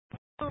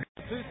To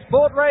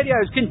Sport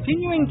Radio's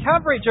continuing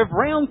coverage of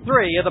round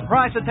 3 of the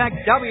Price Attack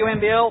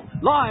WNBL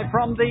live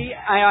from the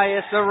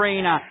AIS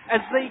Arena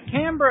as the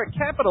Canberra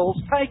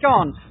Capitals take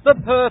on the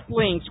Perth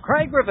Lynx.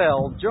 Craig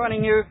Revell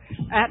joining you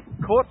at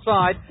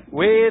courtside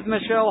with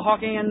Michelle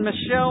Hockey. And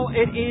Michelle,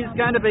 it is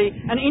going to be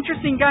an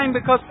interesting game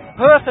because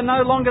Perth are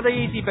no longer the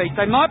easy beats.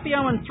 They might be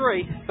 0-3,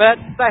 but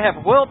they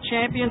have world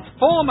champions,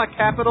 former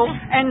Capitals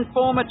and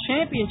former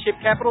championship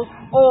Capitals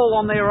all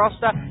on their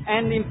roster,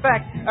 and in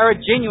fact are a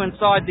genuine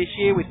side this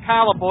year with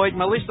Carla Boyd,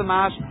 Melissa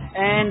Marsh,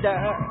 and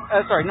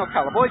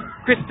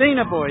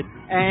Christina Boyd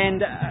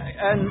and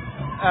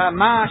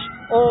Marsh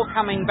all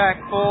coming back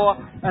for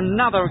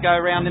another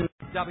go-round in the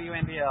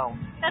WNBL.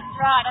 That's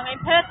right. I mean,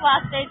 Perth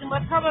last season were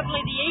probably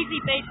the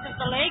easy beats of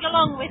the league,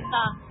 along with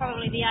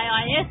probably the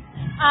AIS.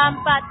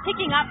 But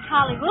picking up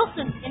Carly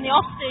Wilson in the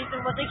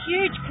off-season was a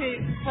huge coup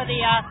for the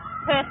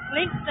Perth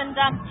Lynx, and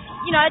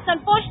it's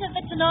unfortunate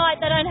that tonight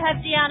they don't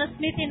have Deanna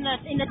Smith in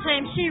the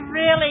team. She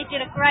really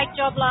did a great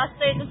job last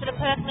season for the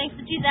Perth Lynx,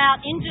 and she's out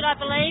injured, I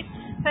believe,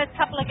 first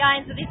couple of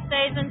games of this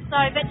season. So,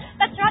 but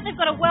that's right, they've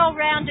got a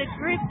well-rounded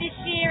group this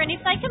year, and if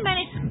they can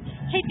manage to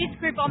keep this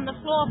group on the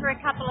floor for a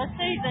couple of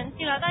seasons,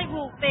 they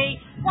will be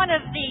one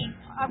of the,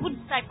 I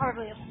wouldn't say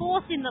probably a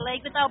force in the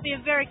league, but they'll be a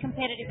very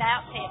competitive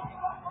outfit.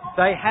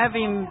 They have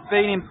been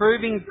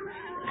improving.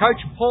 Coach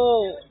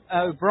Paul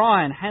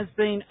O'Brien has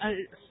been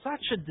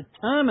such a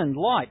determined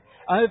light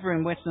over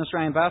in Western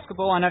Australian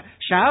basketball. I know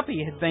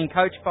Sharpie had been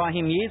coached by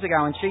him years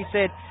ago, and she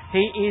said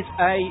he is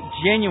a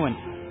genuine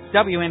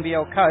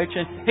WNBL coach,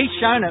 and he's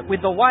shown it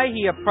with the way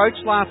he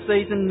approached last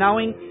season,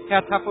 knowing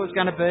how tough it was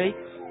going to be.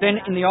 Then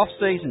in the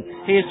off-season,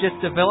 he has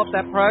just developed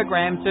that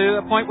program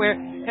to a point where,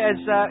 as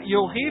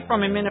you'll hear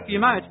from him in a few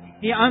moments,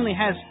 he only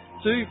has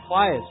 2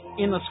 players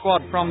in the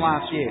squad from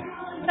last year.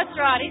 That's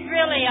right. He's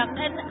really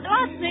and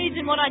last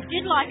season, what I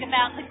did like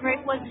about the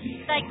group was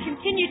they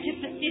continued to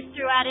persist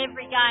throughout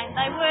every game.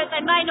 They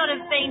may not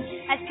have been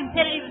as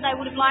competitive as they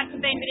would have liked to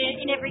have been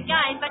in every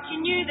game, but you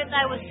knew that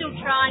they were still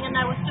trying and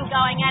they were still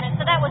going at it.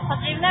 So that was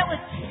positive. And that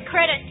was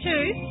credit to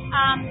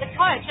the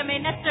coach. I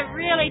mean, that's a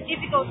really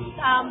difficult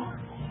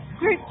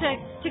group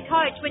to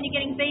coach when you're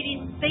getting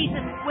beaten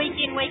week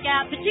in, week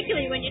out,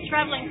 particularly when you're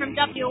travelling from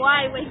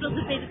WA, where you'll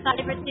be the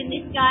favourites in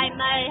this game.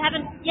 They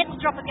haven't yet to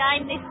drop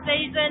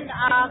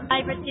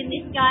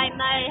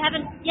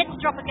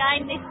a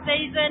game this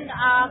season.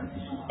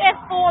 Their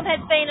form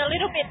has been a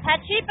little bit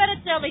patchy, but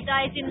it's early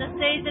days in the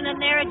season and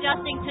they're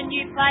adjusting to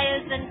new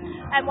players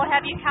and what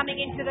have you coming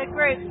into the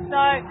group. So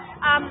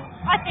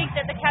I think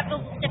that the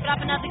Capitals will step it up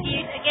another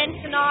gear again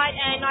tonight,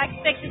 and I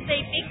expect to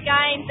see big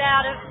games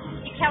out of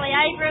Kelly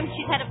Abrams.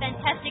 She's had a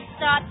fantastic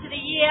start to the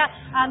year.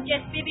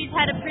 Jess Bibby's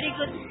had a pretty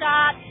good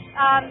start.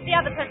 The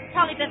other person,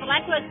 Tali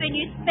Bevalanko, has been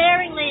used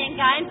sparingly in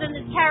games, and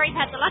Carrie's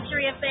had the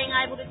luxury of being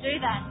able to do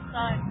that. So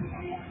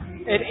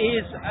it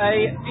is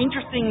a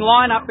interesting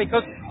lineup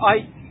because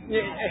I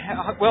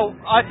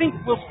think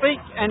we'll speak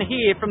and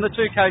hear from the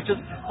 2 coaches,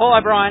 Paul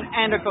O'Brien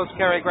and, of course,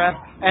 Kerry Graff,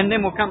 and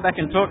then we'll come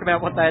back and talk about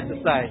what they had to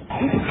say.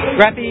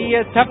 Graffy,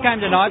 tough game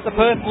tonight. The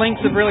Perth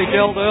Lynx have really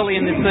gelled early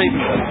in this season.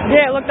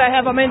 Yeah, look, they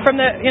have. I mean, from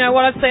the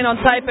what I've seen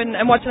on tape and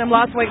watching them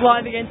last week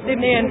live against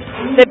Sydney,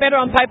 and they're better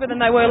on paper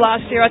than they were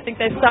last year. I think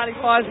their starting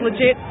five's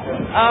legit.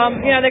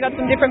 They've got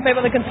some different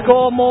people that can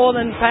score more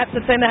than perhaps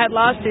the team they had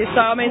last year.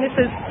 So, I mean, this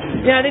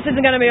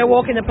isn't going to be a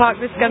walk in the park.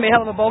 This is going to be a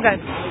hell of a ball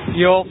game.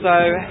 You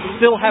also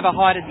still have a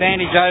height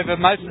advantage over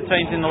most of the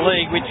teams in the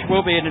league, which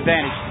will be an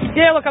advantage.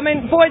 Yeah, look, I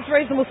mean, Boyd's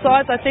reasonable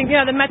size. I think,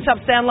 the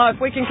matchups down low. If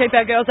we can keep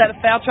our girls out of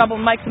foul trouble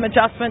and make some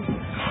adjustments,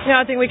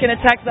 I think we can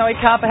attack Zoe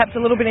Carr perhaps a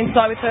little bit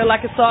inside with her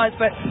lack of size.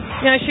 But,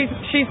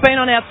 she's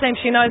been on our team.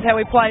 She knows how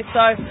we play.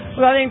 So,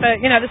 look, I think that,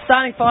 the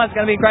starting five is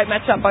going to be a great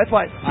matchup both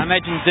ways. I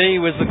imagine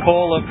D was the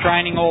call of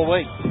training all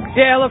week.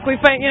 Yeah, look,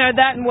 we've been,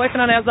 that and working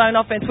on our zone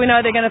offense. We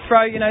know they're going to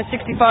throw,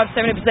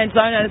 65-70%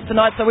 zone at us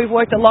tonight, so we've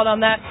worked a lot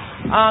on that.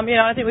 I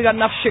think we've got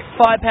enough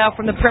firepower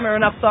from the perimeter,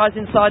 enough size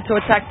inside to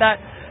attack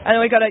that. And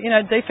we've got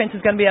defence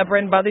is going to be our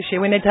bread and butter this year.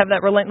 We need to have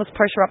that relentless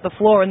pressure up the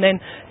floor and then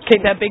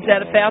keep our bigs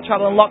out of foul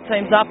trouble and lock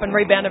teams up and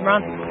rebound and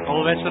run. All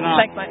the best tonight.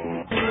 Thanks, mate.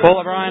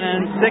 Paul O'Brien,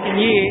 and second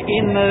year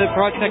in the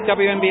Price Attack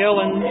WNBL,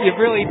 and you've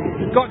really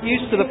got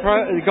used to the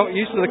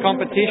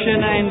competition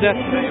and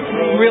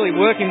really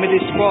working with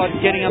this squad,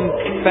 getting them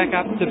back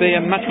up to be a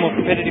much more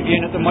competitive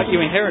unit than what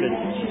you inherited.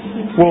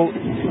 Well,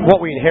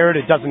 what we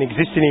inherited doesn't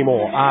exist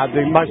anymore.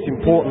 The most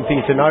important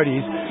thing to note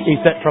is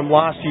that from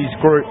last year's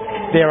group,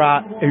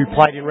 who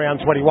played in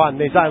round 21,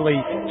 there's only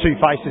 2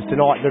 faces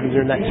tonight that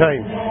are in that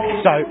team.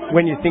 So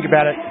when you think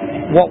about it,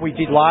 what we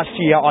did last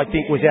year, I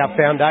think, was our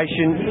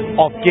foundation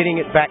of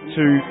getting it back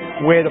to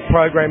where the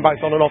program,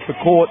 both on and off the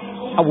court,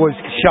 was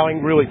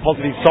showing really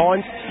positive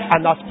signs,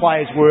 and thus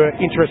players were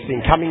interested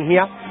in coming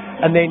here.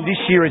 And then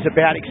this year is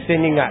about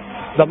extending that.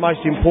 the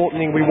most important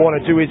thing we want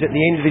to do is at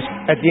the end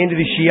of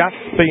this year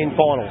be in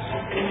finals.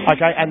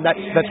 Okay, and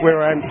that's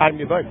where I'm aiming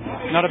to be.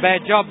 Not a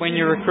bad job when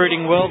you're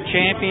recruiting world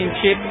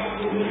championship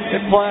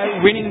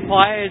winning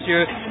players,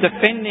 you're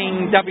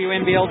defending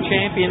WNBL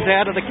champions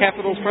out of the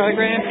Capitals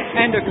program,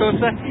 and of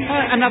course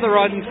another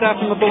rising star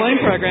from the balloon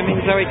program in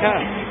Zoe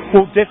Carr.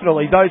 Well,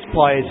 definitely, those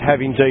players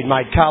have indeed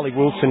made. Carly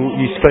Wilson,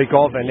 you speak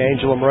of, and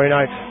Angela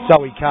Marino,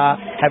 Zoe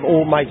Carr, have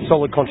all made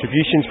solid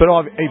contributions, but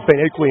I've been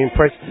equally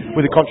impressed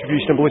with the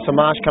contribution of Melissa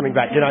Marsh coming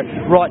back. You know,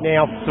 right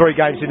now, 3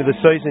 games into the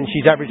season,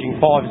 she's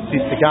averaging 5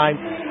 assists a game,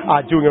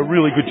 doing a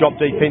really good job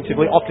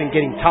defensively, often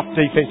getting tough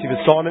defensive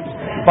assignments,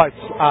 both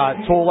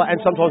taller and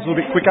sometimes a little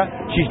bit quicker.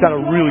 She's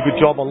done a really good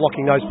job on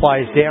locking those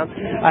players down.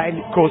 And,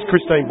 of course,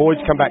 Christine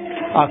Boyd's come back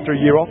after a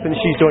year off, and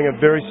she's doing a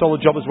very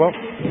solid job as well.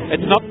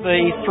 It's not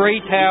the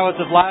 3 towers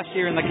of last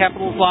year in the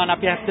Capitals lineup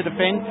you have to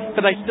defend,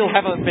 but they still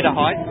have a bit of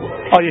height.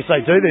 Oh yes,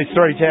 they do. There's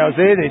 3 towers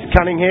there. There's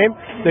Cunningham,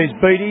 there's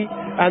Beattie,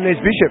 and there's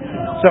Bishop.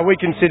 So we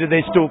consider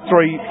there's still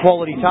 3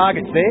 quality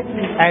targets there.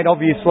 And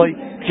obviously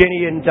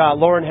Jenny and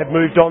Lauren have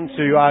moved on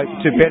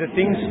to better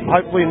things,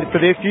 hopefully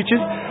for their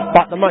futures.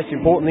 But the most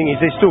important thing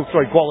is there's still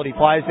 3 quality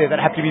players there that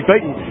have to be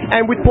beaten.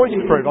 And with points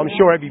improved, I'm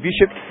sure Abby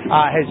Bishop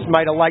has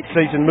made a late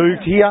season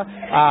move here.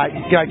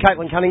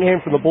 Caitlin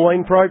Cunningham from the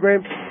Bulleen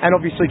program, and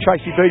obviously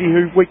Tracy Beattie,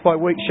 who week by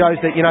week shows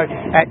that, you know,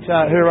 at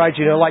her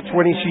age in her late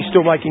 20s, she's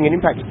still making an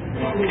impact.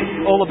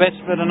 All the best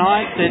for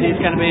tonight. It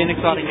is going to be an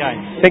exciting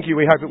game. Thank you.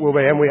 We hope it will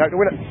be, and we hope to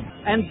win it.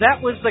 And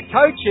that was the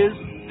coaches.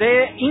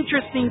 They're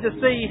interesting to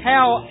see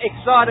how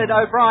excited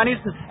O'Brien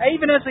is.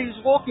 Even as he's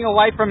walking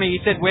away from me,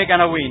 he said, "We're going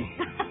to win."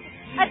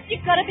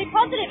 You've got to be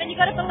positive, and you've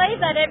got to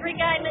believe that every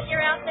game that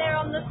you're out there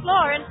on the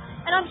floor. And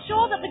I'm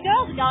sure that the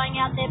girls are going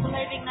out there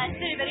believing that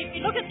too. But if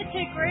you look at the 2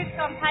 groups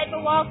on paper,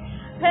 whilst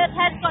Perth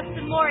has got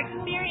some more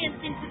experience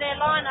into their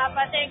lineup,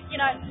 I think, you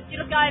know, you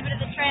look over to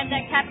the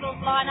Transact Capitals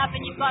lineup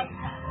and you've got,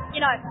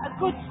 you know, a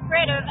good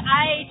spread of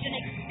age and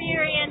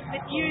experience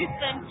with youth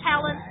and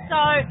talent. So,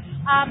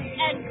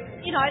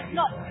 and, you know, it's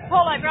not,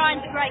 Paul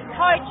O'Brien's a great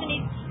coach and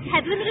he's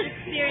had limited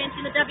experience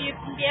in the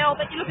WNBL,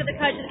 but you look at the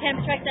coach of the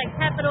Canberra Transact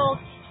Capitals,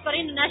 she's got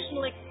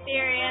international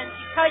experience,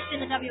 she's coached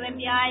in the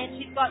WNBA, and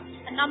she's got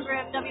a number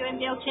of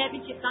WNBL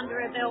championships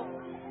under her belt.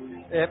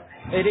 Yep,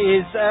 it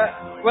is,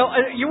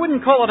 you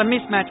wouldn't call it a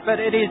mismatch, but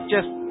it is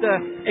just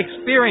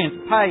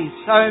experience pays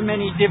so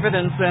many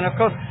dividends. And, of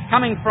course,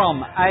 coming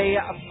from a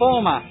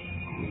former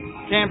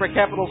Canberra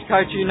Capitals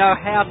coach, you know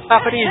how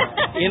tough it is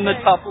in the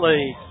top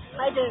league.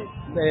 I do.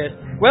 Yes.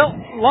 Well,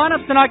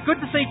 lineups tonight, good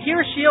to see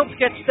Kira Shields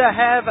gets to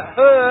have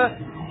her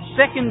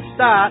second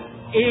start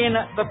in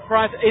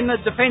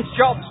the Defence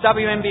Jobs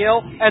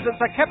WNBL, as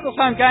it's a Capitals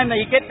home game that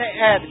you get to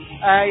add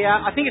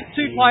I think it's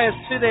 2 players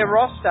to their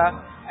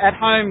roster at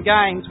home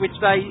games, which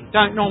they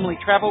don't normally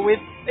travel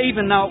with,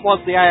 even though it was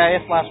the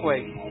AIS last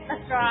week.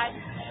 That's right.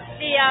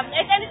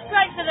 And it's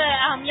great for the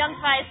young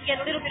players to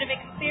get a little bit of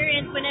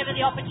experience whenever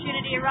the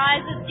opportunity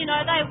arises. You know,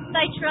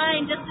 they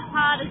train just as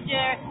hard as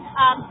your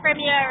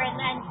premier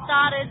and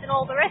starters and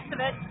all the rest of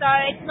it. So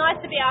it's nice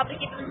to be able to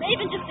give them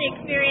even just the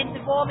experience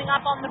of warming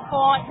up on the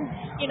court and,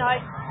 you know,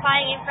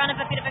 playing in front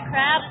of a bit of a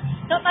crowd.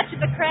 Not much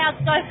of a crowd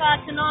so far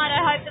tonight.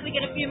 I hope that we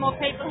get a few more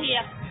people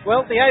here.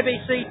 Well, the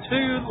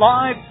ABC2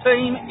 live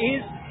team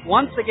is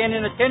once again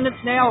in attendance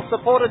now,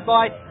 supported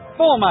by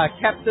former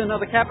captain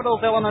of the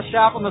Capitals, Eleanor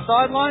Sharp, on the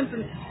sidelines.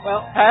 And,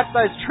 well, perhaps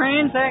those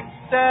Transact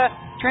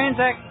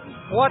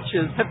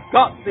watchers have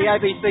got the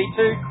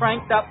ABC2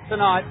 cranked up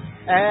tonight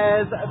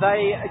as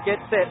they get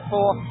set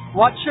for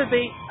what should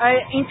be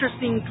an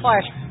interesting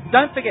clash.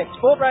 Don't forget,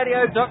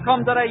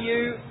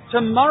 sportradio.com.au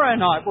tomorrow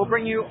night will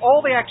bring you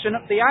all the action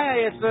of the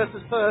AIS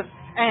versus Perth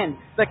and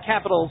the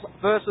Capitals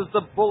versus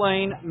the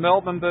Bulleen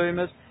Melbourne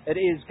Boomers. It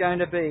is going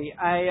to be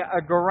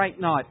a great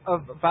night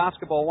of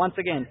basketball once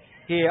again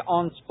here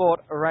on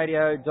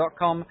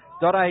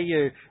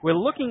sportradio.com.au. We're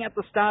looking at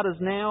the starters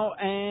now,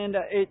 and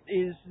it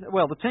is,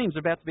 well, the team's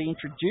about to be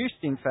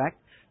introduced, in fact.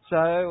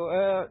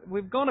 So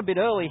we've gone a bit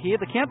early here.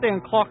 The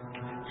countdown clock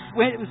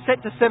was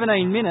set to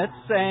 17 minutes,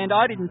 and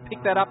I didn't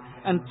pick that up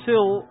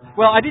until,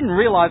 well, I didn't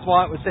realise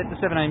why it was set to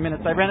 17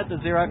 minutes. They ran it to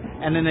 0,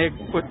 and then they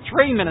put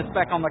 3 minutes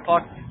back on the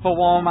clock for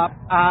warm-up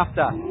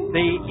after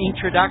the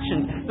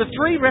introduction. The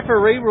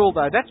 3-referee rule,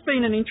 though, that's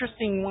been an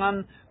interesting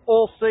one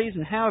all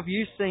season. How have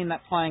you seen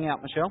that playing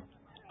out, Michelle?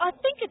 I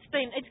think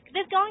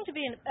there's going to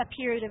be a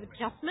period of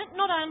adjustment,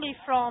 not only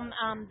from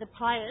the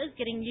players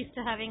getting used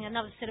to having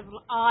another set of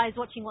eyes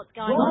watching what's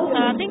going on. So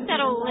I think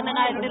that'll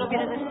eliminate a little bit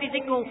of the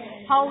physical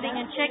holding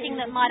and checking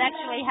that might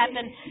actually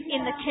happen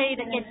in the key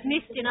that gets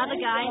missed in other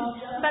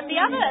games. But the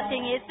other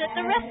thing is that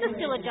the refs are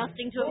still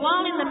adjusting to it.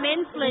 While in the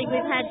men's league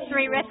we've had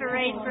 3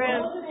 referees for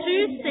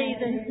 2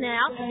 seasons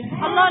now,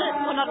 not a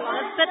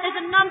lot, but there's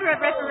a number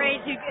of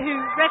referees who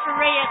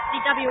referee at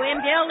the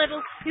WNBL level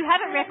who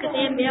haven't reffed at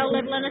the NBL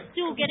level and are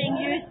still getting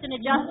used and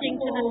adjusting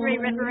to the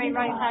 3-referee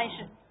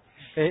rotation.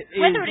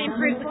 Whether it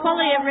improves the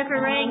quality of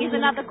refereeing is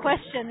another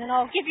question, and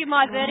I'll give you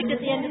my verdict at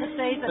the end of the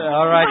season.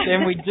 All right,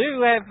 then we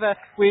do have,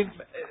 we're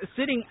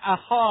sitting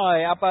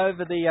high up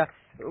over the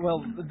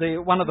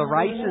one of the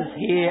races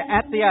here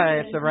at the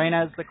AIS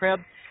Arena, as the crowd,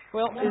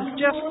 is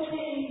just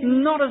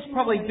not as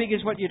probably big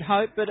as what you'd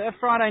hope, but a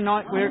Friday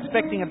night we're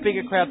expecting a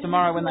bigger crowd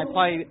tomorrow when they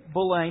play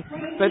Bulleen.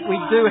 But we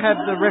do have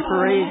the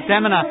referee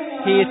examiner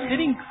here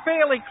sitting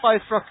fairly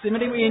close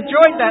proximity. We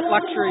enjoyed that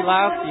luxury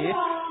last year.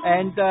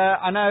 And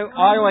I know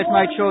I always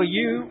made sure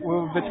you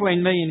were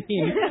between me and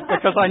him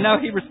because I know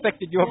he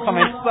respected your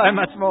comments so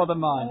much more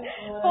than mine.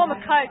 Former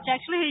coach,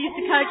 actually, who used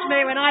to coach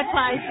me when I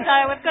played. So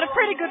we've got a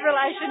pretty good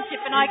relationship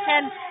and I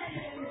can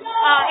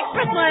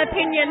express my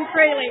opinion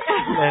freely.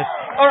 Yes.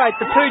 All right,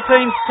 the two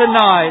teams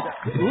tonight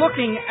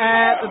looking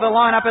at the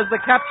lineup as the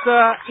caps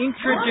are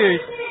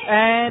introduced.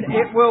 And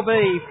it will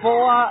be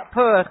for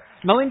Perth,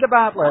 Melinda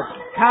Bartlett,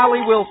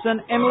 Carly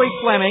Wilson, Emily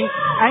Fleming,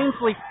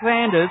 Ainsley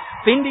Sanders,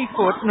 Bindi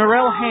Foote,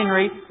 Narelle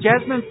Henry,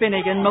 Jasmine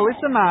Finnegan,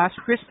 Melissa Marsh,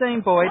 Christine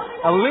Boyd,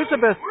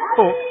 Elizabeth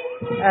Fook,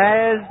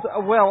 as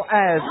well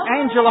as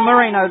Angela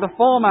Marino, the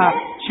former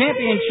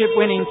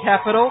championship-winning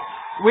Capital,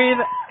 with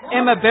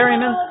Emma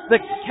Berryman,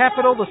 the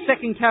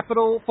second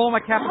former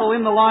Capital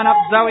in the lineup,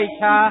 Zoe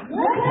Carr,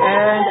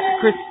 and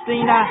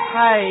Christina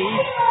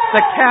Hayes. The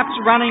Caps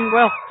running,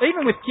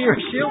 even with Kira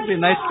Shields in,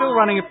 they're still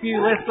running a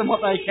few less than what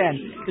they can.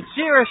 It's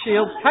Kira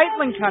Shields,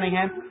 Caitlin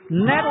Cunningham,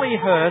 Natalie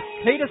Hurst,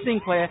 Peter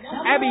Sinclair,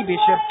 Abby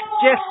Bishop,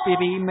 Jess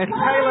Bibby,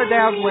 Michaela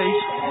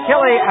Dowd-Leash,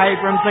 Kelly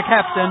Abrams, the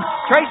captain,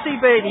 Tracy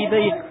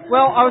Beattie,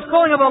 I was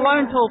calling her the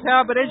lone tall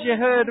tower, but as you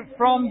heard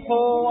from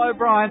Paul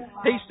O'Brien,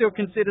 he still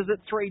considers it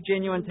three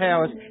genuine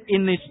towers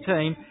in this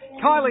team.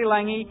 Kylie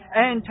Lange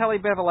and Tally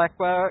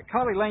Bevilacqua.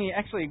 Kylie Lange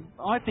actually,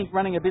 I think,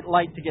 running a bit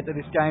late to get to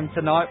this game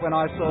tonight when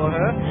I saw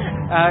her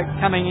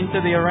coming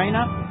into the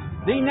arena.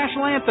 The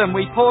national anthem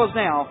we pause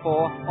now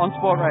for on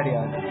Sport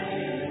Radio.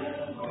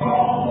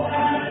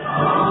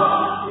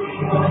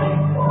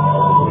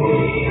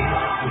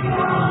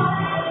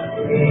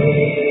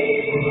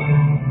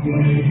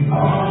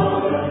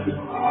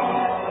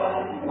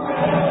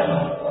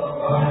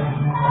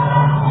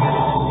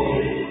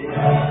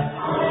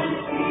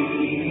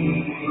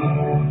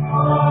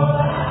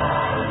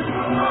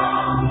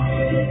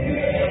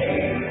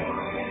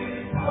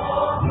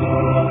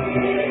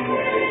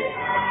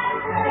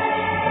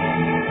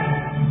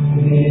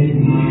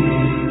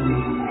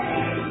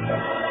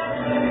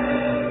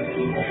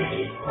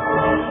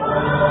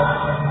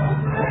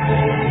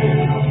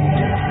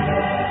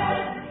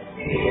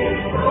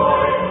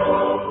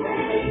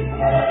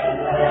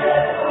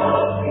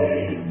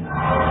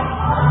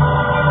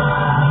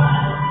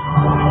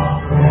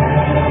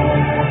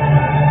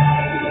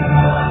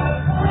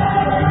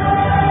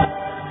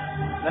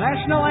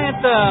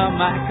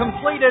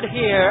 Completed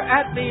here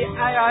at the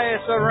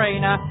AIS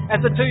Arena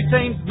as the two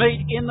teams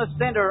meet in the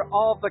centre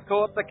of the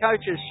court. The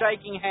coaches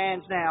shaking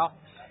hands now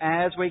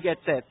as we get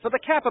set for the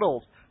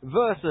Capitals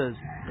versus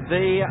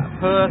the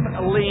Perth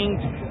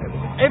Lynx.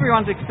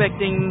 Everyone's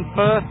expecting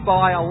Perth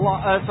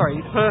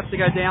to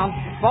go down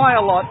by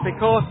a lot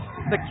because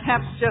the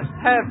Caps just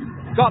have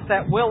got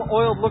that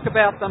well-oiled look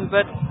about them.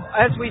 But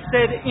as we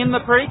said in the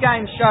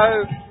pre-game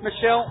show,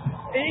 Michelle,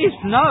 it is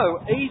no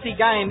easy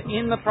game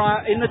in the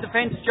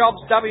Defence Jobs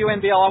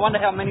WNBL. I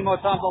wonder how many more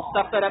times I'll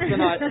stuff that up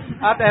tonight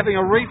after having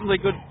a reasonably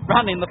good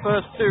run in the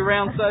first two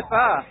rounds so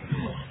far.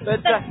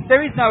 But there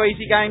is no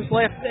easy games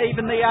left.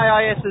 Even the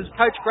AIS, as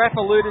Coach Graff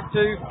alluded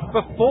to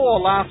before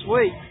last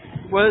week,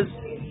 was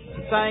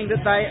saying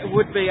that they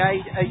would be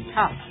a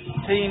tough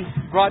team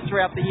right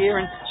throughout the year,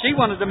 and she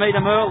wanted to meet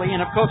them early, and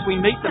of course we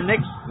meet them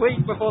next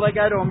week before they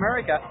go to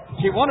America.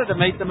 She wanted to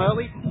meet them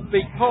early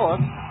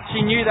because she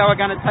knew they were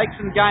going to take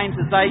some games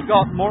as they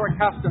got more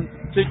accustomed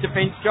to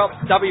Defence Jobs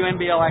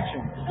WNBL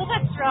action. Well,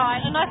 that's right,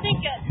 and I think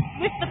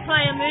with the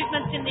player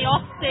movements in the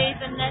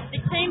off-season that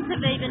the teams have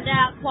evened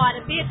out quite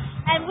a bit,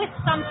 and with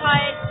some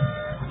players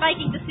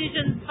making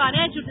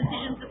financial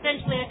decisions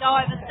essentially to go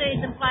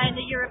overseas and play in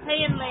the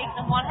European leagues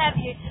and what have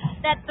you,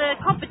 that the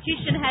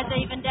competition has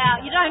evened out.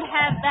 You don't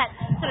have that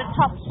sort of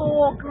top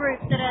four group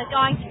that are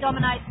going to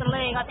dominate the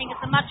league. I think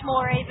it's a much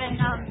more even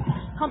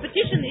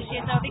competition this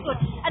year, so it'll be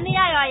good. And the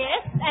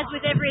AIS, as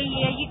with every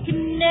year, you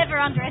can never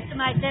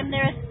underestimate them.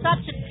 There is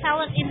such a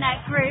talent in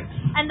that group,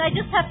 and they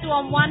just have to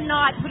on one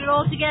night put it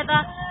all together,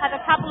 have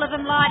a couple of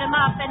them light them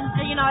up, and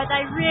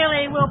they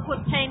really will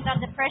put teams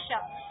under pressure.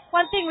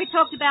 One thing we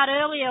talked about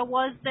earlier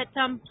was that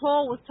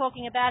Paul was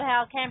talking about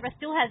how Canberra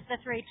still has the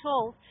three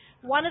tools.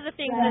 One of the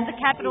things that the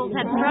Capitals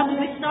have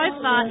struggled with so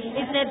far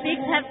is their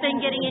bigs have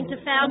been getting into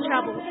foul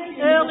trouble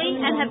early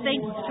and have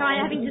been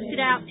having to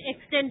sit out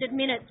extended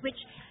minutes, which,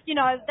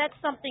 that's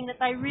something that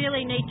they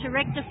really need to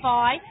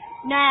rectify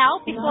now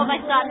before they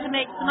start to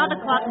meet some other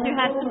clubs who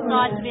have some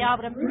sides to be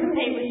able to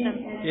compete with them.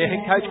 Yeah,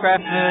 Coach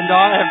Grafton and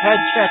I have had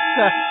chats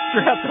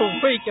throughout the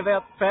week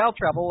about foul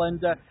trouble,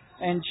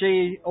 and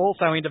she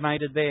also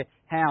intimated there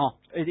how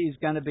it is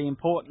going to be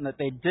important that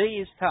their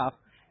D is tough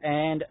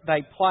and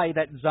they play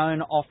that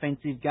zone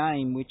offensive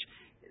game, which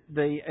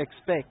they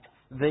expect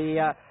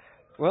the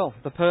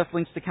Perth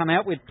Lynx to come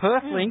out with.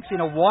 Perth Lynx in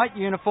a white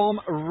uniform,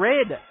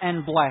 red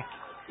and black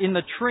in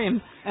the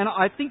trim. And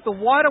I think the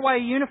wide away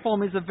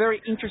uniform is a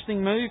very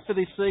interesting move for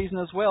this season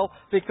as well,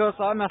 because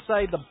I must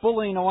say the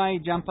bullying away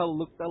jumper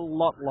looked a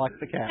lot like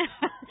the cap.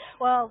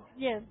 Well,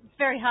 yeah, it's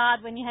very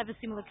hard when you have a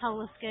similar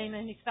colour scheme.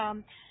 And if I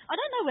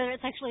don't know whether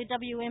it's actually a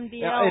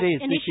WNBL it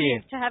is,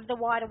 initiative to have the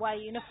wide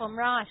away uniform,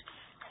 right?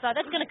 So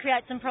that's going to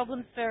create some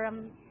problems for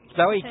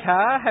Zoe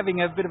Carr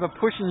having a bit of a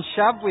push and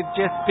shove with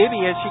Jess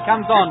Bibby as she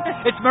comes on.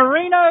 It's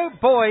Marino,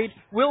 Boyd,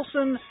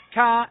 Wilson,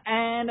 Carr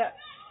and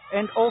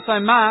also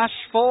Marsh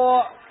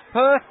for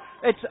Perth.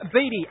 It's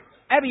Beattie,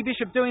 Abby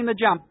Bishop doing the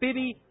jump,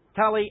 Bibby,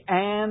 Tully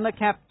and the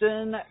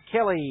captain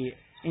Kelly.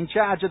 In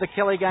charge of the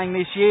Kelly gang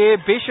this year.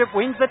 Bishop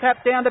wins the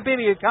tap down to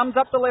Bibby, who comes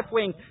up the left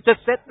wing to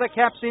set the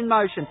caps in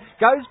motion.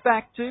 Goes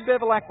back to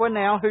Bevilacqua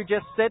now, who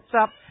just sets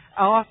up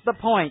off the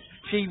point.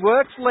 She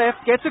works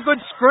left, gets a good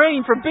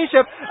screen from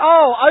Bishop.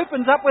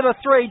 Opens up with a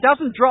three,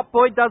 doesn't drop.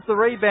 Boyd does the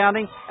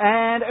rebounding,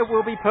 and it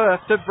will be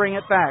Perth to bring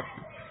it back.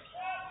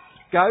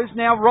 Goes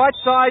now right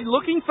side,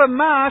 looking for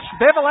Marsh.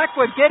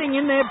 Bevilacqua getting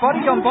in there,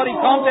 body-on-body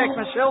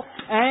contact, Michelle,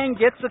 and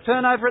gets the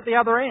turnover at the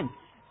other end.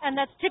 And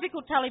that's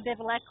typical Tully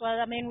Bevilacqua.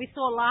 I mean, we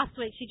saw last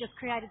week she just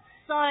created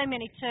so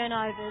many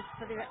turnovers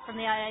from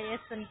the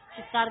AAS, and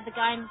she started the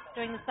game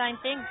doing the same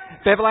thing.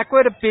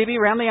 Bevilacqua to Bibby,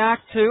 round the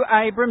arc to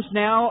Abrams.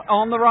 Now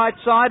on the right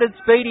side, it's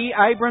Beattie.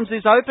 Abrams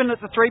is open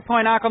at the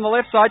three-point arc on the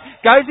left side.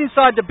 Goes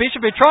inside to Bishop,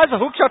 who tries a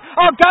hook shot.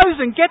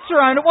 Goes and gets her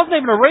own. It wasn't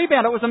even a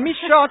rebound. It was a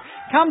missed shot.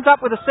 Comes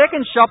up with a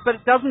second shot,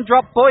 but it doesn't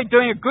drop. Boyd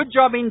doing a good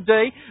job in D.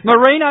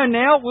 Marino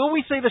now. Will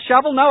we see the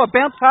shovel? No, a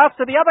bounce pass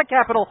to the other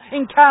capital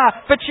in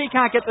Carr, but she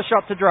can't get the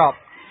shot to drop.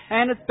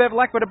 And it's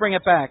Bevilacqua to bring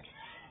it back.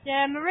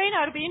 Yeah,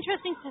 Marino, it'll be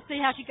interesting to see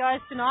how she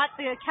goes tonight.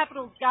 The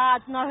Capitals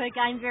guards know her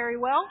game very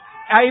well.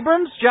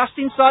 Abrams just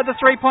inside the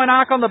three-point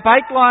arc on the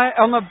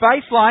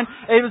baseline.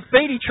 It was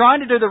Beattie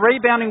trying to do the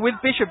rebounding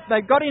with Bishop. They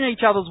got in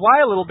each other's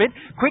way a little bit.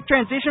 Quick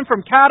transition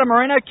from Carr to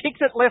Marino.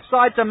 Kicks it left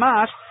side to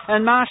Marsh.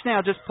 And Marsh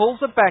now just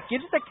pulls it back.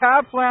 Gives it to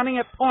Carr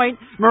floundering at point.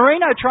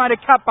 Marino trying to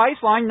cut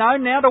baseline. No,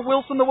 now to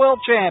Wilson, the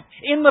world champ.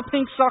 In the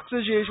pink socks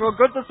as usual.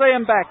 Good to see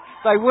him back.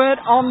 They weren't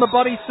on the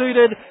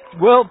body-suited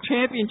World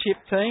Championship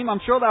team.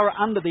 I'm sure they were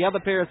under the other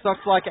pair of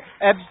socks like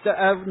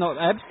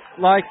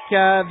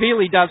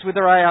Veely does with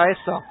her AIS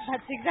socks.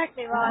 That's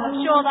exactly right. I'm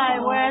sure they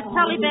were.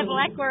 Tully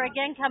Bevilacqua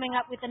again coming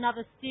up with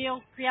another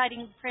steal,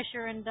 creating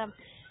pressure and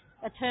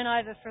a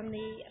turnover from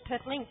the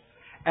Perth Lynx.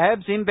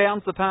 Abs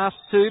inbounds the pass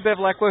to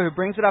Bevilacqua, who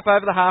brings it up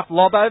over the half,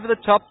 lob over the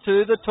top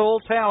to the tall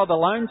tower, the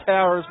lone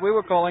tower as we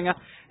were calling her,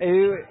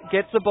 who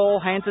gets the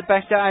ball, hands it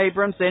back to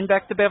Abrams, then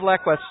back to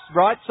Bevilacqua.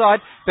 Right side,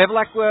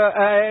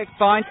 Bevilacqua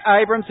finds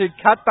Abrams, who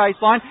cut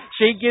baseline.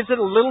 She gives it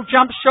a little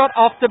jump shot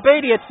off to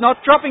Beattie. It's not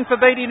dropping for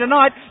Beattie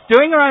tonight,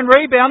 doing her own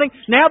rebounding.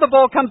 Now the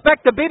ball comes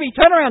back to Bibby,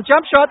 turnaround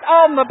jump shot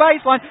on the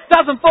baseline,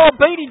 doesn't fall.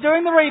 Beattie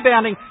doing the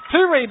rebounding.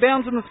 2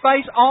 rebounds in the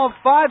space of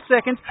 5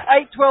 seconds,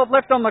 8:12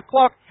 left on the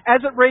clock.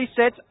 As it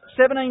resets,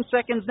 17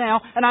 seconds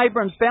now, and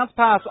Abrams bounce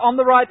pass on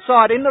the right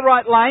side, in the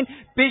right lane.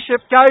 Bishop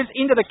goes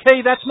into the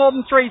key. That's more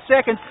than 3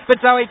 seconds, but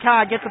Zoe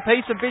Carr gets a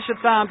piece of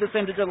Bishop's arm to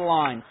send it to the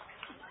line.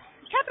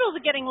 Capitals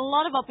are getting a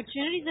lot of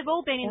opportunities. They've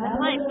all been in the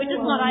paint. We're just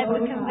not able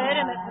to convert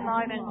them at the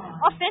moment.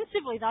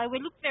 Offensively, though,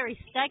 we look very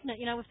stagnant.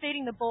 You know, we're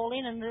feeding the ball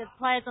in and the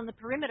players on the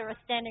perimeter are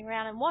standing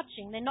around and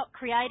watching. They're not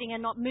creating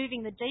and not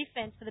moving the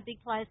defence for the big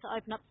players to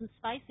open up some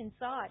space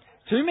inside.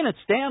 2 minutes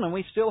down and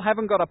we still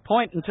haven't got a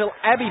point until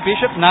Abby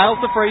Bishop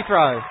nails the free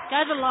throw. Go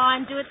to the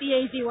line, do it the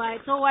easy way.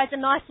 It's always a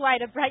nice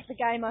way to break the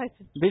game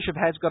open. Bishop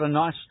has got a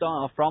nice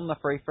style from the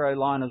free throw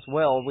line as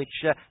well, which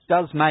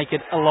does make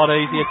it a lot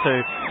easier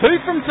too.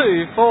 2 from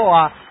 2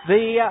 for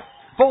the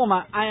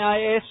former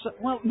AIS,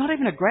 well, not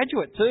even a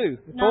graduate too,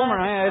 former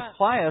AIS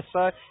player,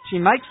 so she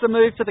makes the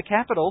move to the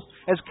Capitals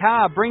as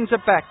Carr brings it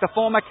back. The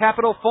former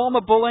Capital,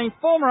 former Bulleen,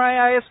 former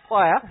AIS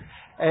player,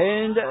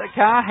 and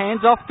Carr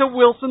hands off to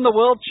Wilson, the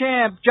world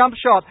champ. Jump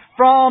shot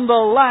from the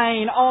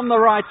lane on the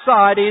right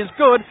side is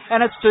good,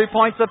 and it's 2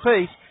 points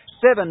apiece.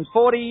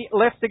 7:40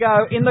 left to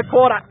go in the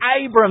quarter.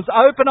 Abrams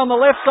open on the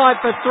left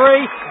side for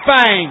 3.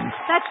 Bang!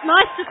 That's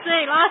nice to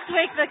see. Last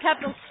week the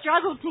Capitals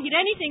struggled to hit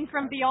anything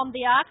from beyond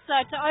the arc, so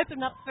to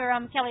open up for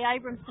Kelly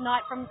Abrams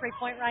tonight from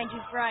three-point range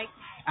is great.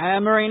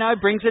 Marino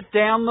brings it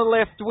down the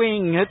left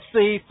wing. It's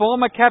the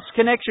former Caps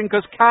connection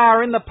because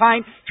Carr in the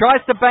paint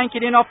tries to bank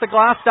it in off the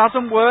glass,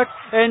 doesn't work,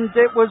 and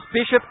it was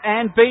Bishop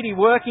and Beattie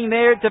working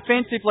there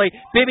defensively.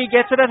 Bibby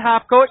gets it at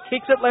half court,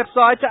 kicks it left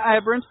side to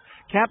Abrams.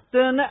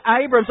 Captain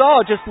Abrams,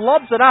 just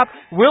lobs it up.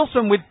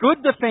 Wilson with good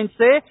defence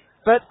there,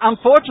 but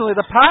unfortunately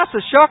the pass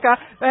is shocker,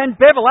 and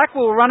Bevilacqua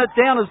will run it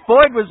down as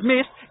Boyd was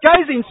missed.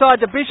 Goes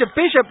inside to Bishop.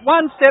 Bishop,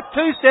 1 step,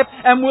 2 step,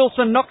 and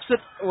Wilson knocks it.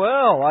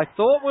 Well, I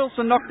thought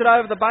Wilson knocked it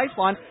over the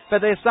baseline,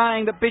 but they're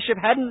saying that Bishop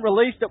hadn't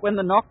released it when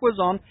the knock was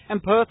on,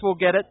 and Perth will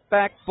get it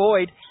back.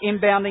 Boyd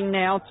inbounding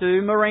now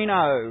to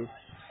Marino.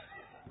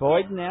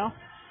 Boyd now.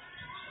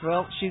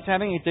 Well, she's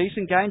having a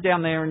decent game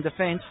down there in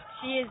defence.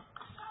 She is.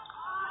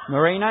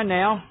 Marino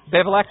now.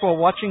 Bevilacqua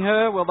watching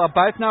her. Well, they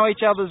both know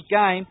each other's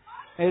game.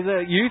 There's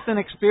a youth and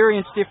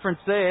experience difference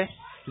there.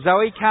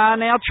 Zoe Carr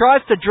now tries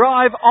to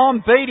drive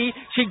on Beattie.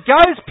 She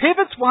goes,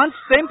 pivots once,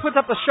 then puts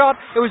up the shot.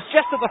 It was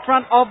just at the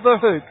front of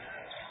the hoop.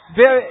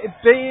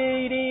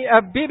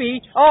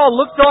 Bibby,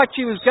 looked like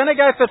she was going to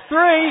go for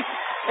three.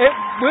 It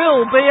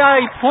will be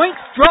a point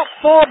drop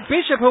for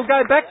Bishop, who'll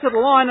go back to the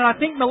line, and I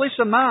think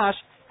Melissa Marsh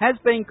has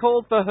been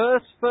called for her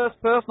first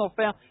personal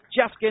foul,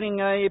 just getting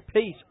a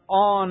piece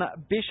on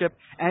Bishop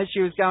as she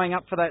was going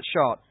up for that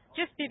shot.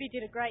 Just Bibby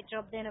did a great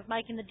job then of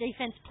making the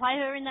defence play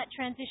her in that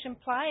transition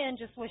play, and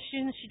just as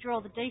soon as she drew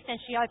the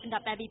defence, she opened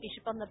up Abby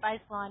Bishop on the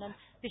baseline, and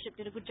Bishop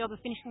did a good job of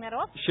finishing that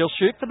off. She'll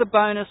shoot for the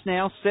bonus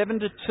now,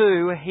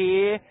 7-2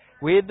 here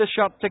with the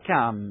shot to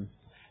come.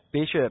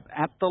 Bishop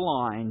at the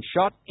line,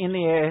 shot in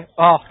the air.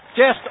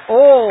 Just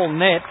all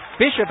net.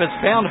 Bishop has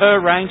found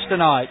her range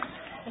tonight.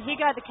 And here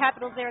go the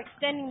Capitals. They're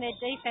extending their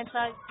defence.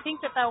 I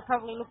think that they'll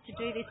probably look to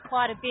do this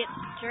quite a bit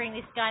during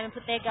this game and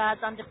put their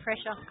guards under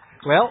pressure.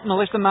 Well,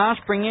 Melissa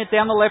Marsh bringing it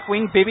down the left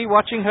wing. Bibby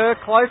watching her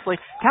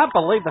closely. Can't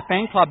believe the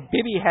fan club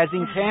Bibby has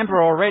in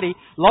Canberra already.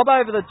 Lob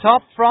over the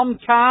top from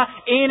Carr.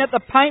 In at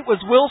the paint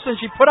was Wilson.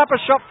 She put up a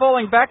shot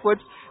falling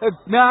backwards.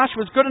 Marsh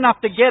was good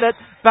enough to get it,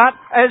 but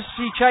as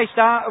she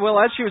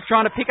as she was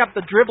trying to pick up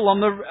the dribble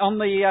on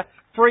the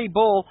free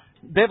ball,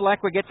 Bev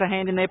Lacqua gets a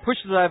hand in there,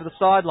 pushes it over the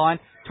sideline.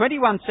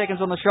 21 seconds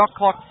on the shot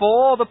clock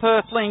for the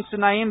Perth Lynx,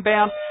 and they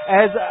inbound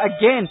as,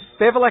 again,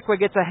 Bev Lacqua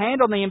gets a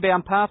hand on the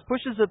inbound pass,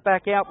 pushes it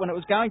back out when it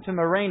was going to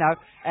Marino,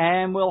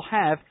 and we'll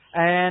have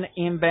an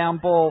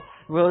inbound ball.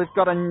 Well, we've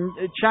got a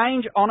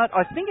change on it.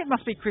 I think it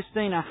must be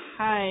Christina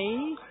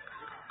Hayes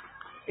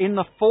in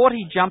the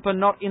 40 jumper,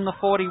 not in the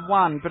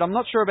 41, but I'm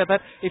not sure about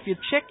that. If you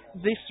check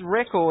this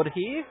record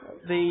here,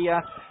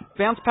 the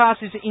bounce pass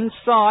is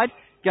inside,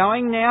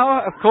 going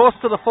now, of course,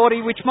 to the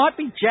 40, which might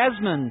be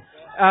Jasmine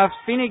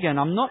Finnegan.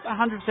 I'm not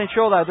 100%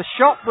 sure, though. The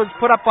shot was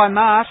put up by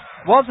Marsh,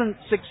 wasn't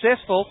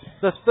successful.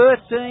 The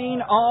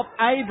 13 of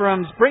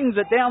Abrams brings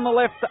it down the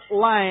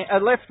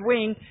left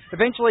wing.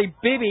 Eventually,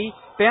 Bibby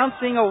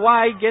bouncing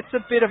away, gets a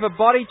bit of a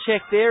body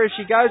check there as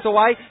she goes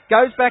away,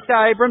 goes back to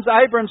Abrams.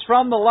 Abrams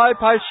from the low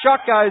post,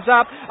 shot goes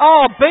up.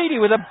 Beattie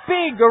with a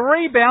big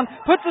rebound,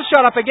 puts the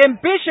shot up again.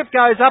 Bishop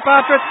goes up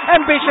after it,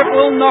 and Bishop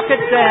will knock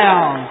it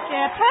down.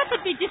 Yeah, Perth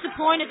would be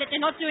disappointed that they're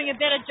not doing a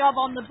better job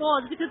on the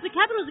boards because the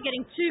Capitals are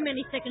getting too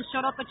many second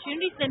shot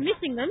opportunities. They're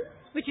missing them,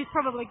 which is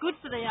probably good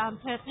for the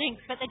Perth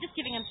Lynx, but they're just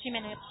giving them too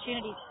many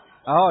opportunities.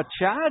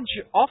 Charge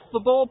off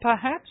the ball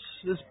perhaps,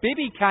 as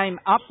Bibby came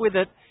up with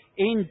it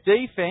in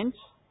defence.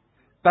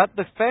 But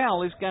the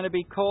foul is going to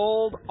be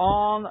called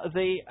on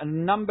the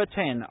number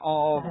 10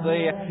 of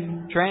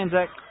the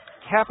Transact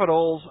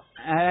Capitals,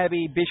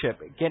 Abby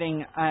Bishop,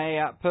 getting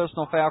a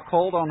personal foul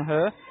called on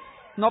her.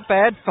 Not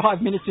bad,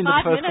 5 minutes into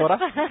the first quarter.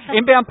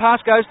 Inbound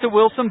pass goes to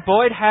Wilson.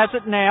 Boyd has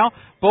it now.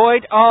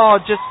 Boyd,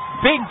 just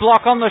big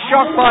block on the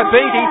shot by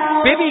Beattie.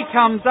 Bibby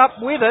comes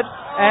up with it,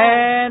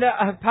 and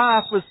her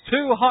pass was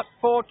too hot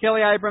for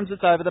Kelly Abrams.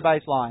 It's over the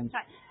baseline.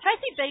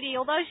 Tracy Beattie,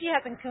 although she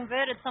hasn't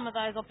converted some of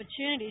those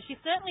opportunities,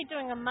 she's certainly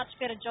doing a much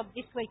better job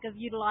this week of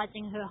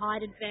utilising her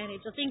height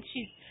advantage. I think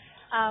she's,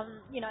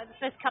 the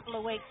first couple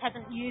of weeks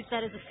hasn't used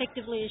that as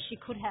effectively as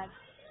she could have.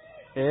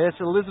 Yes,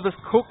 Elizabeth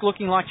Cook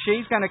looking like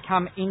she's going to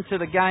come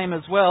into the game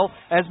as well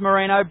as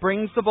Marino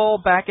brings the ball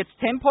back. It's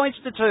 10 points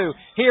to 2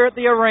 here at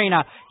the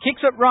arena.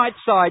 Kicks it right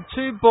side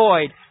to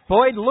Boyd.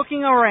 Boyd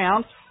looking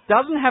around.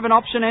 Doesn't have an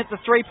option at the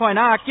three-point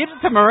arc. Gives it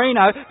to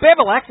Marino.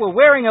 Bevilacqua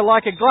wearing her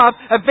like a glove.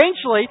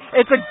 Eventually,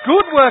 it's a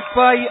good work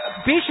by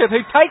Bishop,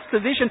 who takes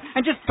position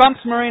and just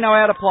bumps Marino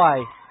out of play.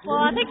 Well,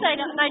 I think they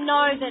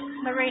know that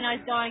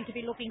Marino's going to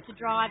be looking to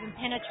drive and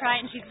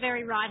penetrate, and she's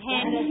very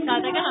right-handed, so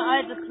they're going to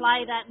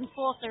overplay that and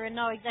force her and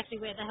know exactly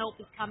where the help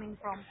is coming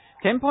from.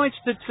 10 points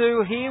to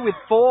 2 here with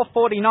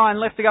 4:49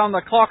 left to go on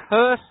the clock.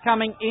 Hurst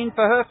coming in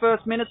for her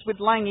first minutes with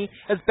Lange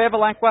as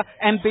Bevilacqua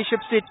and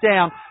Bishop sit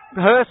down.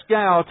 Hurst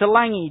go to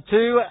Lange,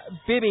 to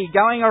Bibby,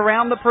 going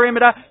around the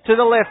perimeter to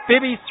the left.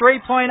 Bibby's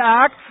three-point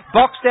arc,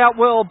 boxed out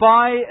well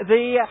by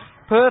the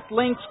Perth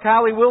Lynx.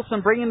 Carly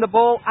Wilson bringing the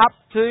ball up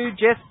to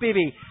Jess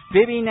Bibby.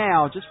 Bibby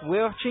now, just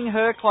watching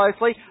her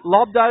closely,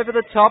 lobbed over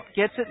the top,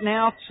 gets it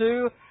now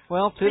to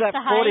that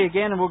 40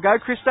 again, and we'll go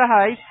Krista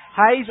Hayes.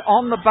 Hayes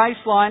on the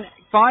baseline,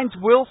 finds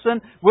Wilson.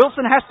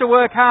 Wilson has to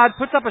work hard,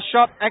 puts up a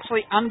shot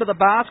actually under the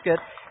basket,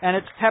 and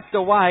it's tapped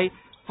away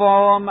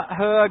from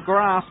her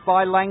grasp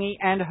by Lange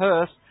and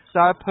Hurst.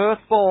 So Perth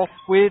ball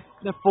with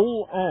the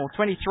full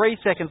 23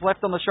 seconds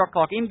left on the shot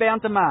clock.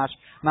 Inbound to Marsh.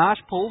 Marsh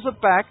pulls it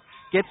back,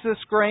 gets the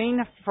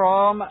screen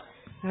from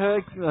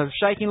her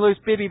shaking loose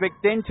Bibby, but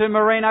then to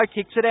Marino,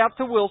 kicks it out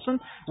to Wilson.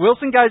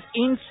 Wilson goes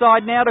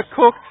inside now to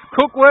Cook.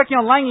 Cook working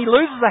on Lange,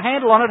 loses the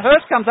handle on it.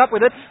 Hurst comes up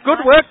with it. Good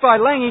work by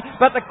Lange,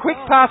 but the quick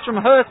pass from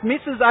Hurst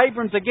misses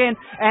Abrams again,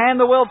 and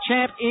the world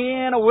champ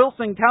Ian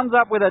Wilson comes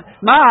up with it.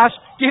 Marsh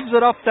gives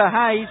it off to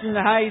Hayes, and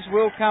Hayes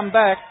will come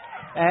back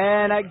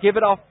and give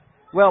it off.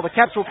 Well, the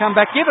Caps will come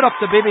back, give it off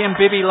to Bibby, and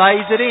Bibby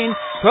lays it in.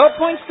 12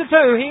 points to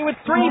 2 here with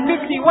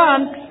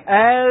 3:51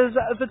 as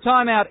the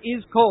timeout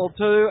is called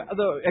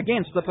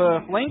against the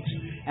Perth Lynx.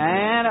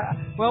 And,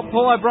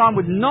 Paul O'Brien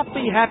would not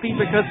be happy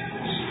because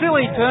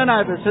silly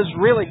turnovers has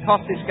really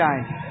cost this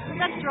game.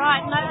 That's right.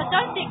 No, I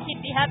don't think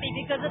he'd be happy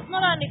because it's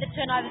not only the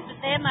turnovers that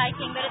they're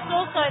making, but it's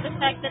also the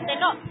fact that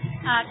they're not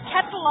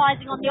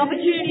capitalising on the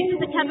opportunities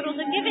that the Capitals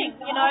are giving.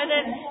 You know,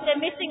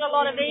 they're missing a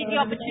lot of easy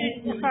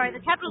opportunities. Sorry,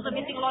 the Capitals are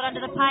missing a lot under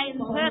the paint.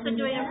 Perth are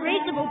doing a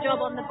reasonable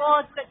job on the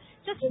boards, but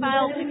just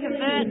fail to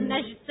convert. And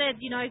as you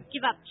said, you know,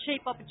 give up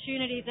cheap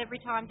opportunities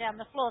every time down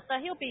the floor. So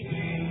he'll be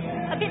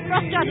a bit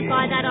frustrated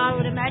by that, I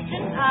would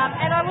imagine.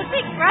 And I would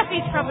think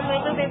Ruffy's probably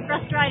a little bit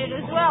frustrated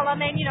as well. I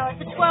mean, you know,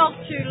 it's a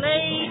 12-2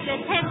 lead.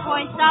 They're 10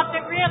 points up,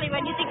 but really,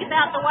 when you think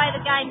about the way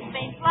the game's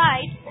been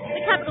played,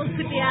 the Capitals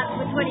could be out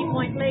to a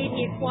 20-point lead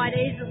here quite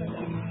easily.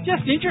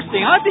 Just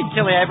interesting. I think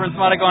Kelly Abrams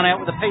might have gone out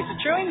with a piece of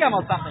chewing gum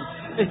or something.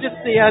 It's just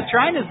the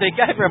trainers there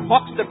gave her a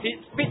box to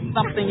spit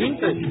something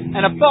into.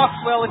 And a box,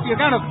 well, if you're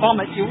going to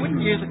vomit, you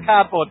wouldn't use a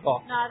cardboard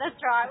box. No, that's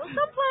right. Well,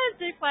 some players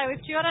do play with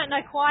chew. I don't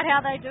know quite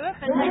how they do it,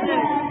 but they do.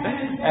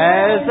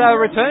 As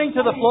returning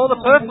to the floor,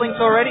 the Perth Lynx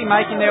already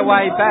making their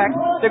way back.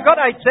 They've got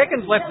 8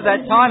 seconds left of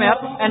that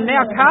timeout. And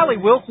now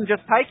Carly Wilson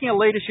just taking a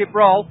leadership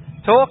role,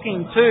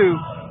 talking to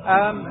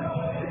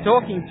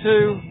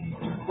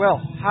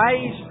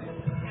Hayes,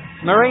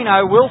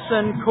 Marino,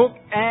 Wilson, Cook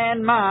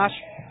and Marsh.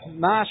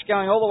 Marsh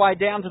going all the way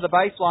down to the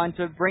baseline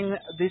to bring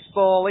this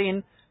ball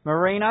in.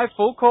 Marino,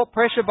 full court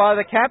pressure by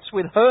the Caps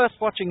with Hurst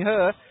watching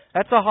her.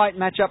 That's a height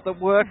matchup that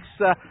works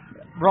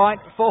right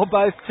for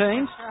both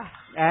teams.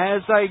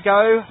 As they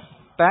go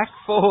back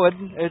forward,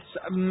 it's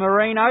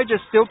Marino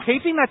just still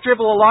keeping that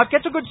dribble alive.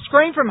 Gets a good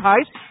screen from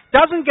Hayes.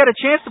 Doesn't get a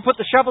chance to put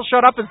the shovel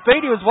shot up as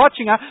Beattie was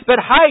watching her.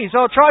 But Hayes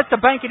tries to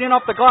bank it in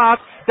off the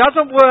glass.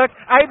 Doesn't work.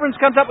 Abrams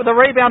comes up with a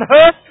rebound.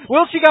 Hurst,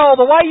 will she go all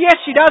the way? Yes,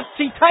 she does.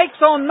 She takes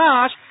on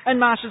Marsh. And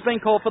Marsh has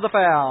been called for the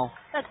foul.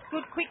 That's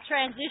good, quick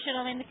transition.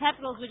 I mean, the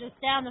Capitals were just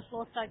down the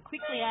floor so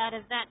quickly out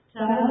of that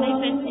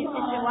defensive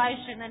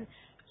situation. And,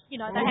 you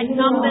know, they had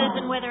numbers,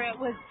 and whether it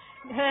was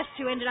Hurst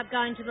who ended up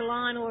going to the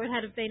line or it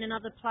had been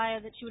another player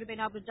that she would have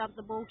been able to dump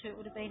the ball to, it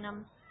would have been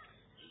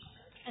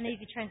an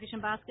easy transition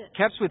basket.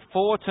 Caps with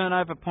 4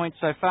 turnover points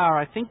so far.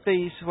 I think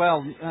these,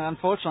 well,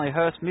 unfortunately,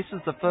 Hurst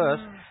misses the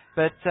first.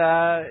 But,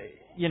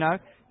 you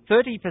know,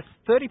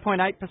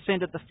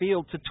 30.8% at the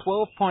field to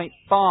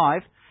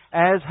 12.5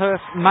 as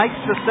Hurst makes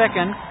the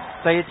second.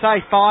 So you'd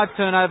say 5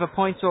 turnover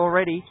points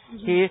already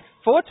here.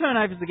 4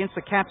 turnovers against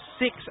the Caps,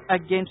 6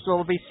 against,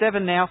 well, it'll be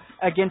 7 now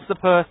against the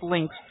Perth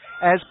Lynx.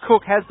 As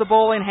Cook has the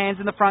ball in hands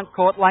in the front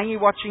court. Lange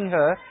watching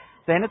her.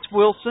 Then it's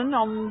Wilson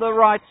on the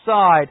right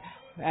side.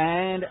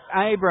 And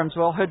Abrams,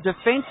 well, her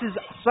defence is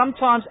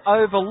sometimes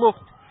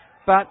overlooked,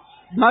 but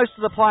most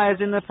of the players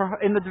in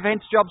the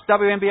defence jobs,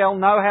 WNBL,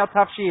 know how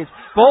tough she is.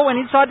 Ball went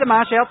inside to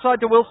Marsh, outside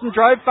to Wilson,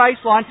 drove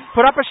baseline,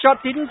 put up a shot,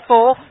 didn't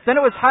fall. Then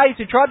it was Hayes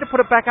who tried to put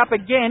it back up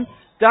again.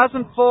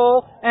 Doesn't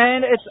fall,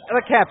 and it's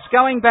the Caps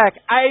going back.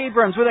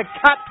 Abrams with a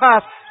cut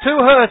pass to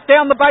Hurst,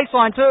 down the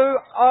baseline to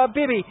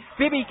Bibby.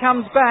 Bibby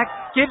comes back,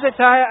 gives it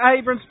to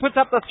Abrams, puts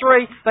up the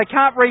 3. They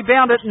can't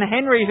rebound it, and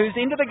Henry, who's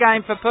into the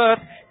game for Perth,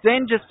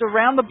 then just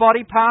around the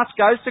body pass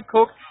goes to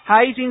Cook.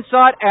 Hayes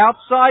inside,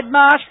 outside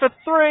Marsh for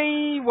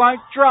 3, won't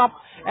drop.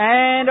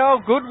 And,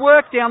 good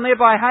work down there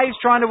by Hayes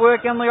trying to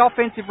work on the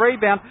offensive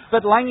rebound.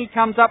 But Lange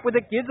comes up with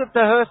it, gives it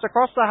to Hurst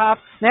across the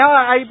half. Now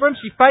Abrams,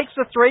 she fakes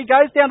the 3,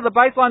 goes down to the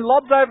baseline,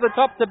 lobs over the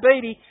top to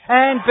Beattie,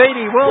 and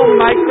Beattie will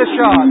make the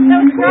shot. That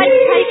was great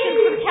patience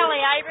from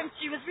Kelly Abrams.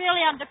 She was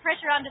really under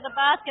pressure under the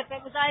basket,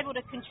 but was able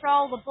to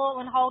control the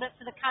ball and hold it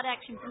for the cut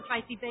action from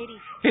Tracy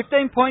Beattie.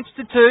 15 points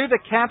to 2.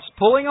 The Caps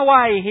pulling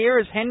away here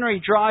as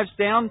Henry drives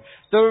down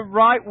the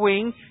right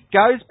wing,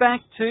 goes back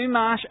to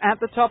Marsh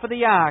at the top of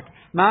the arc.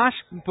 Marsh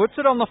puts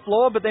it on the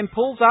floor, but then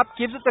pulls up,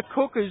 gives it to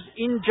Cook, who's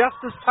in just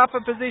as tough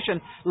a position.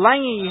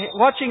 Lange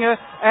watching her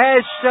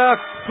as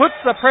puts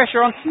the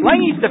pressure on.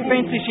 Lange's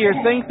defence this year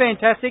has been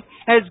fantastic,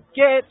 as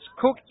gets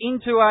Cook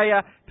into a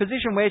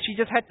position where she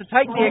just had to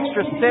take the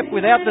extra step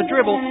without the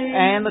dribble,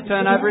 and the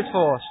turnover is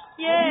forced.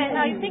 Yeah,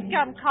 I think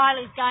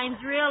Kylie's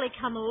game's really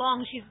come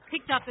along. She's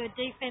picked up her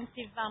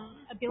defensive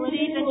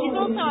abilities, and she's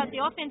also at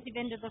the offensive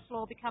end of the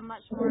floor become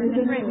much more of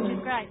a threat, which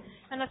is great.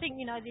 And I think,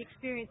 you know, the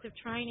experience of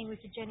training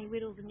with the Jenny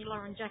Whittles and your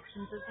Lauren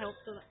Jacksons has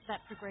helped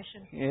that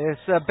progression. Yes,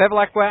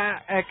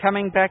 Bevilacqua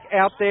coming back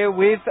out there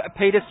with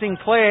Peter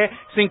Sinclair.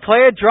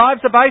 Sinclair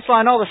drives the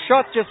baseline. Oh, the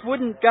shot just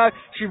wouldn't go.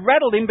 She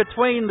rattled in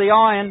between the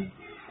iron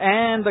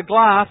and the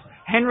glass.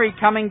 Henry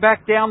coming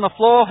back down the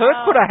floor.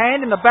 Hurst put a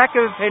hand in the back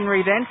of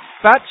Henry then,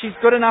 but she's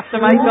good enough to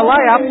make the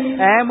layup,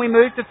 and we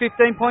move to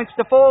 15 points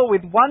to 4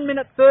 with 1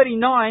 minute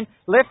 39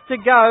 left to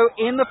go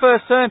in the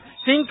first term.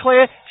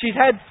 Sinclair, she's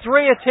had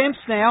 3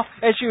 attempts now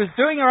as she was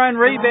doing her own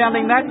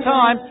rebounding that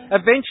time,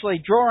 eventually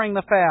drawing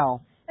the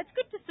foul. It's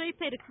good to see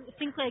Peter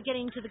Sinclair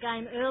getting into the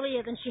game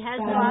earlier than she has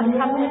the last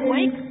couple of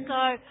weeks, so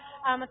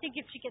I think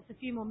if she gets a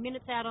few more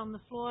minutes out on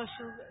the floor,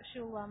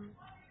 she'll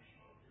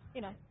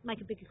make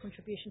a bigger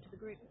contribution to the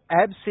group.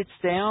 Ab sits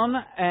down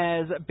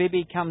as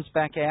Bibby comes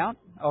back out.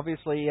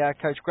 Obviously,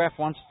 Coach Graff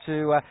wants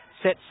to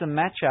set some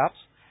matchups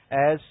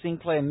as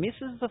Sinclair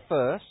misses the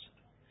first.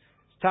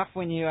 It's tough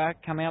when you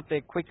come out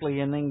there quickly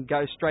and then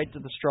go straight to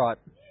the stripe.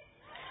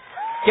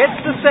 gets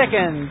the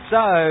second.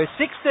 So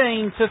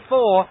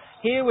 16-4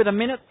 here with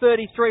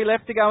 1:33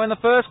 left to go in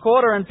the first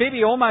quarter, and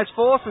Bibby almost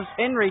forces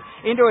Henry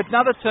into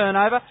another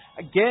turnover,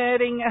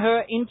 getting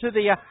her into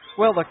the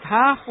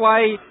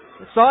halfway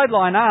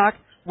sideline arc.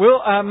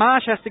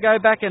 Marsh has to go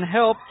back and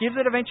help, gives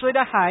it eventually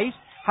to Hayes.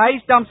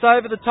 Hayes dumps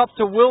over the top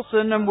to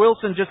Wilson, and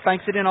Wilson just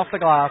banks it in off the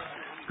glass.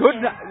 Good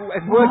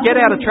get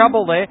out of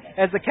trouble there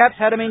as the Caps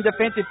had him in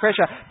defensive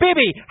pressure.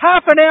 Bibby,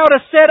 half an hour to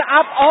set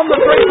up on the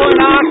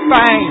three-point arc.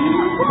 Bang!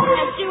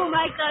 And she will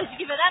make those. You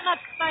give her that much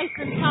space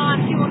and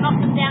time, she will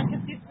knock them down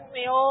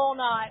consistently all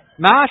night.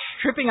 Marsh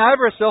tripping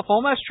over herself,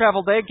 almost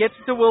travelled there, gets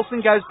it to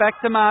Wilson, goes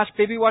back to Marsh.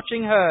 Bibby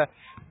watching her.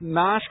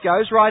 Marsh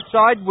goes right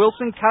side.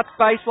 Wilson cuts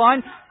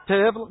baseline.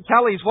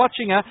 Tully's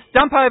watching her.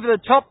 Dump over the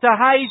top to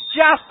Hayes,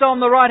 just on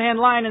the right-hand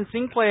lane, and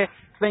Sinclair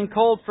been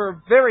called for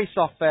a very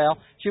soft foul.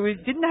 She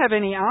didn't have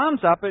any arms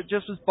up, it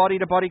just was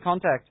body-to-body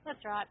contact. That's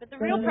right, but the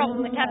real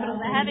problem the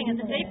Capitals are having at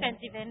the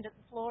defensive end of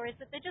the floor is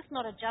that they're just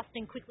not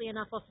adjusting quickly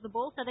enough off the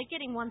ball, so they're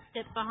getting one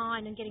step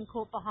behind and getting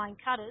caught behind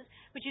cutters,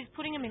 which is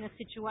putting them in a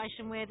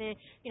situation where they're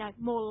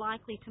more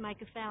likely to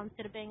make a foul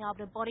instead of being able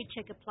to body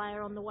check a player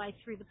on the way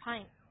through the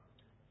paint.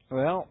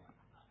 Well,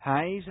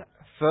 Hayes'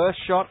 first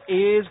shot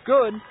is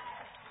good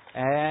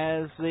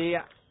as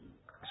the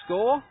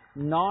score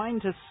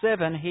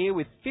 9-7 here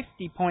with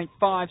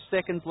 50.5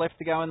 seconds left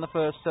to go in the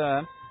first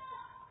term.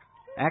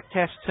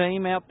 Actash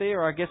team out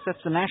there, I guess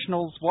that's the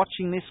Nationals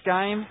watching this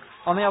game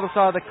on the other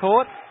side of the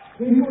court.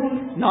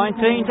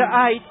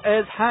 19-8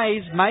 as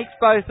Hayes makes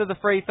both of the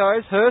free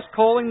throws. Hurst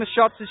calling the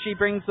shots as she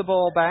brings the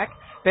ball back.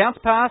 Bounce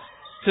pass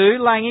to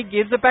Lange,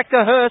 gives it back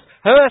to Hurst.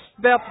 Hurst,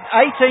 about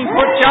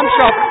 18-foot jump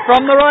shot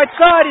from the right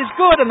side is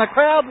good, and the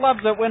crowd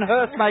loves it when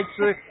Hurst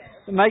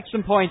makes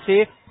some points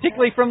here,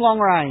 particularly from long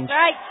range.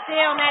 Great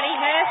steal, Maddie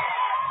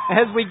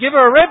Hurst. As we give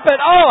her a rip, but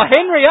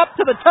Henry up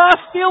to the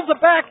task, steals it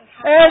back,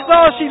 as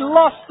she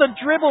lost the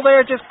dribble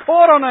there, just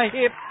caught on her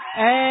hip,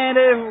 and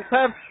it'll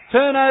have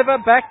turnover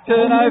back.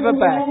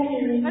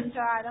 That's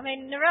right. I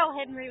mean, Narelle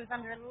Henry was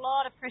under a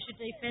lot of pressure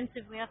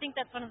defensively. I think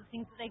that's one of the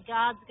things that their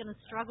guards are going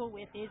to struggle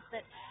with, is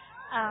that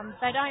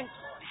they don't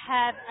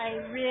have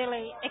a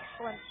really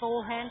excellent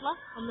ball handler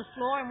on the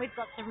floor, and we've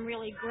got some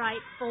really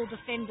great ball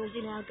defenders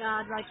in our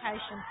guard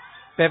rotation.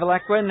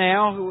 Bevilacqua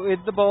now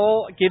with the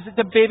ball, gives it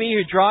to Bibby,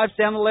 who drives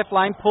down the left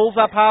lane, pulls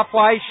up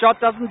halfway, shot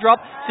doesn't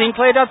drop.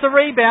 Sinclair does the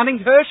rebounding,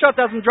 her shot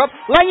doesn't drop.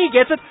 Lange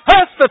gets it,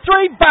 Hurst for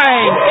three,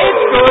 bang!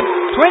 It's good,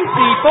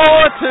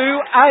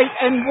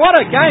 24-8, and what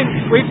a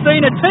game. We've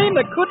seen a team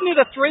that couldn't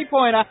hit a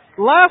three-pointer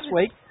last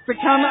week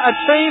become a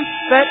team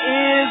that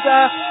is,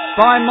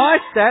 by my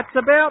stats,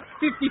 about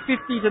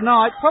 50-50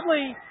 tonight.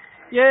 Probably,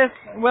 yes,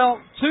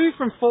 2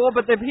 from 4,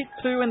 but they've hit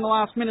 2 in the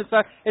last minute,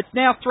 so it's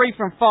now 3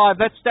 from 5.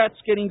 That stat's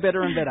getting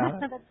better and better.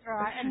 That's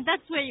right, and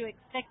that's where you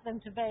expect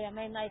them to be. I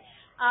mean, they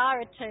are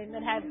a team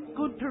that have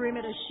good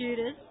perimeter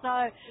shooters, so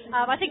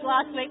I think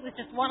last week was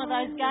just one of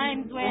those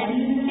games where,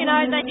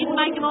 they didn't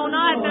make them all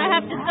night, but I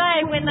have to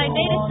say, when they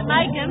needed to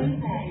make them,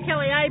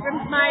 Kelly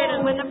Abrams made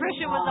it when the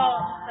pressure was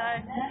on, so...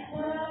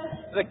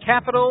 The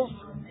Capitals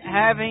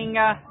having,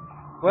 a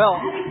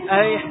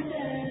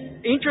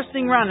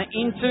interesting run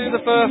into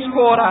the first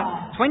quarter.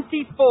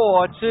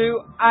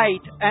 24-8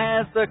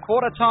 as the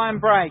quarter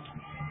time break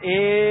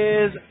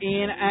is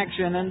in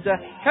action. And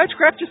Coach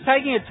Kraft just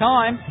taking her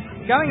time,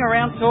 going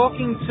around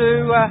talking to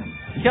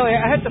Kelly.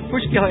 I had to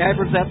push Kelly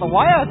Abrams out the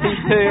way, I think,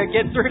 to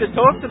get through to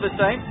talk to the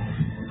team.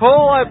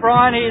 Paul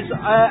O'Brien is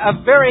a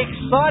very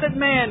excited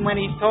man when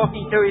he's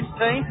talking to his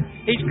team.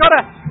 He's got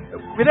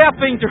without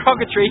being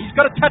derogatory, he's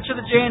got a touch of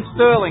the Jan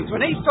Sterlings.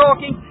 When he's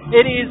talking,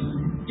 it is,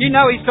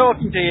 he's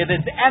talking to you.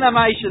 There's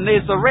animation,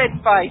 there's the red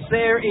face,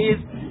 there is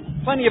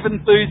plenty of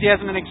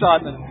enthusiasm and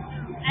excitement.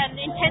 And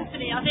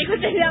intensity, I think, would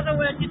be the other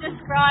word to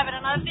describe it.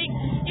 And I think,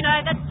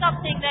 that's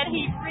something that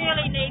he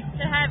really needs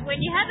to have.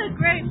 When you have a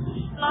group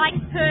like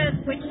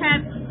Perth, which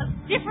have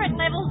different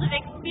levels of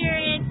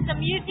experience, some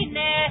youth in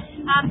there,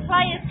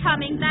 players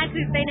coming back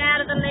who've been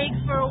out of the league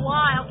for a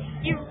while,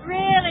 you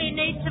really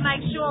need to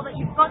make sure that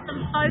you've got them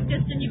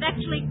focused and you've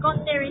actually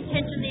got their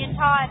intention the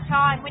entire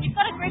time. When you've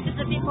got a group that's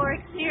a bit more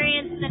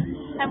experienced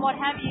and what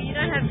have you, you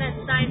don't have that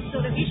same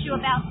sort of issue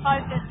about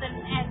focus and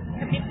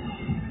commitment.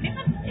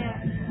 Yeah.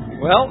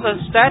 Well, the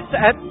stats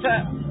at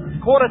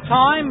quarter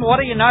time, what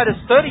do you notice?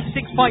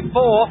 36.4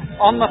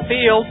 on the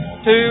field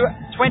to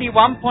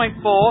 21.4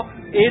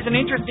 is an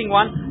interesting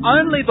one.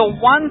 Only the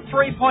 1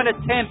 3-point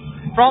attempt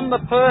from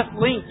the Perth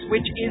Lynx,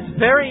 which is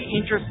very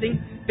interesting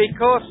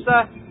because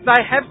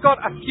they have got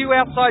a few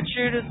outside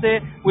shooters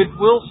there with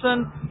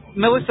Wilson.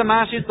 Melissa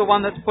Marsh is the one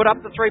that's put up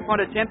the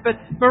 3-point attempt, but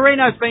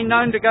Marino's been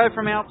known to go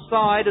from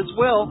outside as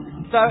well.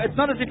 So it's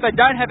not as if they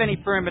don't have any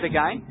perimeter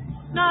game.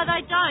 No,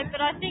 they don't, but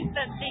I think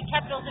that the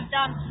Capitals have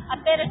done a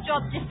better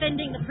job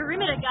defending the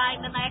perimeter game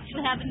than they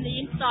actually have in the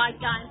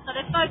inside game. So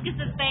their focus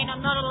has been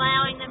on not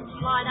allowing them to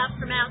light up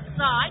from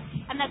outside,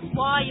 and that's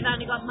why you've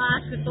only got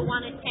Marsh with the 1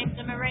 attempt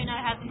and Marino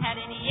hasn't had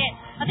any yet.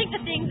 I think the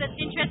thing that's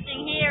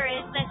interesting here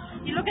is that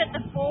You look at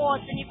the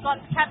boards and you've got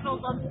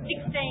Capitals on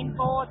 16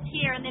 boards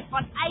here and they've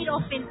got 8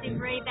 offensive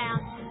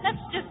rebounds.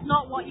 That's just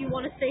not what you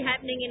want to see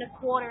happening in a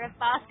quarter of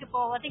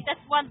basketball. I think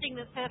that's one thing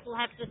that Perth will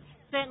have to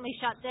certainly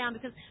shut down,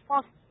 because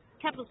whilst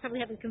Capitals probably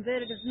haven't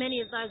converted as many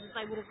of those as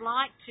they would have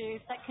liked to,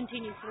 if that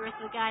continues for the rest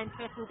of the game,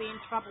 Perth will be in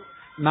trouble.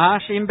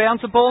 Marsh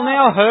inbounds the ball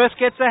now. Hurst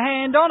gets a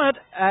hand on it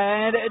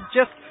and it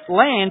just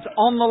lands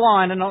on the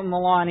line, and on the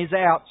line is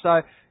out. So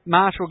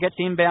Marshall gets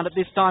inbound at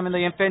this time in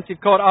the offensive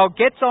court.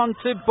 Gets on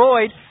to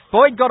Boyd.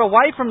 Boyd got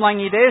away from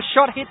Lange there.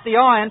 Shot hit the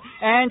iron,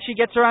 and she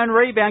gets her own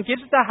rebound. Gives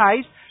it to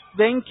Hayes,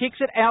 then kicks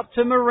it out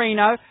to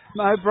Marino.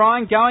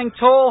 O'Brien going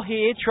tall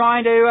here,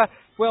 trying to,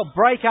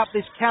 break up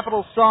this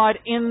Capital side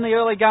in the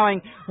early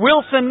going.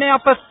 Wilson now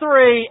for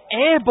 3.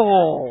 Air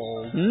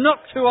ball. Not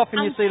too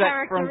often you see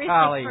that from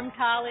Carly. From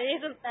Carly,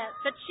 isn't that?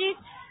 But she's...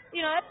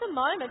 at the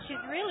moment, she's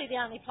really the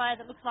only player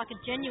that looks like a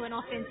genuine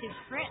offensive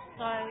threat.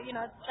 So,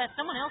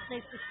 someone else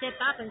needs to step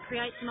up and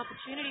create some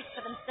opportunities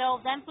for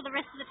themselves and for the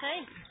rest of the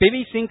team.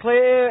 Bibby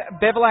Sinclair,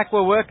 Bevilacqua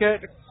will work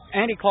it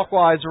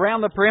anti-clockwise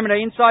around the perimeter,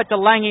 inside to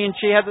Lange, and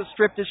she has it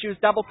stripped as she was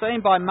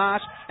double-teamed by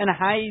Marsh and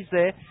Hayes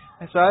there.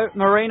 So,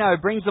 Marino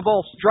brings the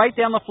ball straight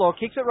down the floor,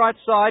 kicks it right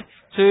side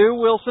to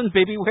Wilson.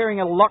 Bibby wearing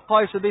a lot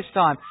closer this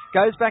time.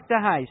 Goes back to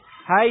Hayes.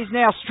 Hayes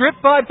now stripped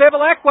by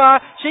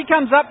Bevilacqua. She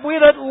comes up with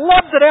it,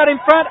 lobs it out in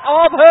front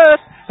of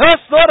Hurst.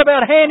 Hurst thought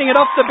about handing it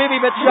off to Bibby,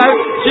 but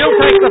she'll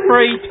take the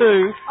free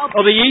 2,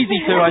 or the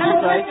easy 2, I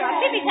should say.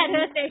 Bibby's had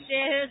Hurst there,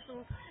 Hurst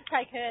will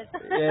take hers.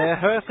 Yeah,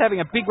 Hurst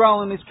having a big role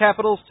in this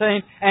Capitals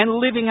team and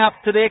living up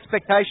to the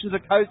expectations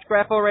of Coach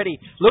Graff already.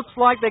 Looks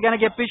like they're going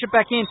to get Bishop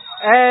back in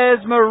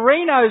as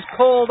Marino's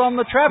called on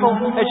the travel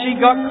as she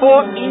got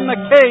caught in the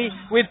key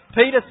with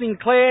Peter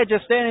Sinclair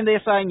just standing there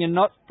saying, "You're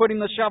not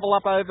putting the shovel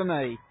up over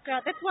me."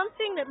 God, that's one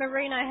thing that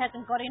Marino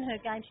hasn't got in her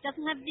game. She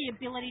doesn't have the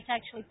ability to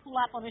actually pull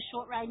up on a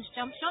short-range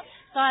jump shot.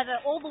 So either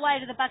all the way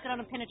to the bucket on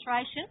a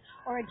penetration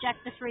or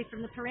eject the 3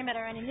 from the perimeter.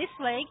 And in this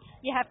league,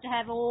 you have to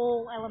have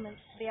all elements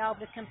to be able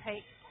to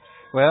compete.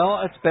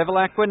 Well, it's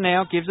Bevilacqua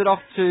now, gives it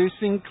off to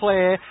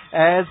Sinclair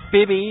as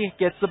Bibby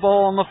gets the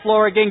ball on the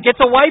floor again,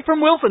 gets away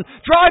from Wilson,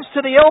 drives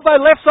to the elbow,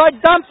 left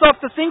side, dumps off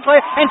to Sinclair,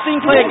 and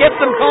Sinclair gets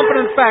some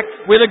confidence back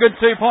with a good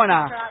 2-pointer.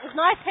 Right. It was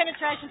nice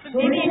penetration from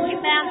Bibby, and she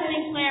found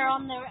Sinclair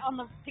on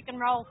the pick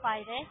and roll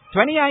play there.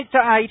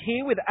 28-8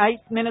 here with 8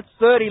 minutes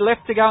 30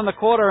 left to go in the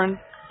quarter, and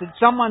did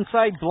someone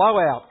say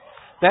blowout?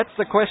 That's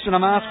the question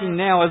I'm asking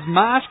now as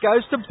Marsh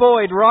goes to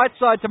Boyd, right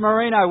side to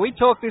Marino. We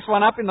talked this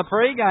one up in the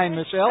pre-game,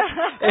 Michelle.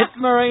 It's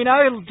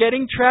Marino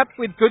getting trapped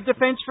with good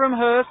defence from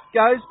Hurst,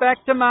 goes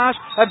back to Marsh,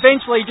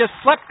 eventually just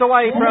slapped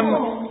away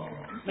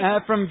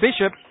from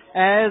Bishop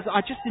as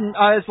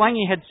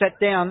Lange had sat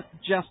down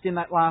just in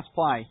that last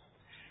play.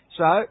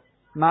 So,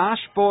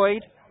 Marsh,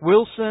 Boyd,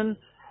 Wilson,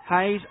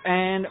 Hayes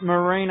and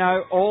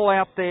Marino all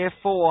out there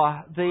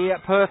for the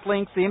Perth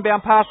Lynx. The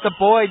inbound pass to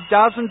Boyd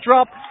doesn't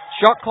drop.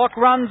 Shot clock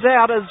runs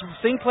out as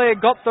Sinclair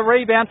got the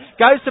rebound.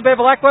 Goes to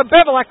Bevilacqua.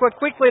 Bevilacqua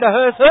quickly to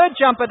Hurst. Her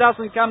jumper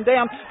doesn't come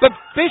down, but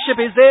Bishop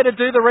is there to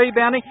do the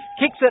rebounding.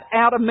 Kicks it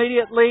out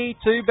immediately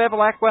to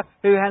Bevilacqua,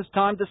 who has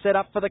time to set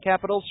up for the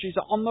Capitals. She's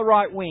on the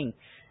right wing.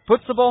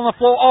 Puts the ball on the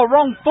floor.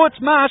 Wrong foot.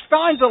 Marsh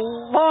finds a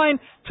line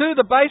to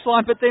the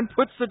baseline, but then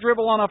puts the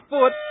dribble on a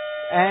foot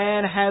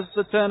and has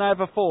the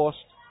turnover forced.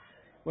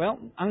 Well,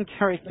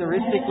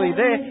 uncharacteristically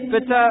there,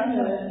 but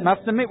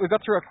must admit we've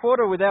got through a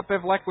quarter without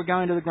Bevilacqua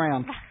going to the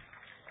ground.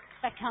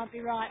 That can't be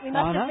right. We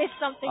must have missed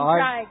something,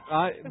 Craig.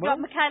 We've got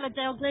Michaela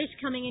Dalglish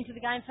coming into the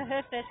game for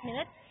her first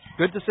minute.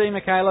 Good to see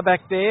Michaela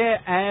back there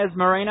as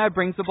Marino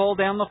brings the ball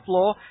down the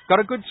floor. Got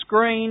a good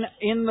screen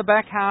in the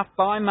back half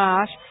by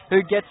Marsh,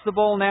 who gets the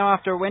ball now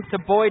after it went to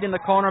Boyd in the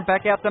corner and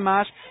back out to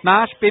Marsh.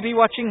 Marsh, Bibby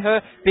watching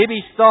her.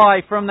 Bibby's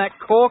thigh from that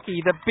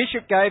corky that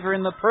Bishop gave her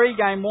in the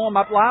pre-game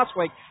warm-up last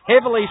week.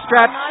 Heavily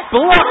strapped.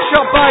 Block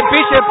shot by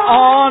Bishop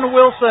on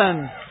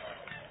Wilson.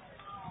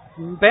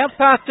 Bounce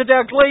pass to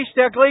Dalglish.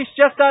 Dalglish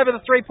just over the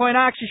three-point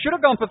arc. She should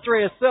have gone for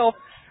 3 herself.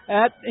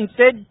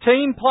 Instead,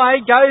 team play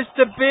goes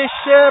to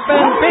Bishop,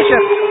 and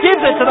Bishop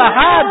gives it to the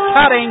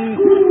hard-cutting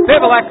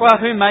Bevilacqua,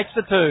 who makes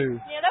the 2.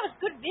 Yeah, that was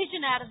good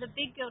vision out of the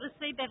big girl to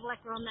see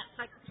Bevilacqua on that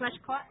flash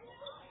cut.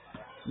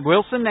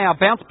 Wilson now,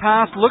 bounce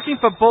pass, looking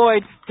for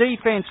Boyd.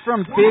 Defence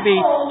from Bibby,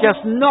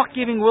 just not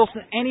giving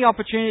Wilson any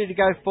opportunity to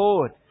go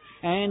forward.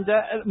 And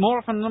more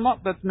often than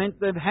not, that's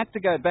meant they've had to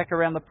go back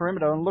around the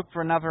perimeter and look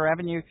for another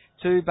avenue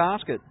to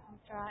basket.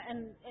 That's right,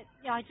 and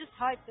I just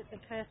hope that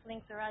the Perth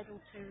Lynx are able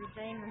to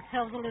redeem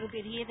themselves a little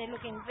bit here. They're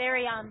looking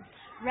very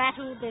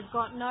rattled. They've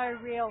got no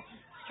real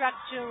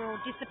structure or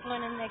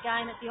discipline in their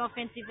game at the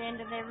offensive end,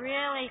 and they're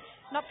really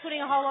not putting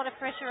a whole lot of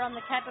pressure on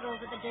the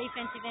Capitals at the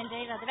defensive end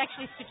either. They've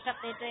actually switched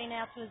up their D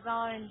now to a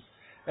zone.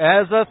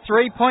 As a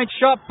 3-point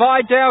shot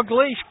by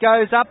Dalglish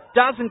goes up,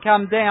 doesn't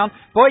come down.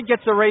 Boyd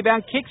gets the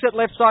rebound, kicks it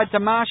left side to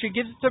Marsh, who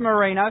gives it to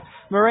Marino.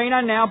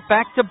 Marino now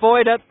back to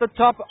Boyd at the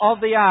top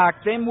of the arc.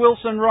 Then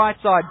Wilson right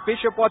side.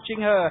 Bishop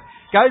watching her.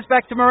 Goes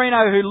back to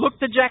Marino, who looked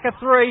to jack a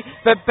 3,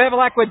 but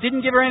Bevilacqua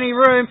didn't give her any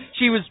room.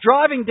 She was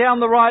driving down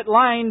the right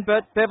lane,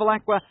 but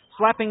Bevilacqua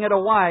slapping it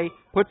away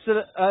puts it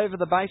over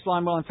the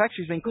baseline. Well, in fact,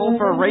 she's been called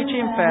for a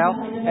reach-in foul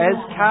as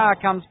Carr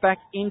comes back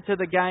into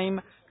the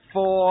game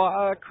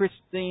for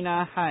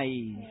Christina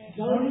Hayes.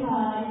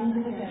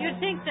 You'd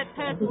think that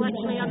Perth will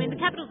actually,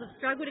 the Capitals have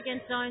struggled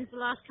against zones the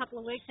last couple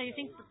of weeks, so you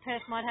think that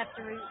Perth might have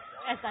to,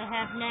 as they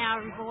have now,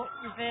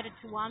 reverted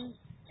to one,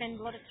 spend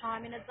a lot of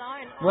time in a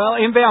zone. Well,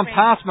 inbound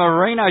pass,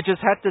 Marino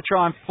just had to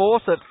try and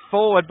force it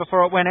forward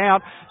before it went out.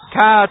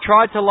 Carr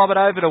tried to lob it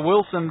over to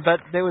Wilson,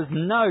 but there was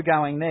no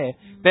going there.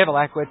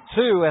 Bevilacqua,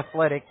 too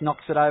athletic,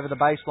 knocks it over the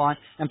baseline,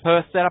 and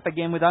Perth set up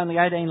again with only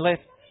 18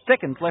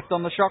 seconds left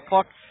on the shot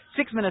clock.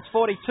 6 minutes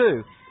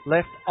 42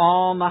 left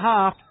on the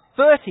half.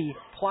 30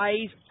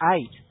 plays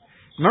 8.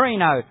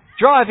 Marino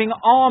driving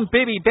on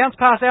Bibby. Bounce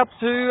pass out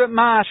to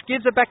Marsh.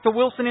 Gives it back to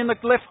Wilson in the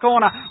left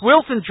corner.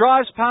 Wilson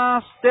drives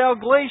past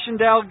Dalgleish, and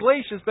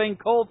Dalgleish has been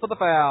called for the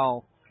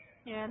foul.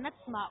 Yeah, and that's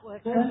smart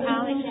work from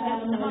Carly.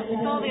 She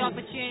saw the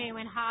opportunity and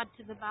went hard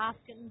to the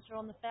basket and drew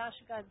on the foul.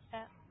 She goes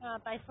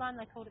baseline.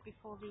 They called it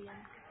before the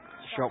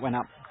shot went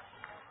up.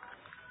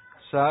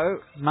 So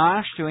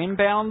Marsh to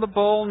inbound the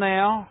ball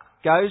now.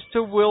 Goes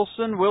to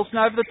Wilson. Wilson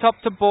over the top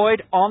to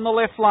Boyd on the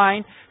left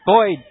lane.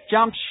 Boyd,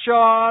 jump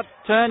shot,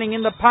 turning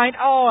in the paint.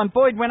 Oh, and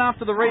Boyd went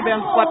after the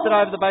rebound, slapped it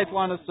over the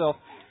baseline herself.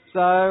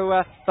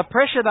 So the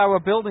pressure they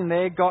were building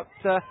there got,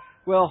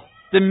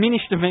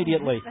 diminished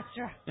immediately. That's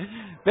right.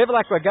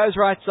 Bevilacqua goes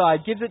right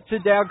side, gives it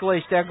to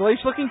Dalgleish. Dalgleish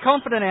looking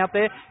confident out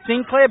there.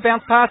 Sinclair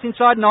bounce pass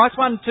inside, nice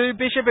one to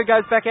Bishop, who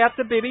goes back out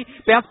to Bibby.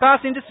 Bounce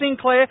pass into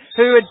Sinclair,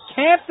 who had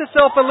camped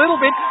herself a little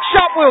bit.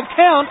 Shot will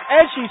count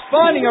as she's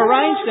finding a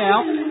range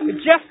now.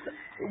 Just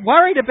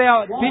worried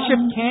about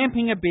Bishop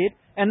camping a bit.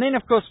 And then,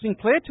 of course,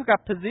 Sinclair took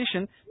up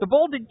position. The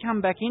ball did come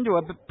back into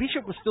her, but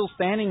Bishop was still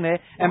standing there,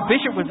 and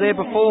Bishop was there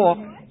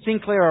before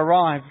Sinclair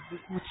arrived.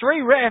 With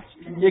 3 refs,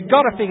 you've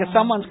got to figure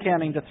someone's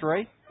counting to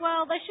 3.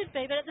 Well, they should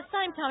be, but at the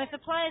same time, if a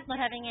player's not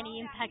having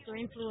any impact or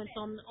influence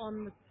on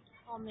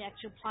the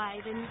actual play,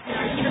 then give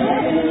it a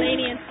little bit of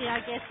leniency, I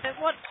guess. But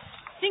what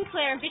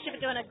Sinclair and Bishop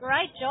are doing a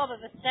great job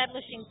of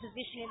establishing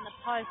position in the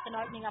post and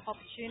opening up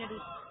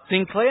opportunities.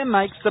 Sinclair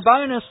makes the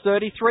bonus.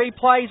 33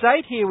 plays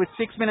 8 here with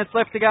 6 minutes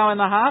left to go in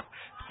the half.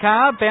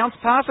 Carr, bounce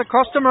pass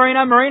across to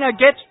Marino. Marino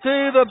gets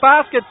to the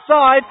basket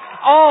side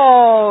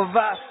of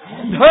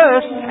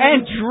Hurst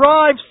and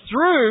drives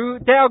through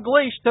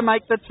Dalgleish to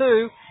make the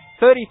 2.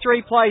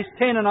 33 plays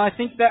 10, and I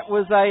think that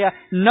was a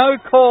no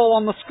call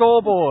on the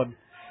scoreboard.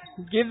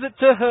 Gives it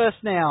to Hurst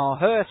now.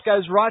 Hurst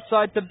goes right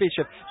side to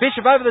Bishop.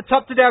 Bishop over the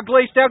top to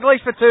Dalgleish.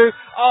 Dalgleish for 2.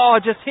 Oh,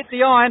 just hit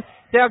the iron.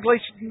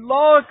 Dalgleish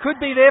could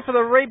be there for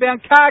the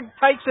rebound. Carr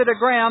takes it to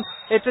ground.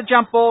 It's a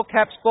jump ball,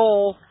 Caps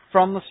ball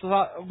from the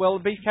side. Well,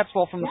 it'll be Caps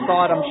ball from the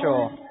side, I'm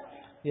sure.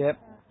 Yep,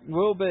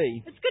 will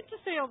be. It's good to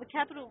see all the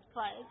Capitals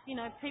players,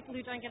 people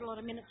who don't get a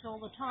lot of minutes all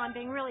the time,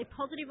 being really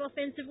positive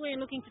offensively and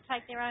looking to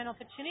take their own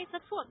opportunities.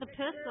 That's what the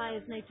Perth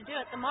players need to do.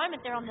 At the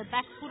moment, they're on the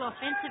back foot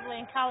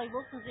offensively, and Carly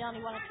Wilson's the only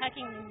one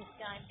attacking in this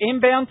game.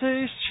 Inbound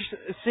to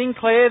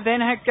Sinclair,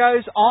 then it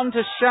goes on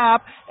to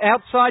Sharp,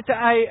 outside to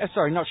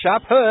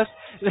Hurst,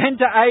 then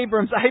to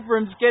Abrams.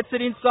 Abrams gets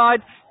it inside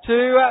to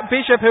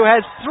Bishop, who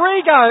has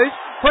 3 goes,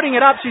 putting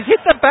it up. She's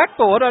hit the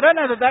backboard. I don't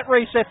know that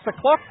resets the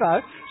clock, though.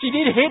 She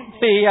did hit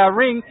the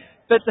ring,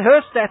 but her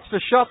stats for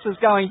shots is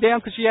going down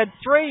because she had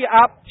 3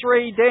 up,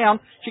 3 down.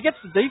 She gets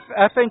the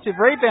offensive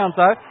rebounds,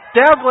 though.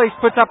 Dalgleish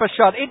puts up a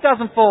shot. It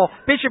doesn't fall.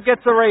 Bishop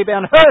gets the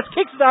rebound. Hurst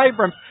kicks to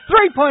Abrams.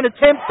 3-point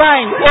attempt.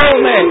 Bang. All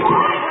net.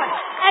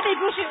 Abby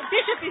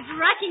Bishop is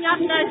racking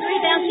up those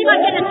rebounds. She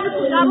might get a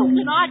triple-double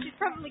tonight. She's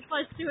probably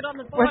close to it on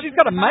the board. Well, she's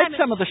got to make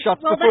some of the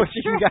shots before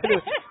she can go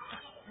to it.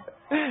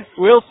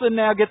 Wilson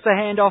now gets a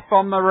handoff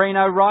from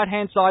Marino,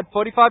 right-hand side,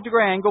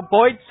 45-degree angle.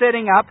 Boyd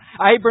setting up.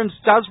 Abrams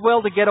does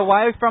well to get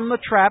away from the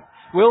trap.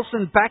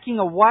 Wilson backing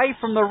away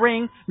from the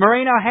ring.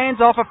 Marino hands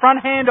off, a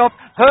front handoff.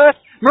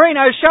 Hurst,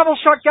 Marino, shovel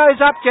shot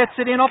goes up, gets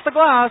it in off the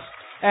glass.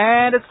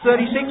 And it's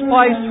 36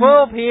 plays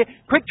 12 here.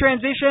 Quick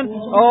transition.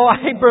 Oh,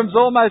 Abrams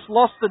almost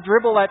lost the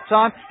dribble that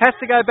time. Has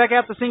to go back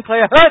out to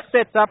Sinclair. Hurst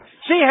sets up.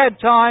 She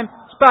had time.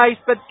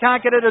 Space, but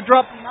can't get it to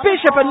drop.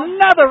 Bishop,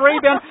 another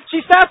rebound. She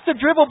starts to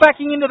dribble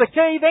backing into the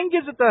key, then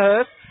gives it to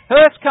Hurst.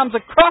 Hurst comes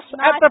across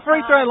at the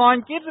free throw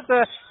line, gives it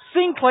to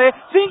Sinclair.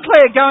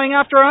 Sinclair going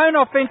after her own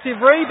offensive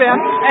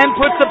rebound and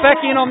puts it back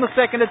in on the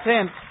second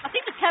attempt. I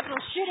think the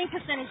Capitals' shooting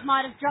percentage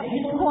might have dropped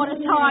this quarter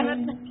time.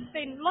 It's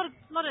been a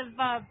lot of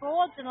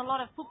boards and a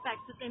lot of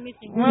putbacks that they're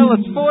missing. Well,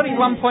 it's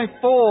 41.4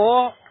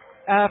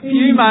 a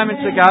few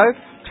moments ago.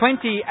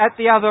 20 at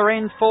the other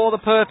end for the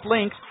Perth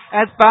Lynx.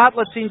 As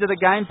Bartlett's into the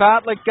game,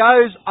 Bartlett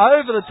goes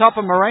over the top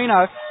of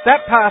Marino.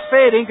 That pass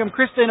fair dinkum.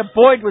 Christina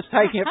Boyd was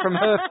taking it from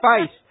her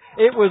face.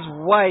 It was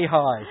way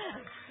high.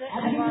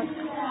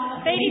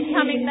 Beatty's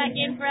coming back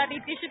in for Abby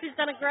Bishop, who's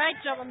done a great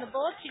job on the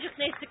board. She just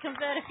needs to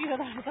convert a few of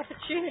those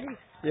opportunities.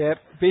 Yep,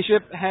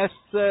 Bishop has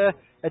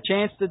a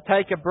chance to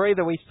take a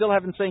breather. We still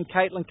haven't seen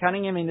Caitlin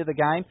Cunningham into the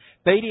game.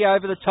 Beatty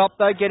over the top,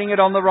 though, getting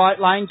it on the right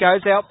lane.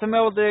 Goes out to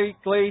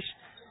Dalgleish.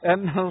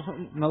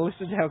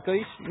 Melissa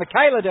Dalglish,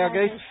 Michaela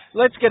Dalglish.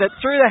 Let's get it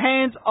through the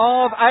hands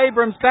of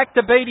Abrams, back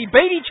to Beattie.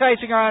 Beattie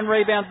chasing her own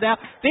rebounds now.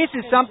 This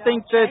is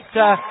something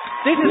that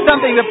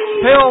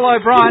Pearl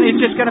O'Brien is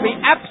just going to be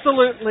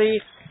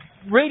absolutely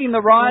reading the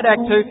riot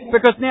act to,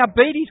 because now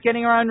Beattie's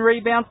getting her own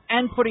rebounds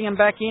and putting them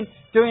back in,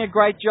 doing a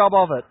great job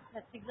of it.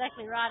 That's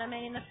exactly right. I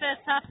mean, in the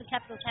first half, the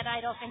Capitals had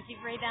 8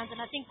 offensive rebounds,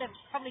 and I think they've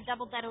probably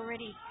doubled that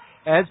already.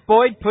 As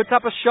Boyd puts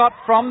up a shot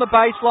from the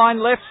baseline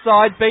left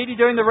side, Beattie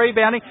doing the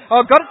rebounding. Oh,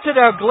 got it to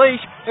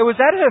Dalglish. It was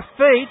at her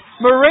feet.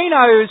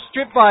 Marino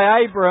stripped by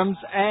Abrams,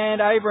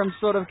 and Abrams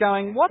sort of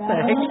going, what the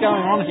heck's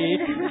going on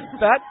here?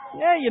 But,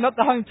 yeah, you're not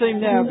the home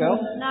team now, girl.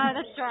 No,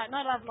 that's right.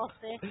 No love lost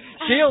there.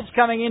 Shields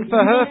coming in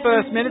for her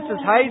first minutes as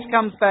Hayes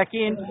comes back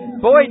in.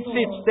 Boyd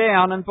sits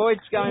down, and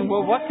Boyd's going,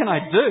 well, what can I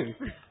do?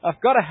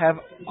 I've got to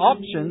have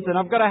options, and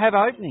I've got to have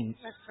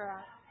openings. That's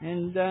right.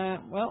 And,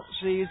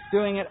 she's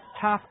doing it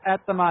tough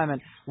at the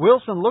moment.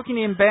 Wilson looking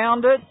to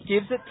inbound it,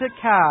 gives it to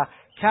Carr.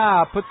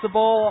 Carr puts the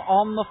ball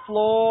on the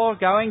floor,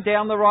 going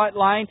down the right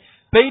lane.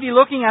 Beattie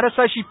looking at her,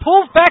 so she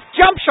pulls back,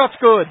 jump shot's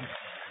good.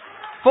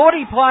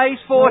 40 plays,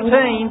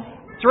 14,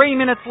 3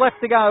 minutes left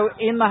to go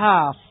in the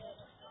half.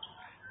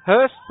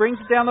 Hurst brings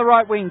it down the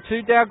right wing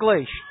to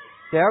Dalglish.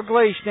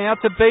 Dalglish now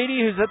to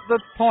Beattie, who's at the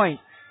point.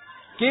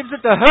 Gives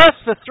it to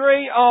Hurst for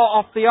 3,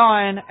 off the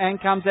iron,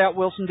 and comes out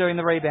Wilson doing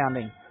the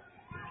rebounding.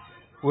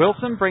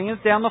 Wilson bringing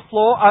it down the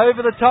floor,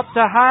 over the top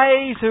to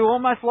Hayes, who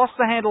almost lost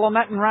the handle on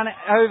that and ran it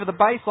over the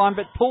baseline,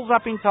 but pulls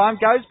up in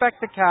time, goes back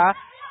to Carr.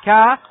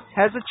 Carr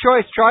has a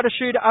choice, try to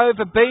shoot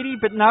over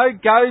Beattie, but no,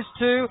 goes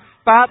to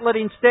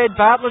Bartlett instead.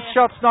 Bartlett's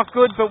shot's not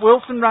good, but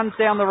Wilson runs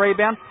down the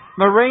rebound.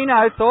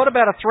 Marino thought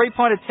about a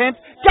 3-point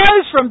attempt,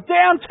 goes from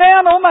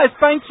downtown, almost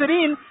banks it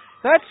in.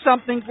 That's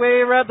something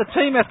where the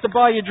team has to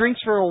buy you drinks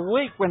for a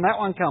week when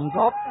that one comes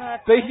off.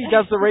 Beattie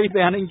does the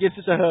rebounding, gives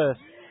it to Hurst.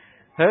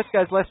 Hurst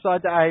goes left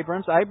side to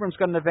Abrams. Abrams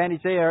got an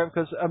advantage there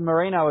because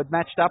Marino had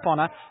matched up on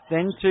her.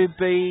 Then to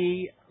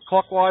be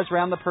clockwise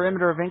round the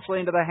perimeter,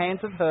 eventually into the hands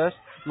of Hurst.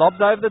 Lobs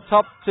over the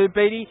top to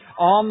Beattie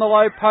on the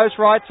low post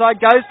right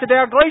side. Goes to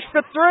Dalglish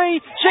for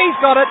 3. She's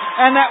got it,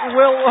 and that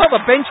will,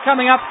 the bench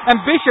coming up, and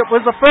Bishop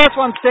was the first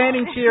one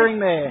standing cheering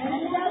there.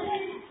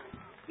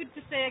 Good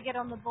to see her get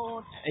on the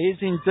board.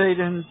 Is indeed,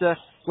 and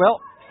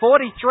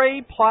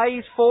 43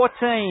 plays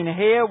 14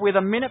 here with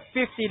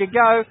 1:50 to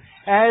go.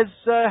 As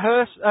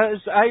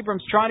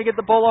Abrams trying to get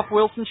the ball off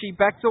Wilson, she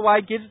backs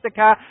away, gives it to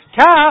Carr.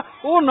 Carr,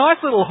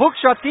 nice little hook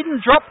shot,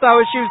 didn't drop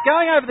though as she was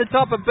going over the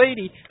top of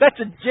Beattie. That's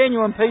a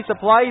genuine piece of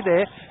play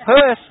there.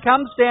 Hurst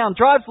comes down,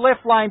 drives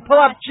left lane, pull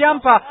up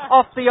jumper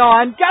off the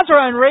iron, does her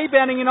own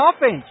rebounding in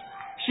offense.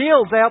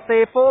 Shields out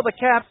there for the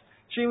Caps.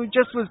 She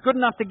just was good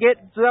enough to get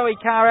Zoe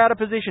Carr out of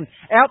position.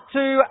 Out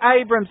to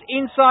Abrams,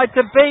 inside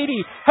to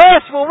Beattie.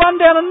 Hurst will run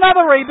down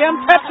another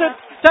rebound, taps it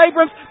to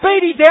Abrams.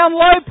 Beattie down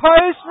low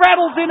post,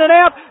 rattles in and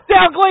out.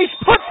 Dalglish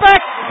put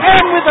back,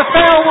 and with the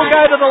foul will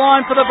go to the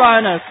line for the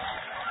bonus.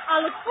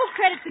 Look, full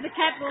credit to the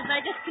Capitals.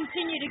 They just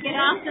continue to get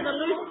after the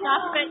loose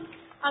stuff, but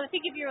I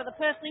think if you're the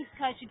Perth Lynx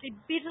coach, you'd be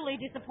bitterly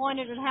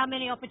disappointed at how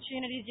many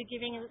opportunities you're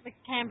giving the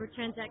Canberra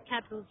Transact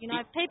Capitals. You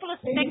know, people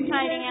are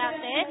spectating out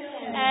there,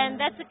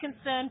 and that's a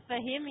concern for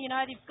him. You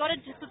know, you've got to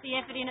just put the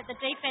effort in at the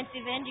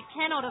defensive end. You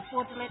cannot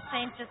afford to let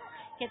teams just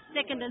get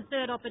second and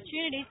third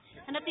opportunities.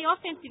 And at the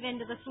offensive end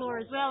of the floor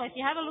as well, if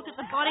you have a look at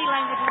the body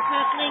language of the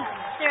Perth Lynx,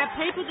 there are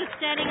people just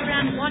standing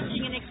around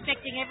watching and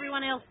expecting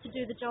everyone else to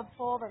do the job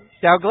for them.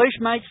 Dalglish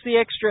makes the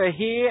extra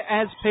here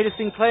as Peter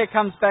Sinclair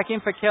comes back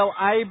in for Kel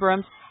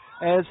Abrams.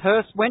 As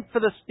Hurst went for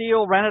the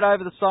steal, ran it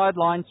over the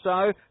sideline,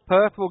 so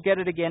Perth will get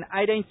it again.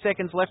 18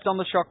 seconds left on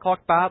the shot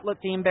clock.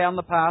 Bartlett to inbound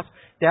the pass.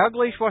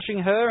 Dalglish washing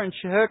her, and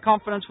her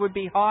confidence would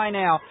be high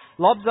now.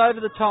 Lobs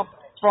over the top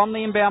from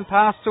the inbound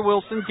pass to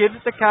Wilson, gives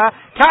it to Carr.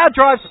 Carr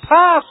drives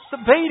past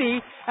Beattie,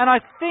 and I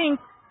think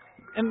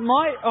it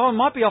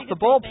might be off the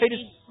ball.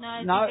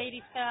 No,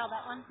 Beattie's foul,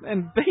 that one.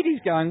 And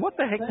Beattie's going, what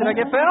the heck did I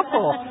get fouled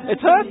for?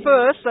 It's her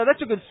first, so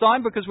that's a good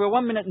sign because we're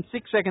 1 minute and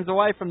 6 seconds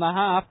away from the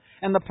half,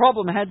 and the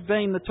problem had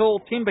been the tall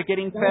timber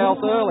getting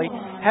fouled early.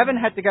 Haven't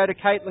had to go to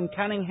Caitlin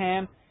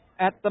Cunningham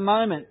at the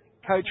moment.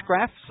 Coach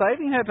Graff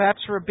saving her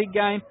perhaps for a big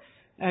game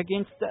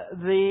against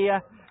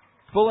the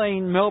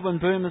bullying Melbourne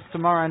Boomers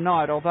tomorrow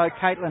night, although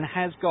Caitlin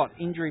has got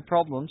injury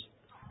problems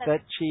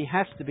that she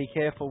has to be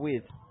careful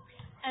with.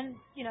 And,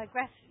 you know,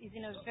 Graff is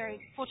in a very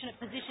fortunate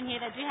position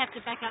here. They do have to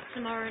back up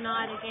tomorrow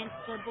night against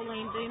the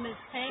bullying Boomers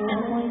team.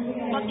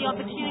 And got the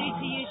opportunity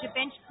to use your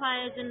bench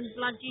players and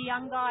blood your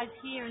young guys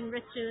here and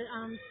rest your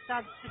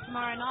studs for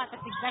tomorrow night.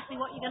 That's exactly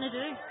what you're going to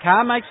do.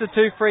 Carr makes the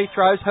 2 free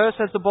throws. Hurst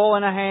has the ball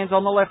in her hands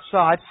on the left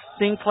side.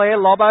 Sinclair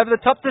lob over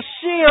the top to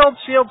Shields.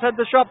 Shields had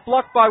the shot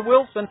blocked by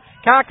Wilson.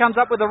 Carr comes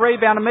up with a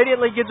rebound,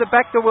 immediately gives it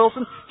back to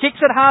Wilson.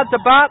 Kicks it hard to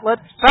Bartlett.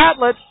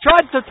 Bartlett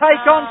tried to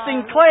take on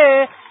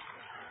Sinclair.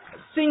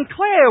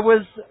 Sinclair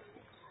was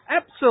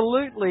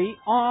absolutely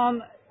on,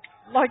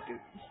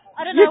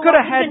 you could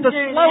have had the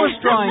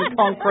slowest drying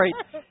concrete.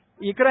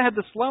 You could have had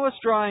the slowest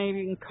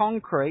drying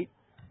concrete.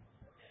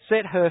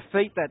 set her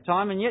feet that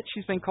time, and yet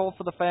she's been called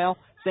for the foul,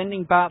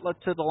 sending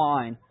Bartlett to the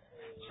line.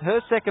 It's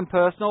her second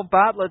personal.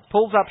 Bartlett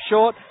pulls up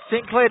short.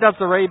 Sinclair does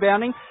the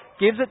rebounding.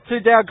 Gives it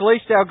to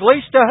Dalglish.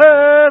 Dalglish to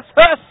Hurst.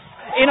 Hurst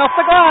in off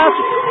the glass.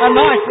 A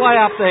nice way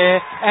up there,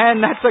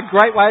 and that's a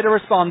great way to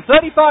respond.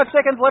 35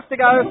 seconds left to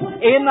go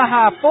in the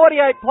half.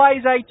 48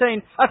 plays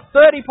 18. A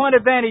 30-point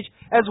advantage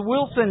as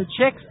Wilson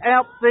checks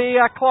out the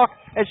clock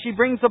as she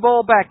brings the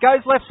ball back.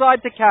 Goes left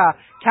side to Carr.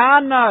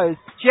 Carr knows.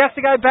 She has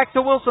to go back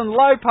to Wilson.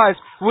 Low post.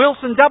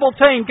 Wilson double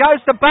team. Goes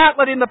to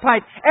Bartlett in the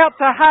paint. Out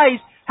to Hayes.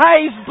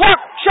 Hayes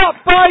blocked.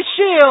 Shot by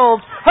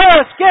Shields.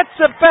 Hurst gets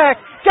it back.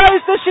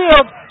 Goes to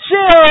Shields.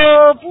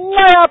 Shields.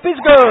 Layup is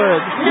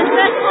good. And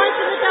first point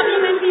for the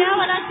WNBL.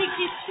 I don't think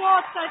she's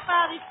scored so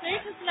far this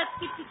season, so that's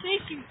good to see.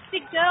 She's a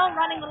big girl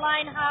running the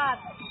lane hard.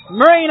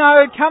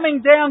 Marino coming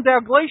down.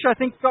 Dalglish, I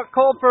think, got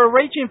called for a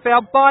reaching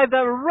foul by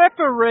the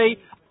referee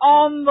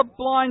on the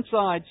blind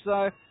side.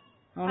 So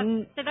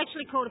they've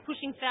actually called a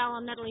pushing foul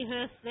on Natalie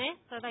Hurst there.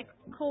 So they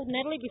called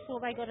Natalie before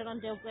they got it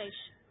on Dalglish.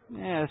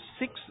 Yeah,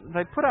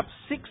 they put up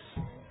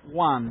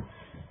 6-1.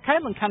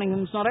 Caitlin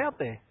Cunningham's not out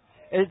there.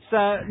 It's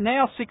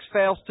now 6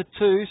 fouls to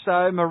 2,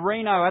 so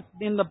Marino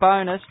in the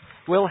bonus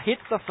will hit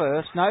the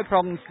first. No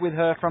problems with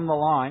her from the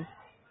line.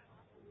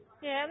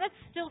 Yeah, that's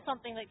still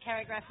something that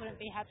Carrie Graf wouldn't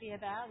be happy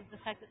about, is the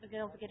fact that the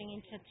girls are getting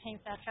into team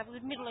foul trouble.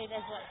 Admittedly,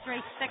 there's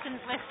 3 seconds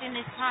left in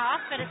this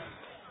half, but it's...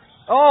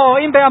 Oh,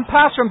 inbound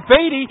pass from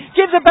Beattie.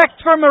 Gives it back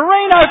for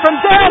Marino from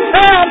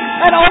downtown.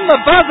 And on the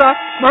buzzer,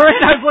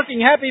 Marino's looking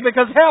happy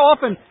because how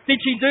often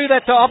did she do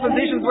that to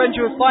oppositions when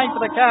she was playing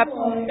for the Caps?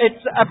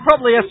 It's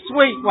probably a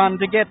sweet one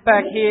to get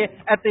back here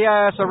at the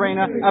AIS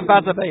Arena, a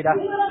buzzer beater.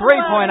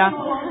 3-pointer.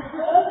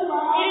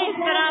 It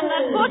is, but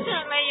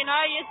unfortunately,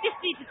 you're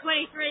 50 to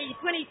 23, you're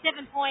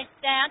 27 points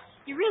down.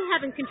 You really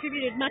haven't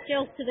contributed much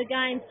else to the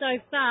game so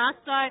far.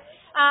 So,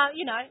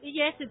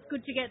 yes, it's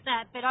good to get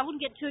that, but I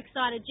wouldn't get too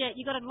excited yet.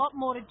 You've got a lot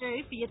more to do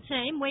for your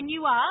team when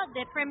you are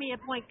their premier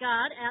point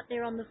guard out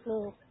there on the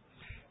floor.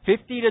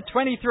 50 to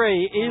 23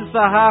 is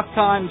the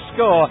halftime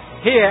score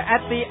here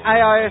at the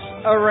AIS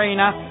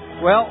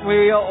Arena. Well,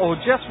 we'll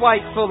just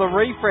wait for the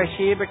refresh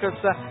here because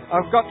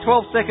I've got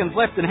 12 seconds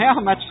left, and how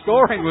much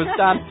scoring was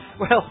done?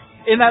 Well,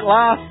 in that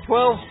last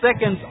 12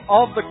 seconds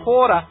of the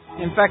quarter.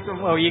 In fact,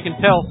 well, you can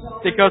tell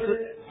because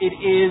it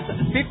is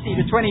 50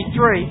 to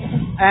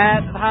 23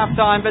 at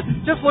halftime. But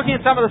just looking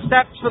at some of the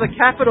stats for the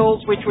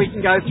Capitals, which we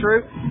can go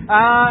through.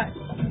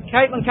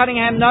 Caitlin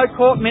Cunningham, no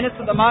court minutes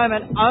at the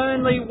moment.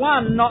 Only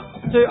one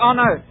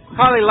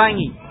Kylie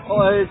Lange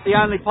is the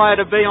only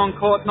player to be on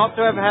court not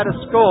to have had a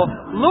score.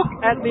 Look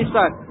at this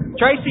though.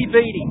 Tracy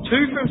Beattie,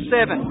 2 from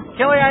 7.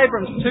 Kelly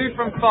Abrams, 2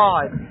 from 5.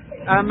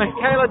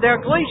 Michaela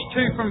Dalglish,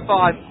 2 from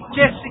 5.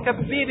 Jessica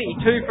Bibby,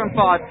 2 from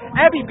 5.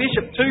 Abby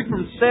Bishop, 2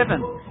 from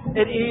 7.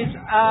 It is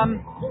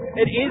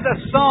a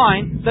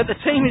sign that the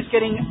team is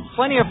getting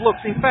plenty of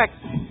looks. In fact,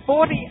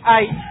 48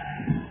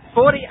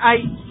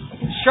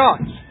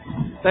 shots.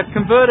 They've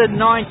converted 19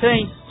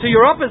 to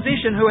your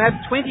opposition who have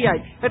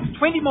 28. That's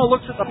 20 more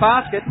looks at the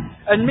basket.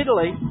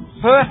 Admittedly,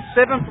 Perth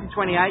 7 from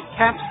 28,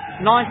 Caps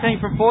 19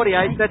 from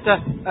 48. That's a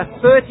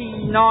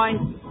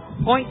 39.6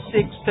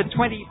 to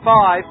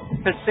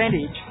 25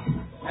 percentage.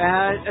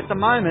 At the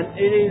moment,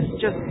 it is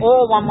just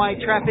all one-way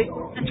traffic.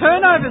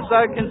 Turnovers,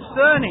 though,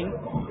 concerning.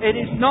 It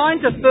is 9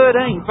 to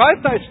 13. Both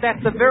those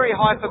stats are very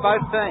high for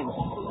both teams.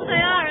 Well, they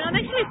are, and I'm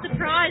actually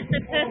surprised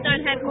that Perth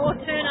don't have more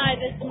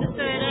turnovers than the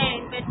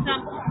 13. But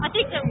I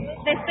think that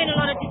there's been a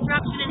lot of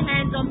disruption in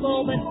hands on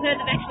ball, but Perth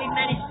have actually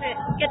managed to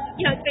get,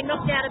 it's been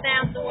knocked out of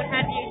bounds or what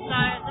have you. So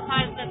I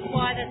suppose that's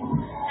why there's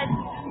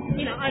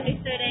only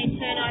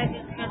 13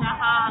 turnovers for the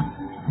half.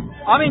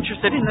 I'm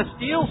interested in the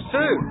steals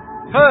too.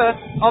 Perth,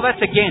 that's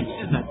against,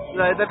 isn't it?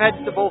 They've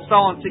had the ball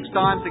stolen 6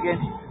 times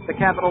against the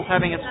Capitals,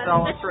 having it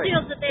stolen 3.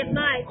 Steals that they've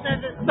made. So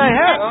they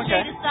have,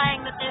 okay. Is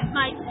saying that they've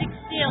made 6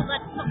 steals.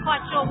 I'm not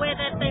quite sure where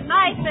they've been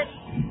made, but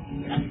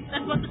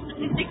that's what the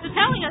statistics are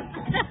telling us.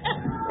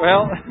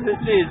 Well,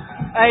 this is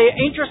an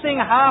interesting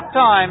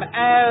halftime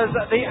as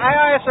the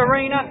AIS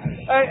Arena,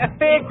 a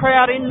fair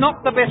crowd in,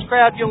 not the best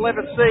crowd you'll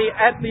ever see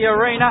at the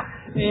arena.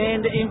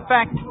 And in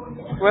fact,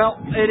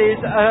 well, it is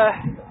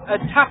a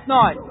tough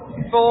night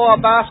for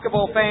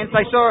basketball fans.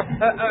 They saw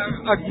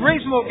a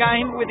reasonable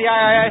game with the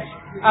AIS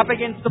up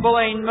against the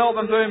bullying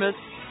Melbourne Boomers,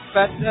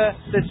 but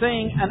they're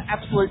seeing an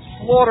absolute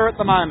slaughter at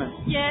the moment.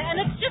 Yeah, and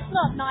it's just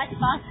not nice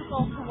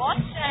basketball to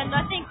watch, and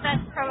I think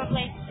that's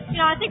probably,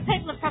 I think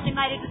people have probably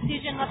made a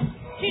decision, like,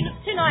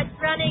 two nights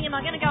running, am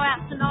I going to go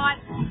out tonight,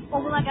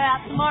 or will I go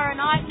out tomorrow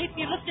night? And if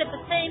you looked at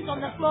the teams on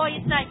the floor,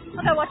 you'd say,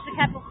 I'll go watch the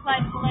Capitals play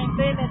the Bulleen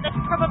Boomers.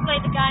 That's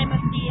probably the game of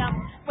the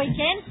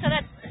weekend, so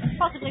that's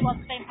possibly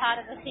what's been part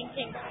of the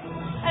thinking.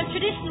 And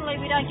traditionally,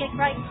 we don't get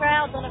great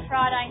crowds on a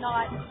Friday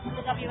night for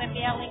the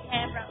WNBL in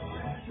Canberra.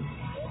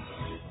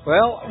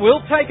 Well,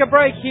 we'll take a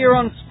break here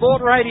on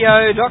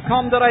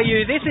sportradio.com.au.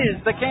 This is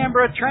the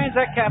Canberra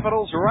Transact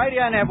Capitals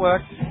Radio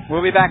Network.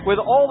 We'll be back with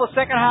all the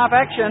second half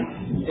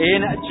action in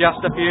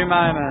just a few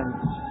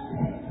moments.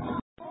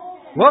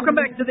 Welcome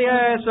back to the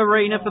AIS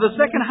Arena for the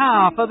second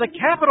half of the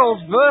Capitals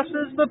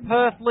versus the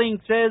Perth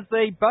Lynx as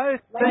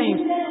both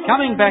teams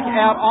coming back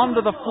out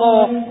onto the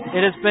floor.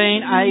 It has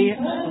been a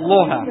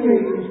slaughter.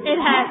 It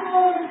has.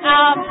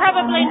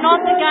 Probably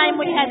not the game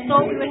we had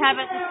thought we would have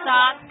at the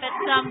start, but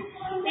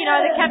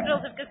the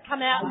Capitals have just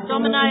come out and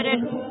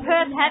dominated.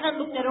 Perth haven't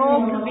looked at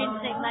all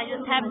convincing. They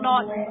just have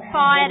not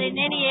fired in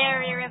any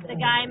area of the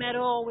game at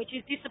all, which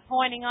is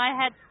disappointing. I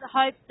had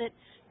hoped that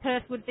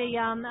Perth would be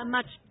a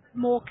much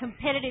more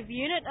competitive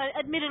unit.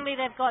 Admittedly,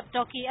 they've got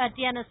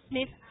Deanna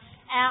Smith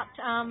out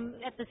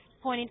at this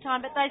point in time,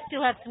 but they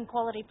still have some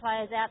quality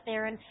players out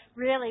there, and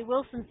really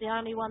Wilson's the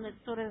only one that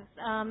sort of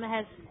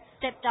has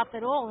stepped up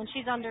at all, and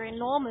she's under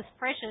enormous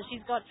pressure. She's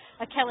got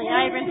a Kelly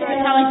Abrams or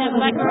a Kelly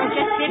Devlacker or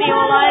Jess Bibby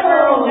all over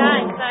her all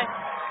game. So,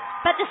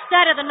 but the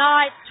stat of the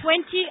night,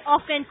 20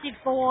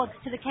 offensive boards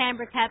to the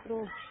Canberra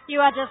Capitals.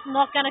 You are just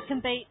not going to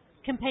compete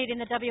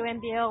in the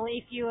WNBL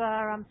if you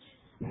are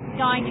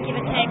going to give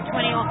a team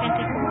 20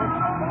 offensive boards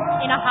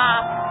in a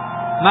half.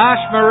 Marsh,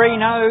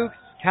 Marino,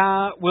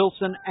 Carr,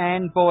 Wilson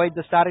and Boyd.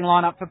 The starting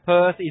lineup for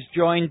Perth is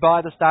joined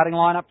by the starting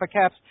lineup for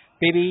Caps.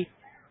 Bibby,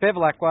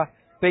 Bevilacqua,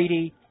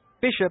 Beattie,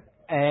 Bishop,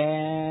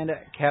 and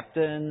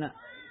captain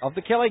of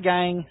the Kelly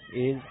gang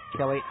is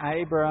Kelly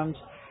Abrams.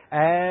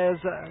 As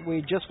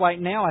we just wait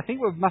now, I think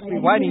we must be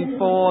waiting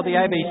for the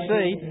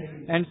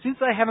ABC. And since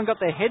they haven't got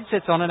their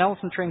headsets on, and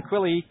Alison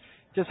Tranquilli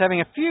just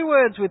having a few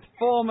words with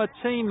former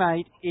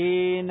teammate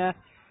in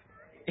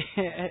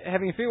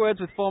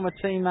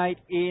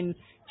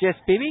Jess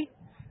Bibby.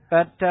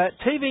 But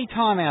TV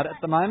timeout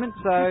at the moment,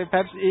 so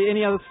perhaps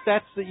any other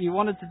stats that you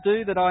wanted to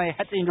do that I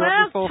had to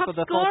interrupt you for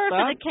the false start? Top scorer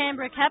for the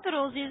Canberra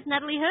Capitals is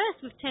Natalie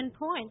Hurst with 10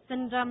 points.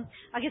 And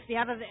I guess the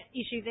other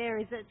issue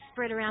there is that it's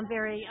spread around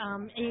very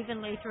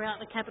evenly throughout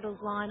the Capitals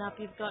lineup.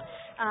 You've got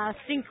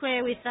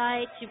Sinclair with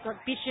 8, you've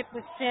got Bishop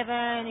with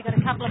 7, you've got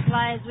a couple of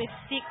players with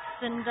 6,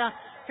 and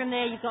from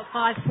there you've got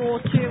 5,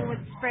 4, 2, and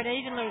it's spread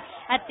evenly.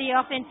 At the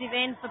offensive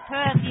end for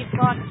Perth, you've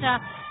got,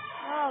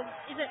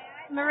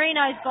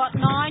 Marino's got 9.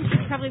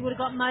 She probably would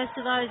have got most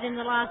of those in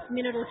the last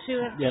minute or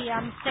two of the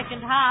second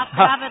half.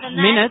 But other than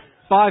that, minute,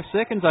 5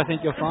 seconds, I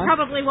think you'll find.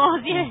 Probably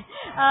was, yeah.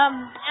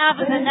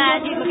 Other than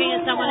that, you're looking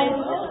at someone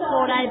who's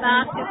scored a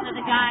basket for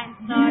the game.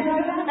 So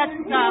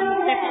that's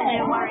definitely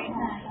a worry.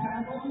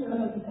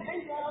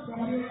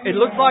 It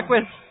looks like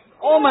we're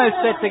almost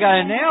set to go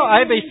now.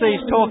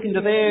 ABC's talking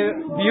to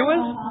their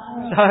viewers,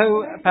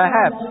 so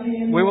perhaps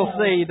we will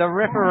see the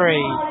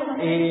referee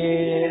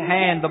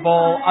hand the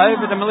ball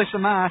over to Melissa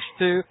Marsh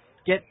to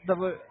get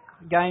the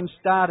game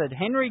started.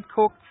 Henry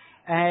Cook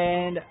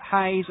and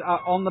Hayes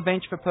are on the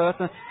bench for Perth.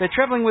 They're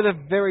travelling with a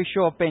very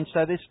short bench,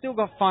 so they've still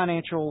got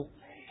financial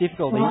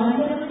difficulties.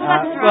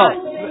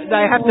 Well,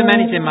 they have to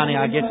manage their money,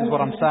 I guess is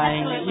what I'm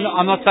saying.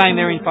 I'm not saying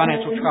they're in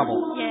financial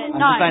trouble. I'm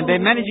just saying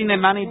they're managing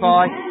their money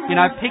by,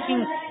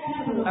 picking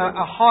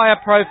a higher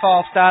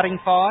profile starting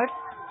 5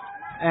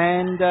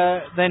 and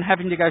then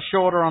having to go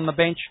shorter on the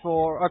bench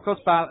for, of course,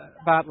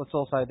 Bartlett's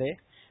also there.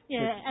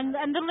 Yeah, and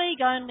the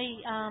league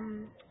only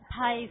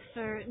pays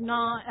for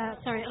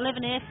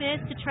 11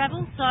 airfares to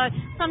travel. So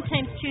some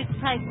teams choose to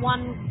take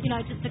one,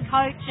 just a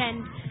coach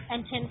and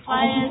 10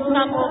 players.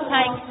 Some will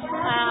take,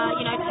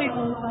 a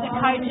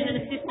coach and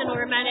an assistant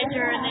or a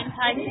manager, and then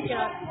take,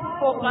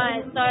 4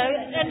 players. So,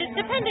 and it's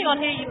depending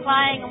on who you're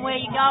playing and where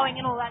you're going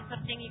and all that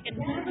sort of thing, you can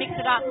mix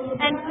it up.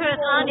 And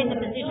Perth aren't in the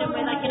position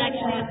where they can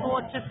actually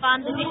afford to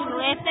fund additional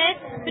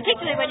airfares,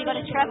 particularly when you've got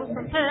to travel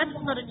from Perth.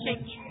 It's not a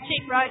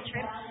cheap road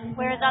trip,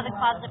 whereas other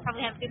clubs that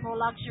probably have a bit more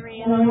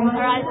luxury and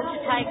are able to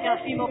take a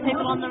few more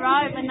people on the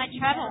road when they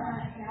travel.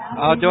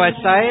 Oh, do I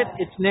say it?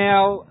 It's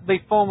now the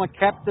former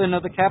captain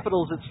of the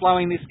Capitals that's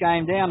slowing this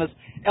game down as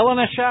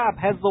Eleanor Sharp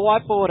has the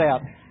whiteboard out.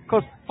 Of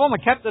course, former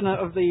captain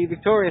of the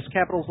victorious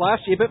Capitals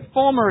last year, but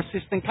former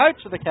assistant coach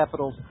of the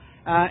Capitals.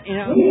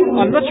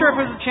 I'm not sure if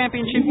it was a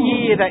championship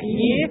year that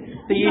year.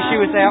 The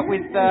issue was out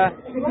with,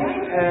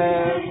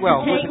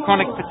 with the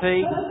chronic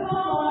fatigue.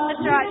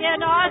 That's right. Yeah,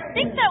 no, I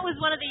think that was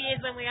one of the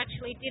years when we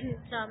actually didn't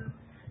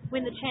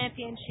win the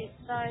championship.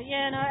 So,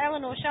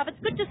 Eleanor Sharp. It's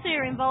good to see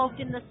her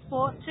involved in the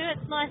sport too.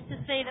 It's nice to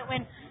see that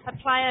when a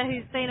player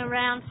who's been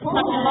around for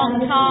such a long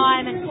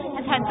time and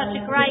has had such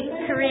a great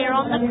career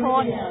on the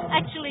court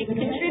actually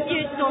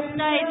contributes or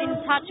stays in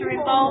touch or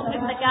involved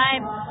in the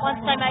game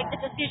once they make the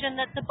decision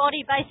that the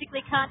body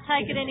basically can't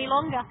take it any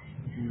longer.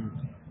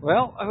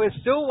 Well, we're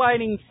still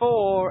waiting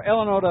for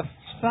Eleanor to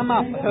sum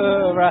up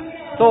her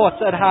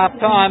thoughts at half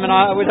time, and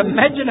I would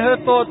imagine her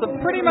thoughts are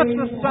pretty much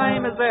the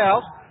same as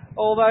ours.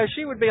 Although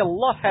she would be a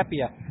lot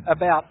happier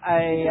about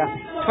a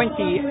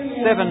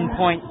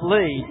 27-point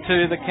lead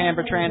to the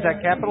Canberra Transact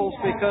Capitals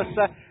because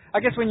I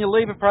guess when you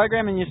leave a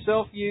program and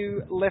yourself,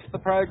 you left the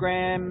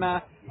program,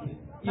 96.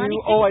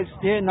 always,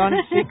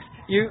 96,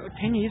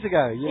 10 years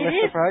ago, you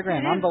left the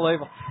program,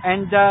 unbelievable.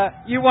 And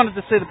you wanted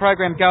to see the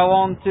program go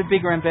on to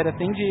bigger and better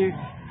things. You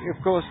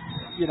of course,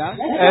 have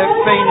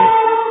been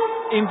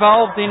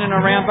involved in and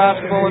around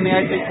basketball in the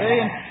ACT,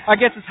 and I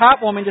guess it's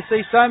heartwarming to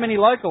see so many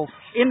locals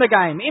in the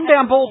game.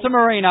 Inbound ball to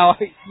Marino.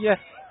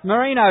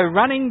 Marino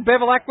running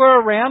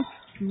Bevilacqua around.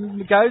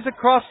 Goes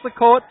across the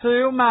court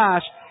to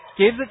Marsh.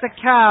 Gives it to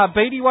Carr.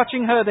 Beattie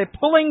watching her. They're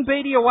pulling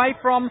Beattie away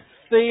from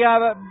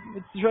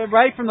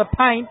the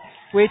paint,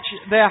 which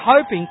they're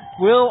hoping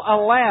will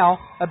allow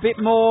a bit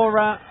more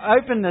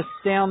openness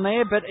down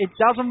there, but it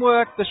doesn't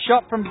work. The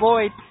shot from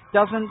Boyd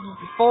doesn't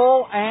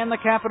fall, and the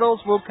Capitals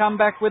will come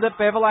back with it.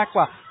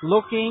 Bevilacqua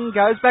looking,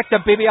 goes back to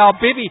Bibby. Oh,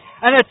 Bibby,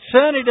 an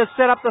eternity to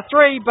set up the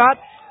three, but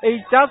he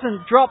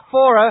doesn't drop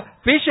for her.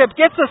 Bishop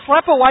gets a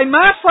slap away.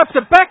 Marsh slaps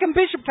it back, and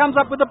Bishop comes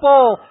up with the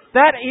ball.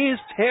 That is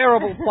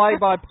terrible play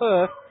by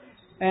Perth,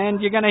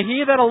 and you're going to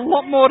hear that a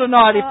lot more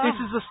tonight if this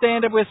is the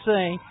standard we're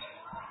seeing.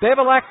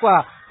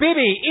 Bevilacqua,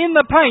 Bibby in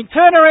the paint,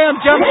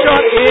 turnaround jump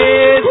shot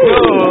is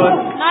good.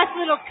 Nice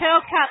little curl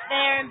cut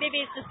there, and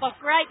Bibby's just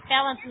got great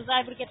balance and was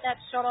able to get that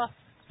shot off.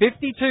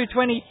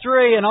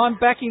 52-23, and I'm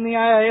backing the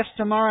AIS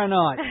tomorrow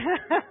night.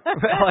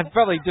 Well, I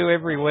probably do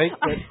every week,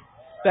 but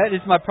that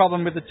is my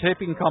problem with the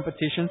tipping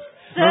competitions.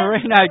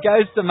 Marino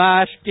goes to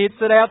Marsh, gets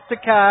it out to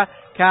Carr.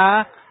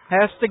 Carr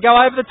has to go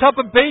over the top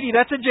of Beattie.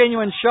 That's a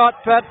genuine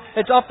shot, but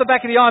it's off the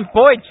back of the iron.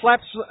 Boyd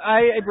slaps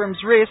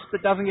Abrams' wrist, but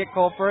doesn't get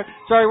called for it.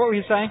 Sorry, what were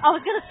you saying? I was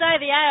going to say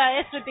the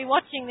AIS would be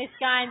watching this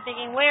game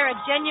thinking, we're a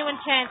genuine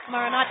chance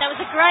tomorrow night. That was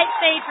a great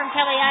feed from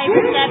Kelly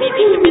Abrams. Abby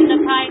Bishop in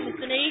the paint.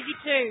 It's an easy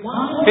two.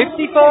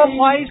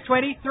 54 plays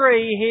 23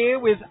 here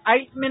with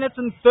 8 minutes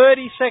and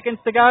 30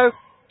 seconds to go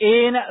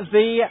in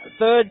the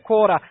third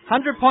quarter.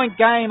 100-point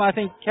game, I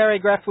think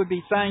Carrie Graff would be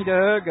saying to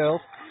her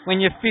girls,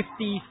 when you're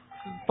 50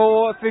 at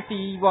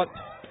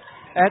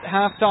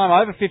half-time,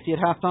 over 50 at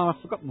half-time.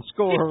 I've forgotten the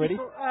score already.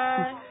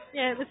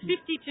 Yeah, it was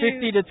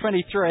 50 to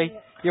 23.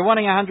 You're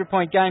wanting a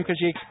 100-point game because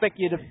you're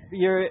expecting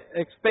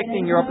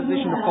your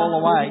opposition to fall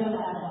away.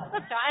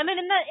 That's right. I mean,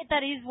 and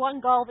that is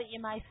one goal that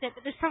you may set,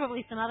 but there's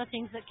probably some other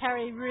things that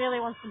Carrie really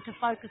wants them to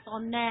focus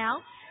on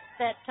now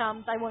that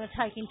they want to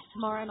take into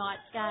tomorrow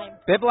night's game.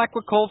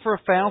 Bevilacqua called for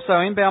a foul,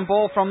 so inbound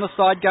ball from the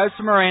side goes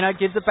to Marino,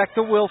 gives it back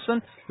to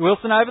Wilson.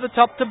 Wilson over the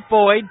top to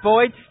Boyd.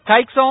 Boyd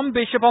takes on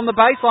Bishop on the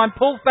baseline,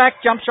 pulls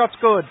back, jump shot's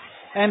good.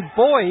 And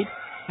Boyd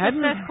had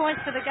first points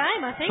for the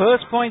game, I think.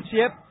 First points,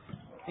 yep.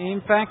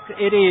 In fact,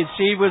 it is.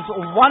 She was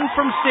 1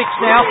 from 6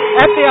 now.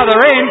 At the other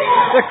end,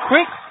 the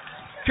quick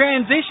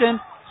transition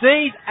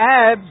sees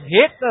Abs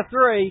hit the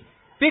three.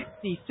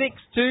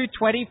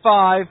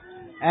 56-25.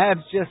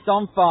 Abs just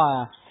on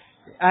fire.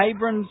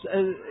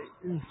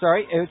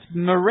 It's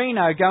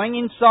Marino going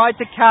inside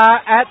to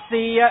Carr at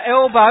the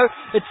elbow.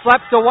 It's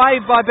slapped away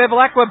by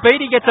Bevilacqua.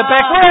 Beattie gets it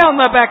back round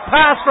the back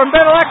pass from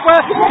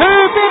Bevilacqua to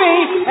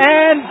Bibby,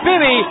 and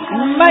Bibby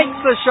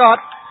makes the shot.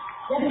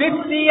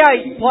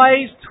 58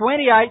 plays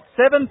 28,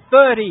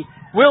 7:30.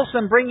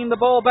 Wilson bringing the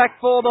ball back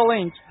for the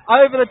Lynx.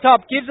 Over the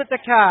top, gives it to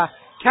Carr.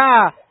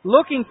 Carr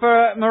looking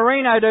for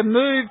Marino to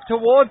move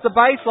towards the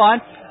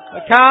baseline.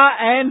 Carr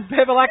and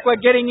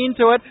Bevilacqua getting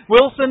into it.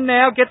 Wilson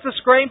now gets a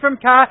screen from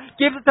Carr,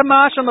 gives it to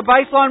Marsh on the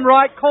baseline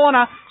right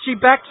corner. She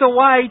backs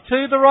away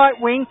to the right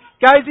wing,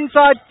 goes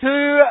inside to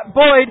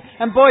Boyd,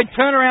 and Boyd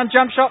turnaround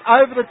jump shot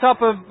over the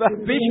top of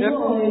Bishop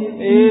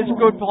is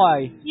good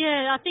play.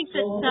 Yeah, I think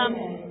that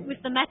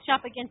with the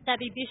match-up against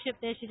Abby Bishop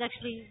there, she's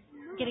actually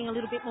getting a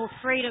little bit more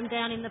freedom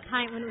down in the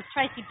paint. When it was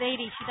Tracy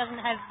Beattie, she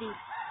doesn't have the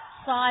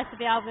size to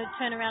be able to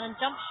turn around and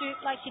jump shoot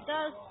like she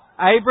does.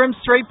 Abrams'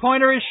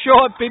 three-pointer is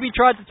short. Bibby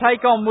tried to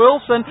take on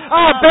Wilson.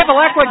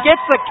 Bevilacqua gets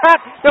the cut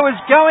that was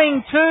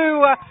going to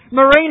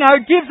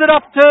Marino, gives it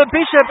off to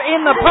Bishop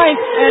in the paint,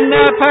 and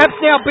perhaps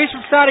now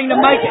Bishop's starting to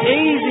make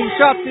easy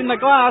shots in the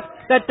glass.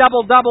 That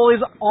double-double is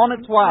on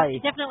its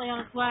way. Definitely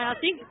on its way. I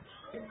think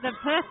the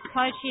Perth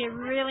coach here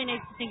really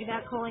needs to think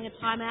about calling a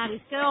timeout. His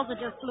girls are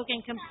just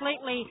looking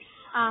completely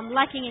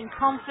lacking in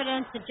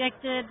confidence,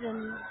 dejected,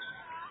 and...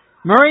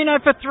 Marino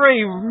for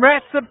three,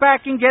 rats it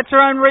back and gets her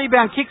own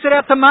rebound, kicks it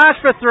out to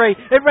Marsh for three.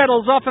 It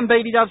rattles off and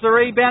Beattie does the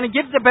rebound and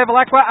gives it to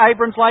Bevilacqua.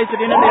 Abrams lays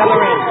it in at the other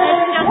end.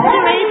 It's just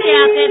too easy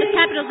out there. The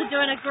Capitals are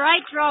doing a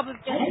great job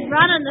of just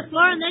running the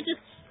floor, and they're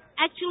just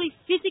actually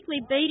physically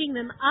beating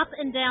them up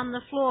and down the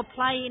floor,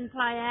 play in,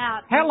 play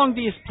out. How long do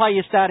you play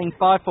your starting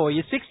five for?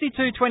 You're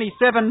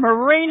 62-27.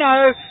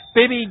 Marino,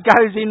 Bibby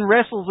goes in,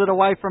 wrestles it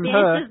away from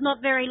her. This is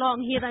not very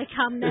long. Here they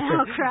come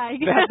now, Craig.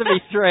 About to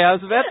be three. I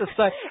was about to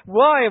say,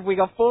 why have we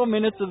got 4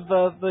 minutes of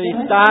the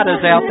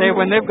starters out there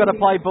when they've got to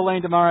play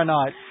Bulleen tomorrow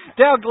night?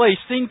 Dalglish,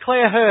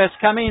 Sinclair, Hurst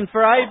come in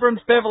for Abrams,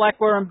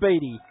 Bevilacqua and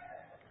Beattie.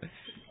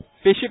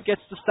 Bishop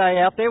gets to stay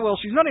out there. Well,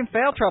 she's not in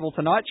foul trouble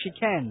tonight. She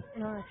can.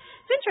 No.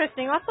 It's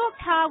interesting. I thought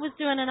Carr was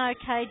doing an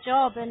okay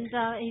job, and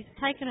he's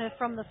taken her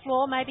from the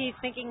floor. Maybe he's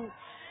thinking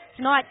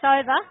tonight's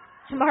over.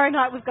 Tomorrow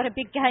night we've got a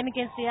big game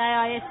against the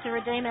AIS to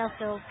redeem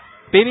ourselves.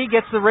 Bibby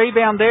gets the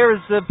rebound there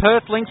as the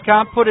Perth Lynx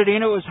can't put it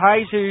in. It was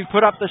Hayes who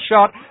put up the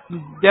shot.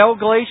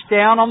 Dalglish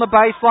down on the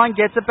baseline,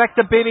 gets it back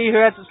to Bibby, who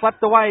has it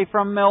slapped away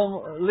from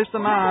Melissa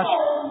Marsh.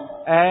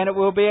 And it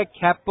will be a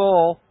cap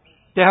ball.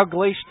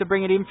 Dalglish to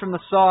bring it in from the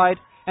side.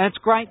 And it's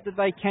great that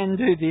they can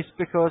do this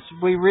because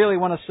we really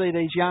want to see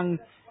these young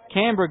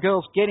Canberra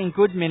girls getting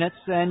good minutes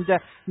and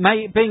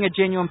being a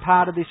genuine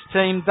part of this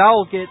team.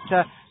 They'll get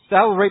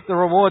they'll reap the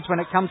rewards when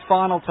it comes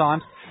final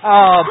time.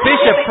 Oh,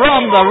 Bishop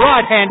from the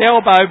right-hand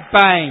elbow,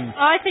 bang.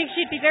 I think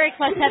she'd be very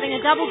close to having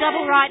a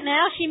double-double right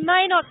now. She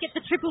may not get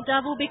the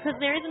triple-double because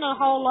there isn't a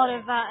whole lot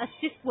of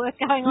assist work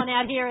going on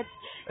out here. It's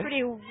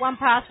pretty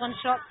one-pass,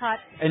 one-shot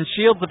type. And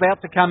Shields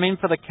about to come in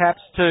for the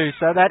Caps too,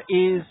 so that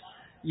is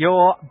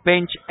your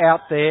bench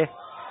out there.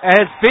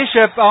 As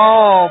Bishop,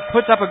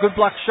 puts up a good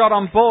block shot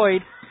on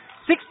Boyd.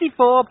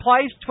 64,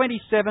 plays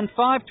 27,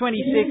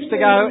 5:26 to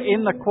go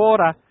in the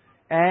quarter.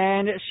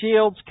 And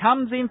Shields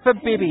comes in for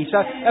Bibby.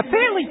 So a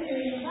fairly,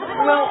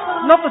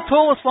 not the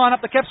tallest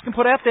lineup the Caps can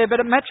put out there, but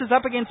it matches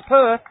up against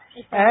Perth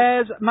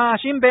as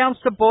Marsh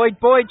inbounds to Boyd.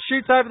 Boyd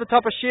shoots over the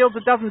top of Shields.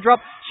 It doesn't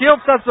drop.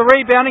 Shields does the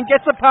rebound and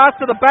gets a pass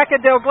to the back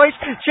of Dalglish.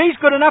 She's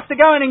good enough to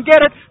go in and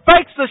get it.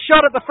 Fakes the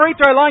shot at the free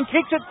throw line.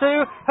 Kicks it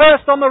to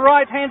Hurst on the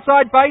right-hand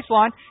side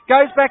baseline.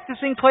 Goes back to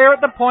Sinclair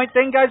at the point.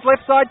 Then goes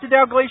left side to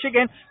Dalglish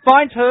again.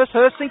 Finds Hurst.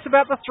 Hurst thinks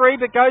about the three,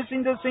 but goes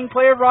into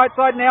Sinclair right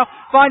side now.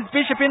 Finds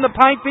Bishop in the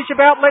paint. Bishop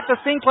outlet to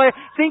Sinclair.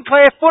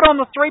 Sinclair foot on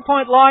the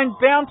three-point line.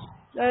 Bounce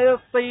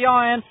the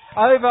iron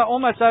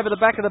almost over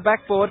the back of the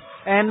backboard,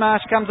 and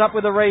Marsh comes up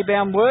with a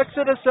rebound, works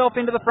it herself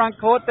into the front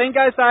court, then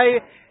goes to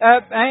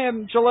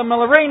Angela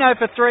Millerino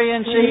for three,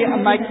 and she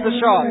makes the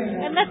shot.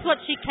 And that's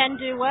what she can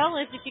do well,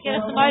 is if you get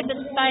her some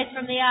open space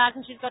from the arc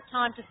and she's got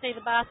time to see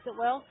the basket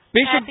well.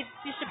 Bishop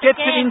gets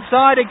it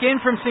inside again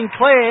from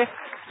Sinclair,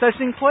 so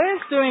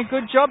Sinclair's doing a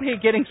good job here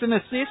getting some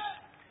assists.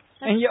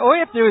 And all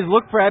you have to do is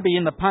look for Abby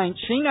in the paint.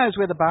 She knows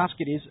where the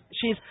basket is.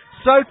 She's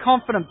so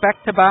confident back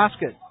to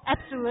basket.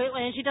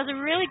 Absolutely, and she does a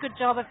really good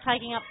job of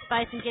taking up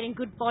space and getting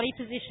good body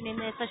position in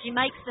there, so she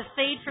makes the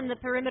feed from the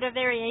perimeter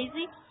very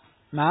easy.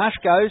 Marsh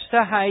goes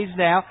to Hayes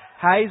now.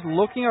 Hayes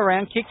looking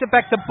around, kicks it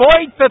back to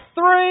Boyd for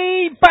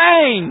three.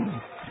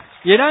 Bang!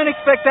 You don't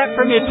expect that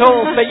from your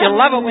tools, but you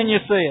love it when you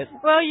see it.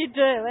 Well, you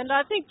do, and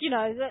I think,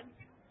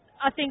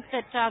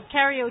 that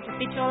Carrie will just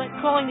be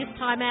calling this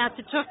time out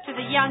to talk to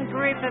the young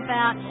group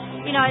about,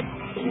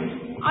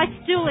 I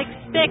still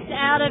expect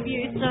out of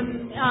you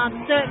some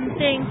certain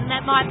things, and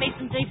that might be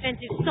some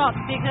defensive stops,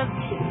 because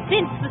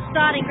since the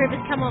starting group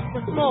has come off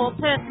the floor,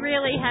 Perth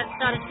really has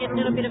started to get a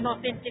little bit of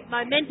offensive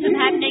momentum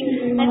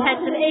happening. They've had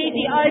some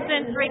easy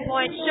open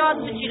three-point shots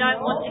that you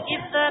don't want to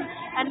give them,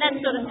 and that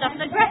sort of stuff.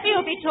 So Graffy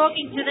will be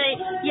talking to the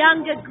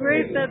younger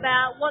group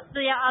about what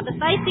are the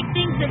basic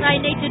things that they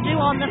need to do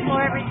on the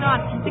floor every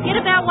time. Forget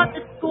about what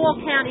the score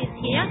count is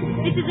here.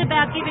 This is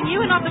about giving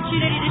you an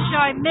opportunity to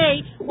show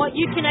me what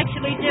you can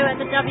actually do at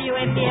the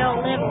WNBL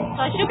level.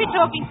 So she'll be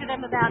talking to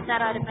them about that,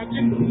 I'd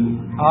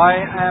imagine.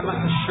 I am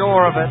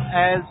sure of it.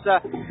 As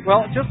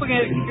just looking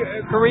at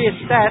career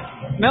stats,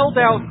 Mel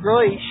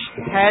Dalglish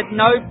had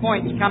no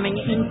points coming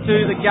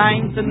into the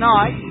game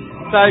tonight,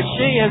 so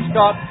she has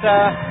got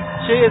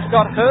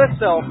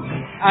herself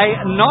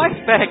a nice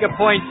bag of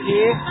points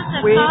here.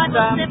 That's with 5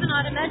 or 7,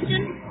 I'd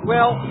imagine.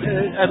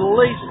 At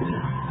least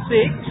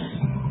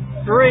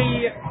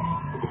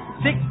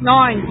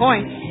 9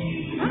 points.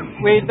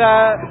 With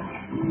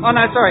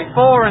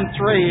 4 and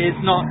 3 is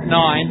not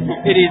 9;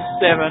 it is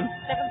 7.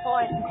 7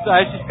 points. So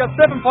she's got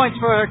 7 points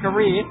for her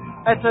career.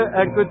 That's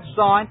a good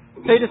sign.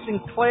 Peter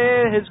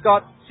Sinclair has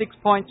got 6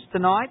 points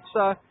tonight,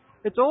 so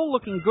it's all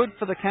looking good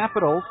for the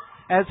Capitals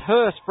as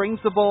Hurst brings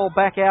the ball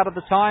back out of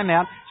the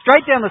timeout.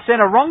 Straight down the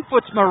centre, wrong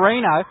foot's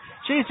Marino.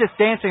 She's just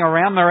dancing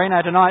around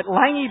Marino tonight.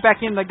 Lange back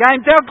in the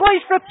game.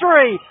 Dalglish for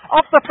three,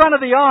 off the front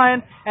of the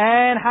iron,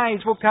 and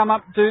Hayes will come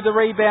up, do the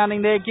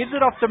rebounding there, gives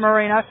it off to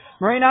Marino.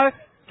 Marino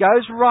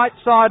goes right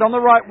side on the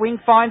right wing,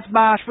 finds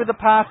Marsh with a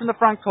pass in the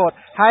front court.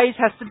 Hayes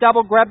has to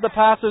double grab the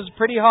pass. It was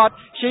pretty hot.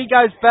 She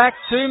goes back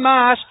to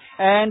Marsh,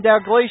 and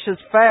Dalglish has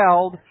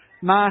fouled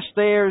Marsh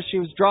there as she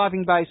was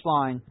driving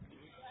baseline.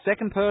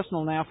 Second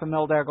personal now for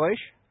Mel Dalglish.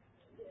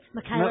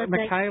 Michaela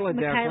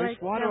Dalglish.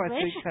 Why do I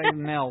say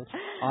Mel?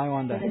 I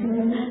wonder.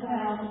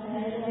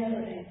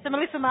 So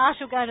Melissa Marsh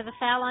will go to the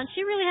foul line.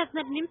 She really hasn't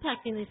had an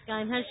impact in this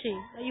game, has she?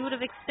 You would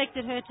have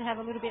expected her to have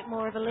a little bit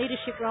more of a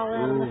leadership role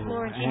out on the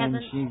floor, and she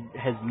hasn't. She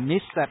has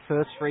missed that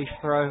first free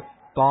throw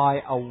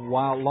by a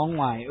long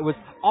way. It was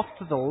off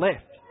to the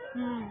left.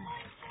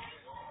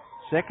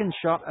 Second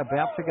shot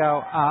about to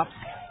go up.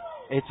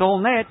 It's all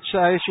net,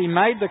 so she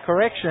made the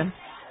correction.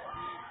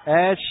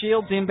 As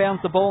Shields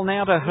inbounds the ball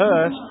now to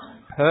Hurst.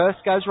 Hurst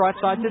goes right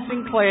side to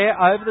Sinclair,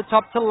 over the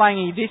top to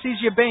Lange. This is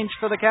your bench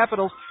for the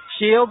Capitals.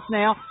 Shields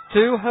now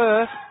to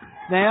Hurst.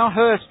 Now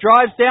Hurst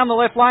drives down the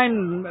left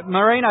lane.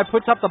 Marino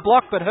puts up the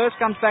block, but Hurst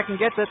comes back and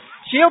gets it.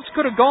 Shields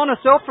could have gone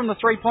herself from the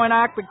three-point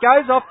arc, but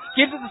goes off,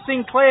 gives it to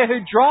Sinclair,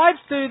 who drives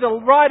to the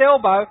right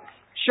elbow.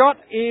 Shot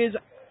is,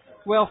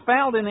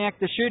 fouled in the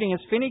act of shooting as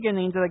Finnegan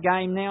into the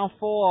game now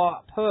for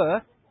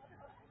Perth.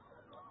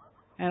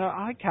 And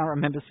I can't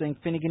remember seeing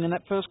Finnegan in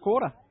that first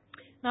quarter.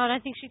 No, I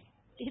don't think she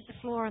hit the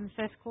floor in the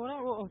first quarter,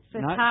 or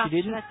first no, half, she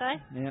didn't. should I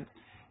say? Yeah.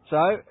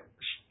 So,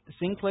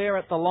 Sinclair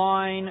at the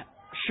line.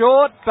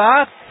 Short,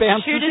 but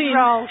bounces in.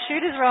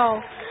 Shooter's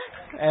roll.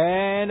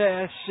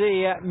 And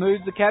she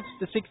moves the Caps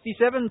to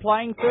 67,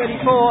 playing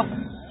 34.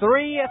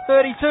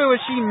 3:32 as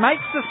she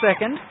makes the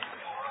second.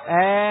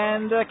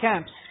 And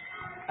Caps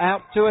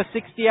out to a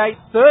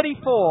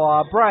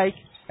 68-34 break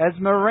as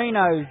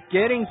Marino's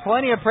getting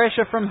plenty of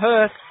pressure from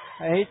Hurst.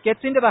 It gets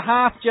into the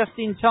half just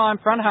in time,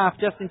 front half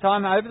just in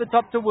time, over the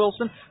top to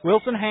Wilson.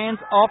 Wilson hands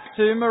off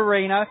to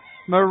Marino.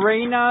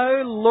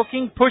 Marino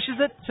looking, pushes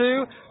it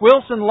to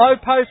Wilson. Low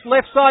post,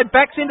 left side,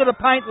 backs into the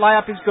paint.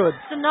 Layup is good.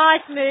 It's a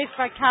nice move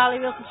by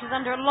Carly Wilson. She's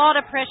under a lot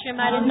of pressure,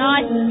 made a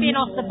nice spin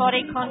off the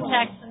body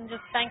contact and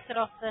just banks it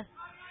off the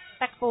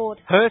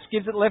backboard. Hurst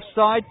gives it left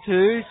side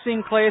to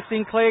Sinclair.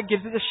 Sinclair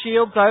gives it to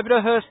Shields. Over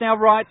to Hurst now,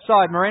 right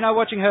side. Marino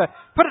watching her.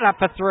 Put it up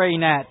for three,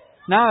 Nat.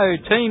 No,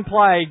 team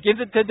play. Gives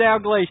it to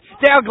Dalglish.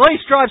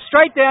 Dalglish drives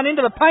straight down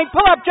into the paint.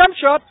 Pull up jump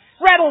shot.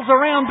 Rattles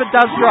around but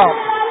does drop.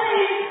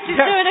 She's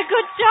doing a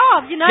good job.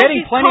 You know,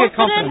 getting she's plenty of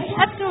confident.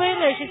 confidence.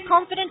 Absolutely. She's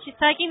confident. She's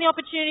taking the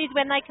opportunities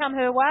when they come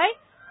her way.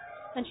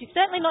 And she's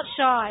certainly not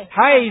shy.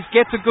 Hayes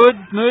gets a good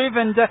move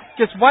and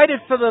just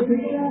waited for the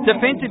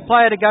defensive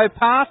player to go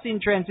past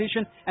in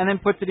transition and then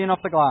puts it in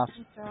off the glass.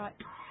 That's right.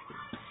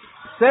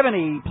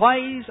 70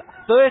 plays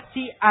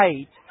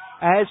 38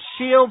 as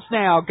Shields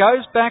now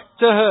goes back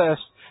to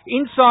Hurst.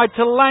 Inside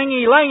to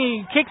Lange.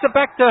 Lange kicks it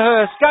back to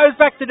Hurst. Goes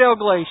back to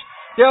Dalglish.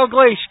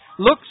 Dalglish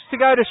looks to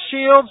go to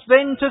Shields,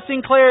 then to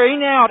Sinclair.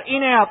 In, out,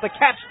 in, out. The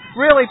Cats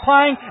really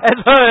playing as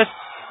Hurst,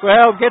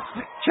 well, gets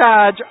the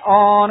charge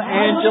on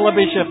Angela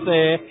Bishop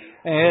there.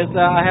 As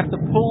I have to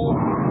pull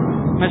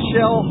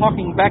Michelle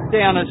Hocking back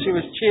down as she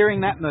was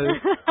cheering that move.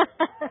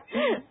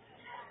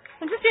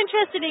 I'm just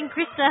interested in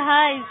Krista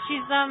Hayes.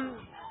 She's,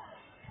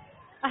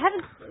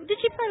 did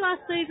she play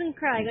last season,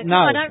 Craig?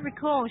 No. I don't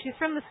recall. She's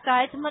from the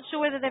States. I'm not sure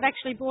whether they've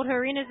actually brought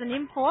her in as an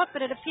import,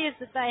 but it appears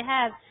that they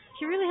have.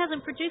 She really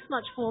hasn't produced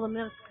much for them.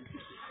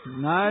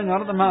 No,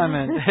 not at the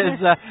moment.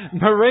 As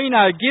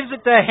Marino gives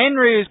it to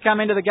Henry, who's come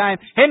into the game.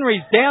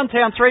 Henry's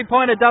downtown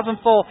three-pointer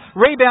doesn't fall.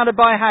 Rebounded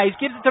by Hayes.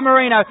 Gives it to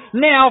Marino.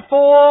 Now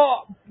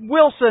for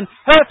Wilson.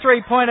 Her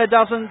three-pointer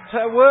doesn't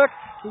work.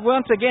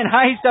 Once again,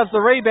 Hayes does the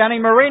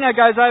rebounding. Marino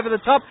goes over the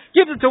top.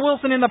 Gives it to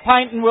Wilson in the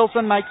paint, and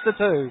Wilson makes the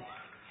two.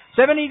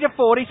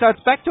 70-40, so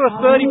it's back to a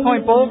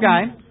 30-point ball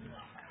game.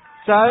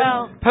 So,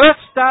 Hurst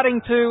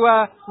starting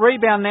to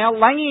rebound now.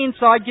 Lange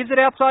inside, gives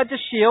it outside to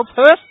Shields.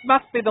 Hurst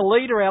must be the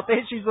leader out there.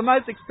 She's the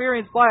most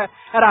experienced player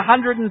at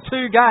 102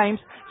 games.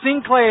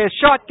 Sinclair,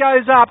 shot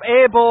goes up,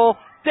 air ball.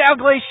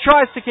 Dalglish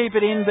tries to keep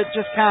it in, but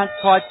just can't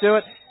quite do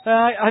it.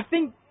 I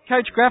think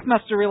Coach Graff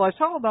must have realised,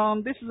 hold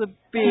on, this is a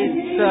bit...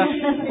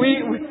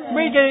 we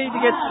need to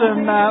get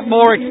some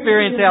more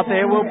experience out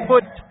there. We'll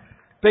put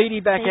Beattie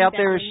back out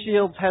there as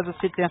Shields has a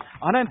sit down.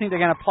 I don't think they're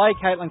going to play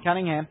Caitlin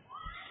Cunningham.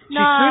 She's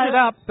suited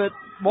up, but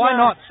why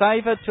not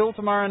save her till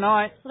tomorrow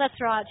night? Well,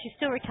 that's right. She's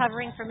still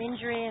recovering from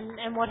injury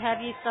and what have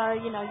you, so,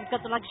 you know, you've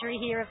got the luxury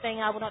here of being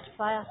able not to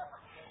play her.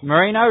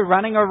 Marino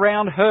running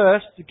around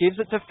Hurst, gives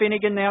it to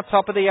Finnegan now,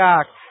 top of the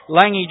arc.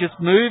 Lange just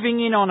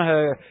moving in on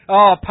her.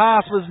 Oh,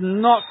 pass was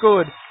not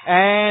good.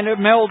 And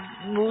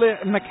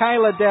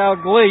Michaela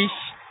Dalglish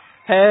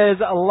has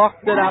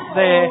locked it up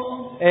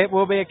there. It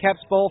will be a Caps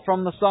ball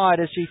from the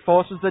side as she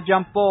forces the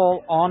jump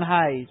ball on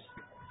Hayes.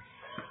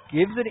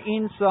 Gives it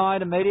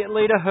inside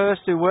immediately to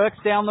Hurst, who works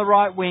down the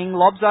right wing,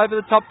 lobs over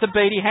the top to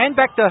Beattie, hand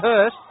back to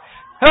Hurst.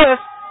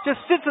 Hurst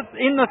just sits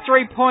in the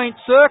three-point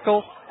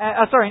circle,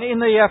 in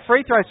the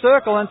free throw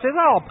circle and says,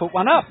 I'll put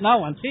one up. No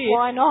one's here.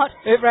 Why not?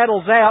 It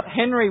rattles out.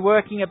 Henry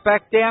working it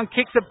back down,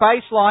 kicks it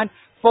baseline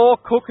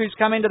for Cook, who's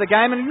come into the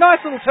game, and a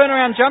nice little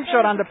turnaround jump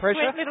shot under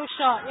pressure. Sweet little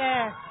shot,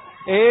 yeah.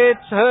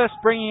 It's Hurst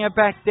bringing it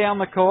back down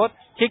the court,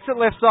 kicks it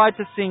left side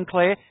to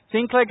Sinclair.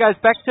 Sinclair goes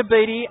back to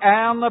Beattie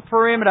on the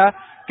perimeter.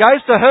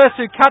 Goes to Hurst,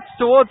 who cuts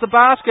towards the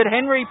basket.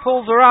 Henry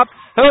pulls her up.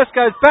 Hurst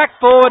goes back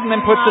forward and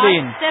then puts it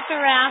in. Step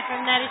around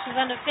from that. She's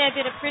under a fair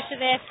bit of pressure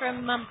there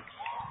from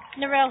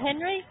Narelle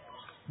Henry.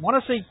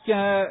 Want to see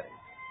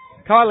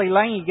Kylie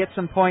Lange get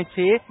some points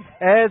here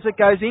as it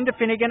goes into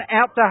Finnegan,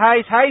 out to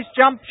Hayes. Hayes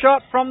jump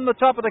shot from the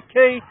top of the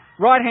key.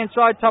 Right-hand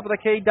side, top of the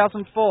key,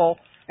 doesn't fall.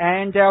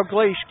 And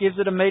Dalglish gives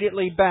it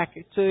immediately back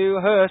to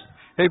Hurst,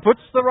 who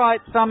puts the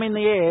right thumb in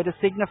the air to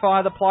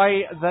signify the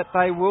play that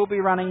they will be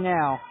running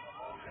now.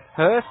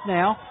 Hurst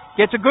now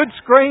gets a good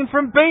screen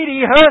from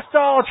Beattie. Hurst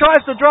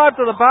tries to drive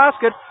to the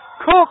basket.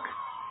 Cook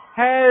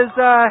has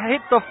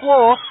hit the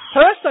floor.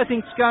 Hurst, I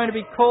think, is going to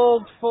be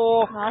called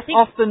for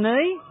off the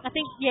knee. I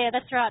think, yeah,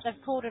 that's right. They've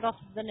called it off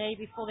the knee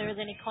before there is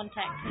any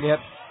contact. Yep.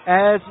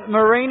 As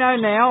Marino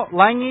now,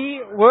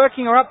 Lange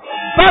working her up.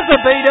 Buzzer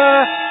beater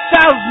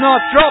does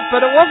not drop,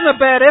 but it wasn't a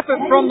bad effort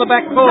from the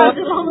backcourt.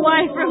 It's a long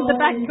way from the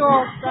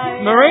backcourt.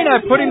 So,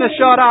 Marino putting the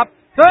shot up.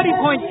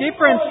 30-point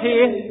difference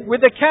here,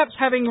 with the Caps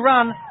having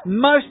run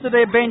most of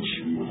their bench,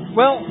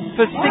 well,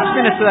 for 6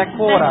 minutes of that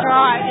quarter. That's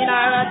right. You know,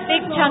 a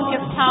big chunk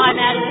of time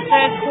out of the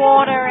third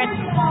quarter, and,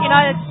 you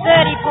know,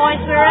 30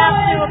 points. We're up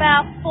to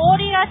about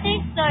 40, I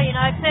think. So, you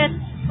know, Perth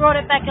brought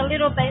it back a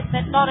little bit,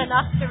 but not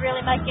enough to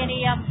really make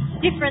any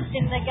difference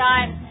in the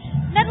game.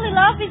 Natalie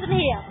Love isn't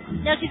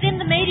here. Now, she's in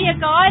the media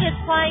guide as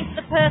playing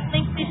for the Perth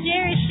Lynx this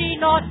year. Is she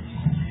not?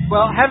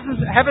 Well,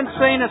 haven't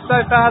seen her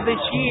so far this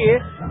year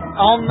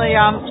on the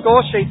score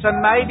sheet, so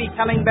maybe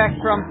coming back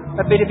from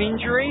a bit of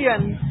injury,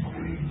 and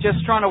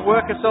just trying to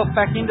work herself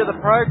back into the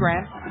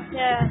program.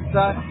 Yeah.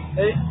 So,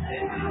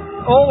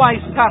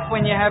 always tough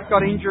when you have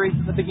got injuries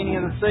at the beginning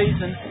of the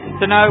season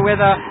to know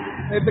whether,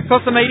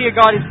 because the media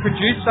guide is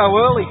produced so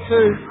early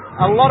too,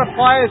 a lot of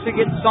players who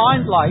get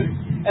signed late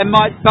and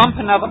might bump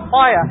another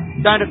player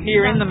don't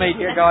appear in the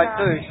media guide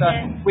too. So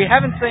we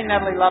haven't seen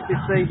Natalie Love this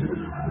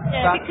season.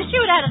 Yeah, because she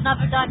would add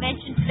another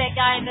dimension to their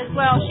game as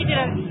well. She did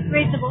a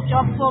reasonable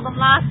job for them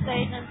last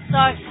season.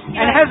 So,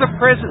 and has a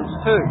presence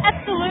too.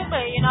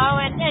 Absolutely,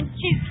 and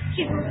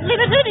she's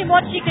limited in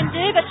what she can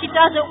do, but she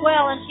does it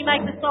well and she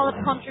makes a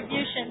solid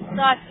contribution.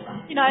 So,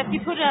 if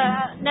you put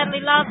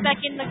Natalie Love back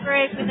in the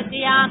group with a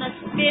Deanna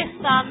Smith,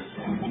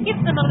 it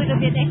gives them a little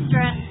bit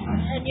extra,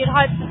 and you'd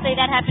hope to see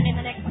that happen in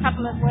the next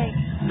couple of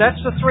weeks. That's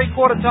the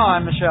three-quarter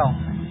time, Michelle.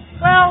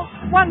 Well,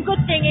 one good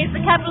thing is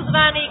the Capitals have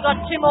only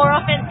got 2 more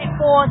offensive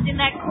forwards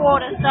in that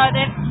quarter, so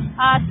they've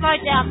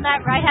slowed down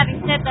that rate.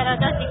 Having said that, I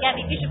don't think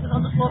Gabby Bishop was on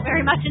the floor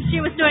very much, and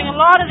she was doing a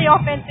lot of the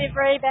offensive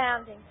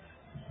rebounding.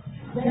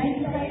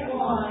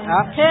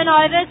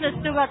 Turnovers, they've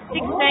still got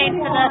 16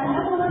 for the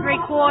 3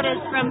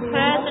 quarters from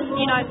Perth, and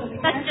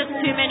that's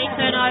just too many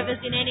turnovers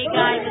in any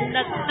game, and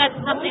that's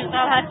something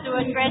they'll have to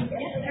address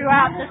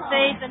throughout the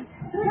season.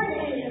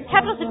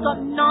 Capitals have got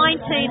 19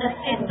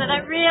 assists, so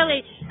that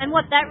really, and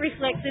what that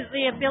reflects is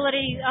the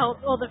ability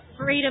or the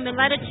freedom and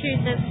latitude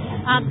that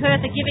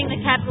Perth are giving the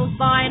Capitals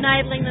by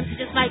enabling them to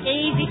just make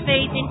easy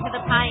feeds into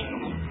the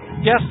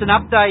paint. Just an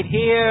update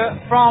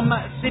here from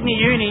Sydney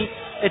Uni.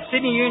 It's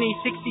Sydney Uni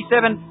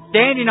 67,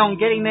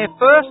 Dandenong getting their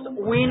first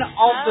win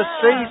of the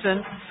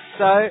season.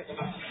 So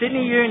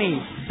Sydney Uni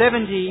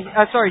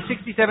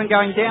 67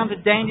 going down to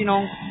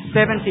Dandenong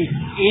 70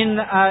 in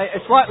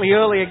a slightly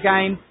earlier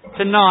game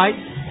tonight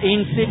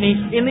in Sydney.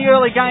 In the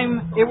early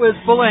game, it was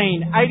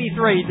Bulleen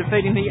 83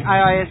 defeating the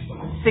AIS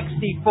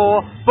 64.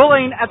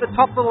 Bulleen at the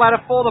top of the ladder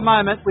for the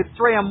moment with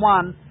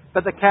 3-1,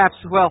 but the Caps,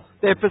 well,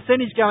 their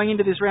percentage going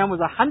into this round was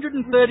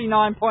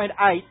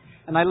 139.8,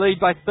 and they lead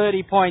by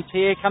 30 points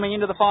here coming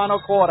into the final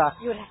quarter.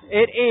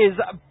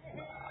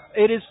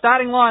 It is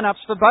starting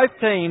lineups for both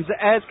teams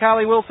as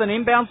Carly Wilson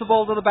inbounds the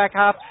ball to the back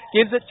half,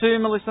 gives it to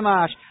Melissa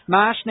Marsh.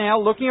 Marsh now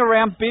looking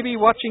around, Bibby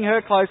watching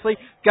her closely,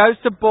 goes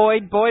to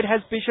Boyd. Boyd has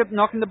Bishop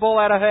knocking the ball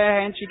out of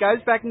her hand. She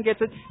goes back and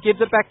gets it,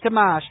 gives it back to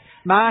Marsh.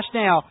 Marsh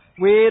now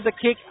with the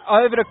kick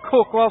over to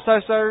Cook, whilst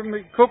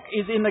Cook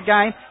is in the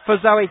game for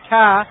Zoe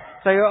Carr.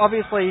 So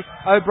obviously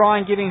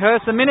O'Brien giving her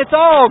some minutes.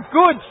 Oh,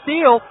 good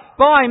steal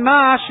by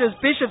Marsh as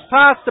Bishop's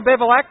pass to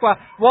Bevilacqua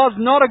was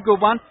not a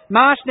good one.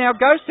 Marsh now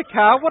goes to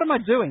Carr. What am I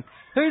doing?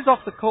 Who's off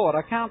the court?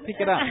 I can't pick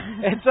it up.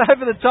 It's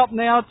over the top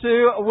now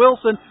to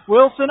Wilson.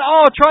 Wilson,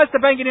 tries to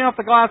bank it in off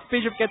the glass.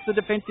 Bishop gets the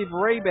defensive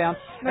rebound.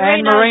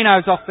 And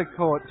Marino's off the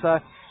court. So,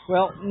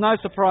 well, no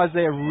surprise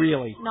there,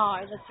 really. No,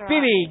 that's right.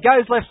 Bibby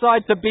goes left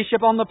side to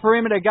Bishop on the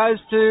perimeter. Goes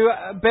to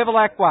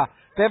Bevilacqua.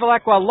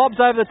 Bevilacqua lobs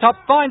over the top.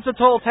 Finds the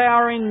tall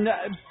tower in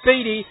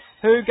Beattie,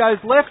 who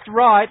goes left,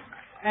 right,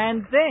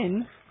 and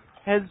then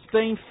has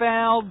been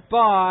fouled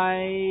by...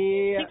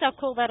 I think they'll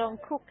call that on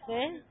Cook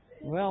there.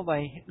 Well,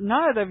 they've...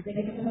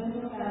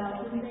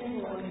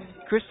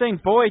 Christine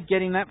Boyd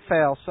getting that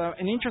foul. So,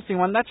 an interesting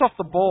one. That's off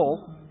the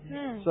ball.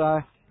 So,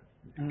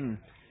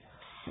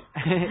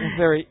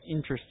 very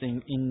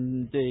interesting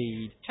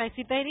indeed.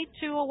 Tracy Beattie,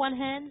 2 or 1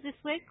 hand this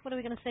week? What are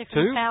we going to say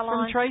from the foul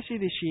line? 2 from Tracy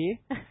this year.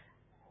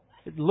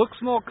 It looks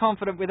more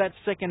confident with that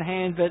second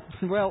hand, but,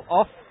 well,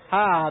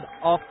 hard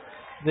off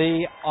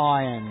the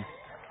iron.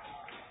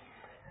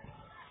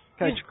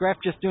 Coach Graff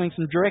just doing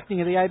some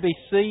directing of the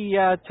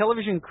ABC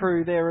television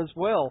crew there as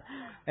well,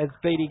 as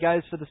Beattie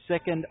goes for the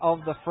second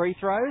of the free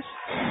throws.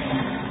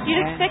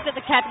 You'd expect that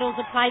the Capitals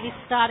would play this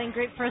starting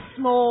group for a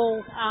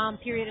small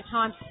period of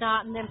time to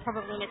start and then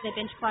probably let their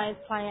bench players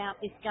play out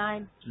this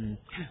game.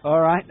 All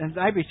right, and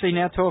ABC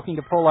now talking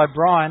to Paul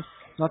O'Brien.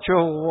 Not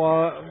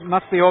sure,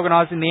 must be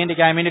organising the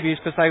end-of-game interviews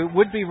because they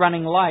would be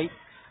running late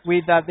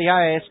with the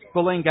AIS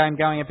Bulleen game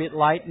going a bit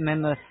late and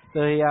then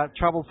the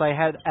troubles they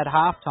had at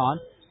halftime.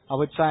 I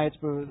would say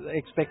we're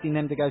expecting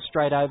them to go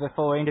straight over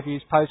for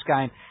interviews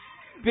post-game.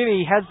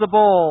 Bibby has the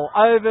ball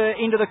over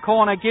into the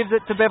corner, gives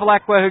it to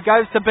Bevilacqua, who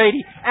goes to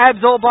Beattie.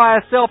 Abs all by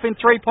herself in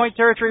 3-point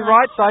territory,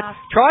 right side.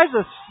 Tries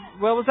a...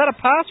 Well, was that a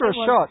pass or a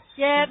shot?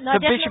 Yeah, no,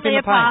 definitely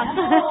a pass.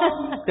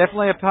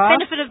 Definitely a pass?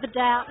 Benefit of the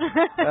doubt.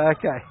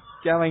 Okay,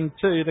 going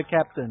to the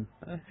captain.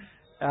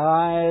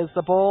 As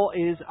the ball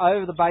is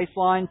over the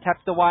baseline,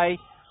 tapped away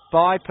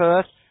by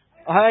Perth.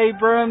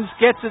 Abrams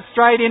gets it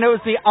straight in. It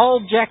was the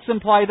old Jackson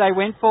play they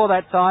went for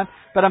that time.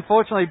 But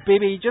unfortunately,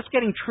 Bibby just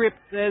getting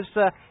tripped as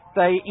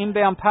the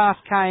inbound pass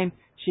came.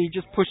 She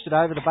just pushed it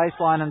over the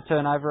baseline and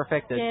turnover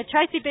affected. Yeah,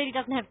 Tracy Beattie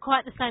doesn't have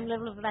quite the same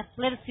level of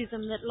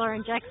athleticism that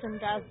Lauren Jackson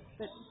does,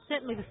 but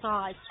certainly the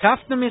size.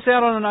 Tough to miss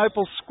out on an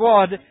Opal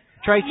squad.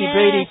 Tracy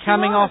Beattie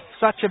coming off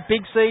such a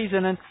big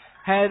season and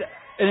had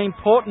an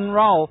important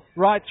role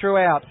right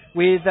throughout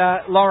with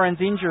Lauren's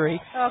injury.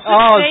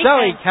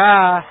 Zoe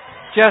Carr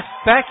just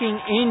backing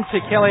into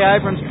Kelly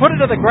Abrams, put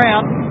it to the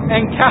ground,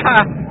 and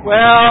Carr,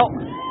 well,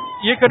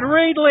 You could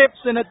read lips,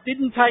 and it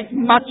didn't take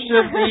much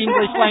of the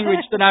English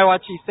language to know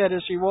what she said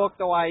as she walked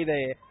away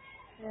there.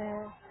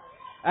 Yeah.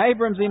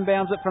 Abrams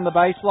inbounds it from the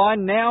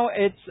baseline. Now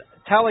it's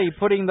Tully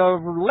putting the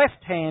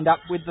left hand up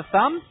with the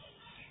thumb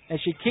as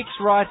she kicks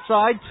right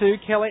side to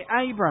Kelly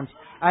Abrams.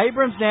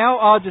 Abrams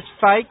now just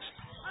fakes.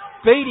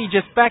 Beattie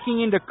just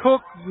backing into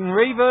Cook and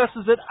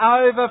reverses it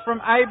over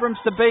from Abrams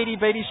to Beattie.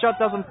 Beattie's shot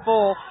doesn't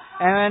fall,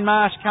 and then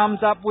Marsh comes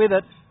up with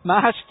it.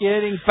 Marsh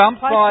getting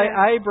bumped by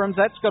Abrams.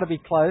 That's got to be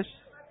close.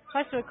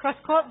 Close to a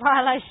cross-court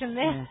violation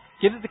there.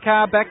 Yeah. Gives the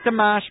car back to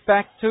Marsh,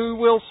 back to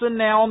Wilson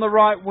now on the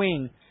right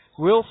wing.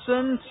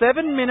 Wilson,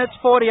 7 minutes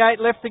 48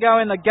 left to go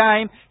in the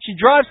game. She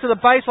drives to the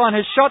baseline.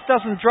 Her shot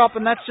doesn't drop,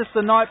 and that's just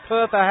the night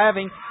Perth are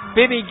having.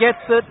 Bibby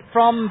gets it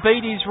from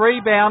Beattie's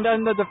rebound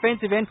in the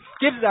defensive end.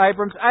 Gives it to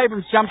Abrams.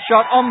 Abrams jump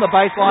shot on the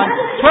baseline.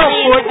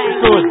 12 foot,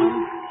 good.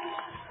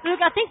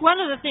 Look, I think one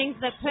of the things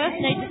that Perth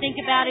need to think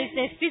about is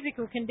their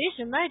physical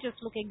condition. They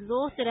just look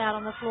exhausted out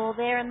on the floor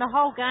there, and the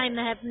whole game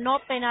they have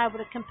not been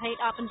able to compete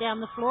up and down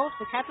the floor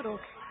for Capitals.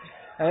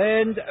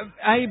 And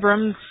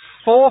Abrams,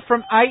 4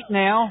 from 8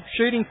 now,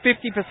 shooting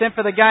 50%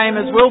 for the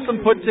game as Wilson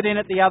puts it in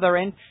at the other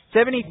end.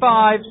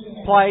 75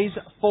 plays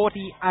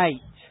 48.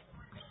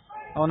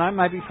 Oh no,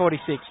 maybe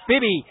 46.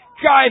 Bibby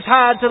drives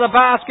hard to the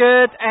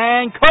basket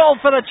and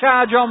called for the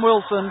charge on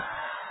Wilson.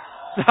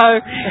 So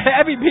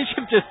Abby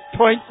Bishop just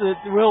points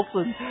at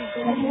Wilson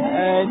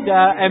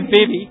and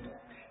Bibby.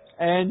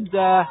 And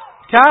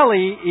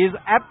Carly is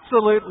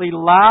absolutely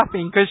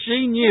laughing because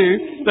she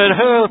knew that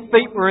her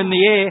feet were in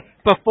the air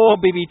before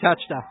Bibby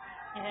touched her.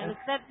 Yeah, look,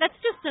 that's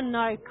just a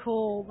no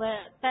call.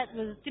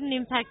 Didn't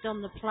impact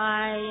on the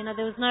play. You know,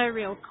 there was no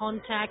real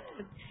contact.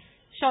 The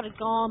shot had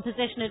gone.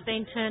 Possession had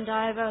been turned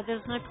over.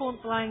 There's no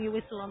point blowing your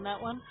whistle on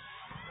that one.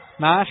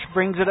 Marsh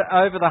brings it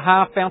over the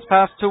half bounce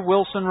pass to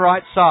Wilson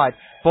right side.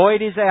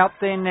 Boyd is out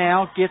there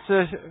now,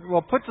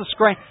 puts a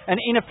screen, an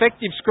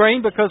ineffective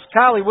screen because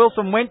Carly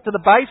Wilson went to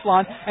the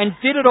baseline and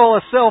did it all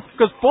herself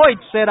because Boyd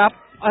set up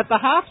at the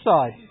half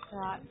side.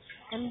 Right.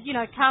 And, you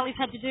know, Carly's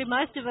had to do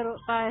most of it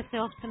by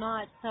herself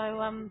tonight.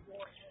 So,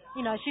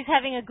 you know, she's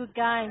having a good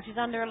game. She's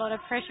under a lot of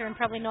pressure and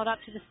probably not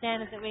up to the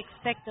standards that we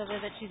expect of her,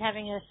 but she's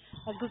having a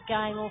good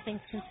game, all things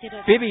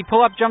considered. Bibby,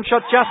 pull-up jump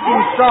shot just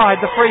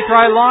inside the free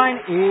throw line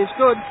is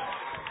good.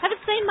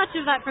 Haven't seen much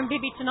of that from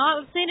Bibby tonight.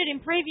 We've seen it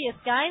in previous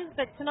games,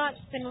 but tonight's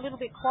been a little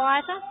bit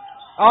quieter.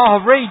 Oh,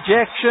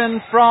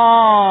 rejection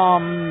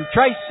from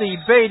Tracy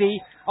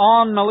Beattie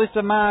on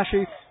Melissa Marsh,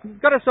 who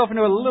got herself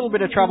into a little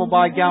bit of trouble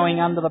by going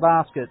under the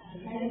basket.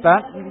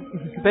 But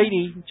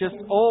Beattie just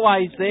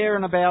always there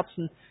and about,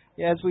 and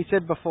as we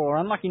said before,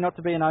 unlucky not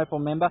to be an Opal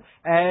member,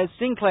 as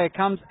Sinclair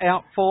comes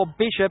out for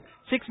Bishop.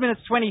 6 minutes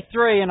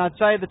 23, and I'd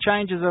say the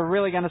changes are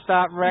really going to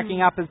start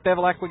racking up as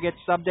Bevilacqua gets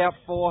subbed out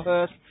for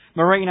Hurst.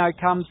 Marino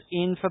comes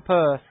in for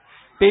Perth.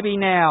 Bibby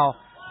now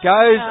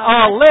goes,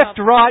 left,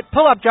 right,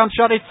 pull-up jump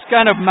shot, it's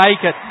going to make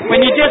it.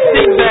 When you just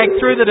zigzag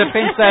through the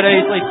defence that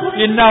easily,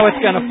 you know it's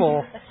going to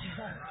fall.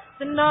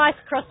 It's a nice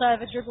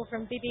crossover dribble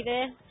from Bibby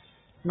there.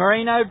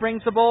 Marino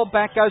brings the ball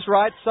back, goes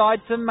right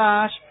side to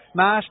Marsh.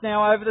 Marsh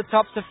now over the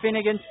top to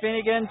Finnegan.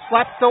 Finnegan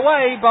slapped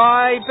away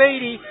by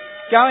Beattie.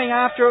 Going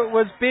after it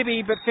was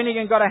Bibby, but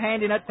Finnegan got a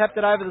hand in it, tapped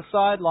it over the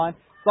sideline,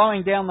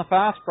 slowing down the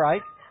fast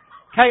break.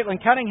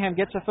 Caitlin Cunningham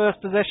gets her first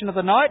possession of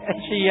the night as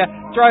she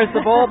throws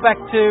the ball back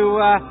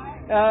to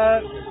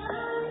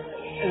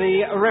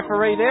the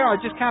referee there. I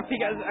just can't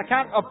figure.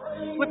 I'll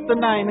flip the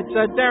name. It's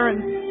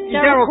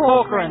Daryl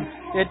Corcoran.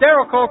 Yeah,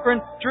 Daryl Corcoran,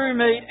 Drew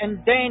Mead,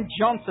 and Dan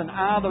Johnson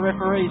are the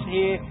referees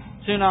here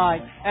tonight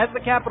as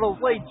the Capitals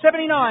lead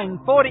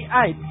 79-48.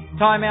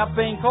 Timeout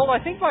being called, I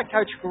think, by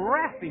Coach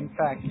Graff, in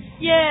fact.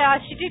 Yeah,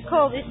 she did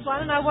call this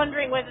one, and I'm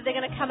wondering whether they're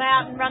going to come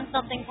out and run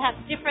something perhaps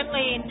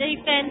differently in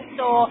defence,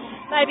 or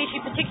maybe she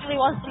particularly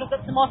wants to look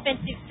at some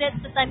offensive sets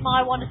that they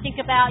might want to think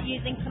about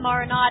using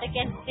tomorrow night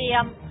against the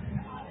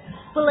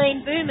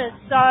Bulleen Boomers.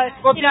 So,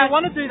 well, you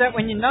want to do that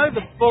when you know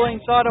the Bulleen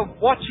side are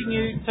watching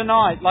you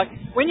tonight. Like,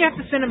 when you have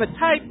to send them a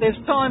tape, there's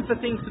time for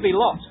things to be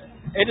lost.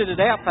 Edit it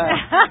out, pal.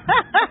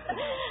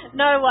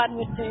 No one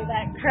would do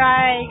that,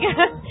 Craig.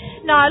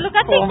 No, look,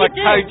 I think Former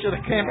you do. coach of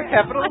the Canberra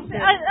Capitals.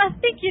 I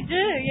think you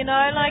do,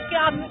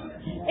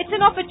 it's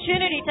an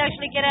opportunity to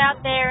actually get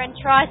out there and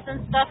try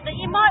some stuff that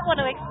you might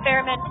want to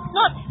experiment. It's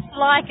not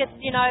like it's,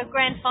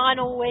 grand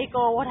final week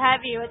or what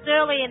have you. It's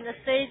early in the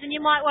season. You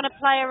might want to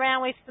play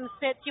around with some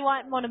sets. You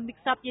might want to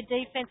mix up your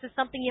defence with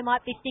something you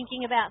might be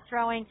thinking about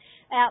throwing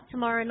out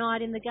tomorrow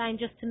night in the game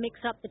just to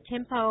mix up the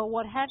tempo or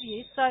what have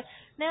you. So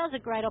now's a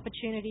great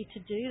opportunity to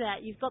do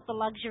that. You've got the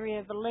luxury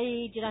of the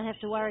lead. You don't have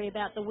to worry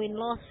about the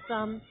win-loss.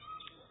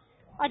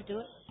 I'd do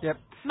it. Yep.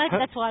 Maybe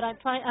that's why I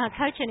don't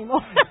coach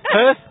anymore.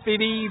 Hurst,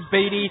 Bibby,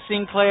 Beattie,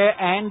 Sinclair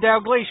and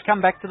Dalgleish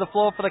come back to the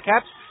floor for the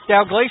Caps.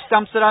 Dalgleish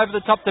dumps it over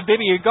the top to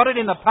Bibby, who got it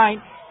in the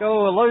paint.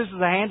 Loses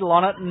the handle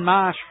on it, and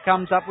Marsh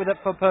comes up with it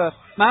for Perth.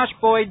 Marsh,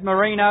 Boyd,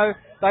 Marino,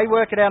 they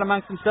work it out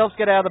amongst themselves,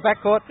 get out of the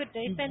backcourt. Good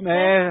defence.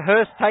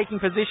 Hurst taking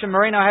position.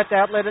 Marino had to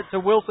outlet it to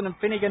Wilson, and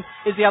Finnegan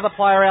is the other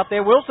player out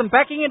there. Wilson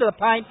backing into the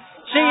paint.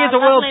 She is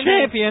a world lovely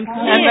champion, move.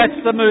 and She that's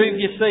the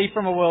move you see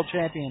from a world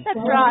champion. That's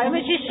right. I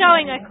mean, she's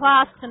showing her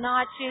class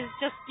tonight. She's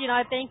just,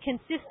 being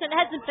consistent.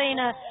 Hasn't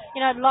been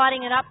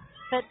lighting it up,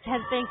 but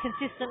has been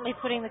consistently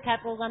putting the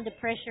Capitals under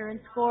pressure and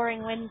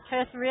scoring when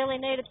Perth really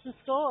needed some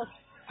scores.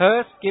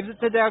 Hurst gives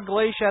it to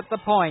Dalglish at the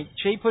point.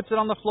 She puts it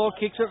on the floor,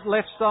 kicks it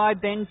left side,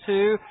 then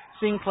to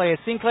Sinclair.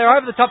 Sinclair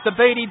over the top to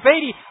Beattie.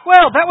 Beattie,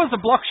 well, that was a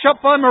block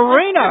shot by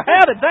Marino.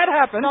 How did that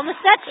happen? It's on the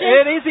stat sheet.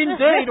 It is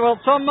indeed. Well,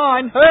 it's on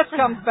mine. Hurst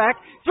comes back.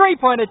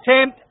 3-point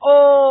attempt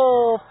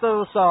off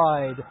to the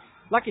side.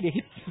 Lucky to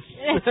hit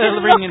It the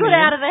didn't ring look in good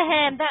the out end. of the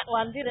hand, that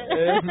one, did it?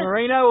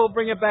 Marino will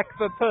bring it back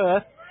for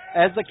Perth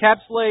as the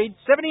Caps lead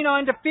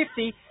 79 to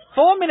 50.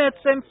 4 minutes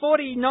and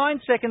 49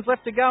 seconds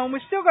left to go, and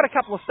we've still got a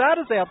couple of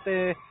starters out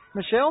there,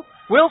 Michelle.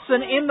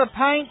 Wilson in the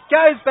paint,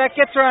 goes back,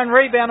 gets her own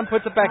rebound and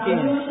puts it back in.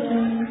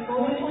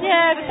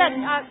 Yeah, but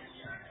that...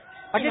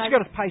 I guess you've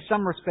got to pay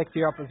some respect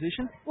to your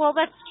opposition. Well,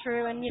 that's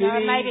true, and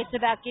Bibby. maybe it's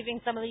about giving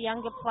some of the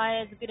younger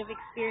players a bit of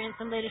experience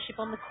and leadership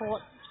on the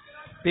court.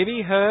 Bibby,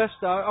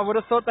 Hurst, I would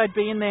have thought they'd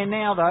be in there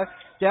now, though.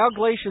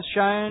 Dalglish has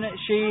shown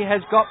she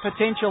has got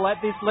potential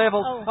at this level.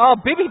 Oh,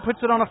 Bibby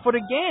puts it on her foot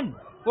again.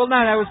 Well, no,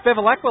 it was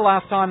Bevilacqua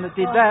last time that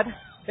did that.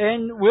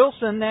 And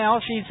Wilson now,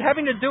 she's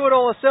having to do it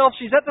all herself.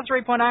 She's at the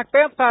three-point arc,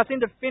 bounce pass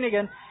into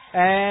Finnegan,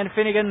 and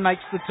Finnegan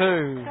makes the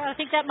two. So I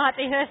think that might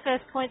be her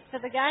first points for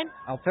the game.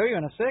 I'll tell you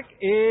in a sec.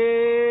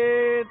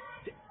 It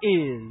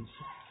is.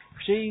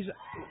 She's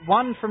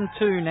 1 from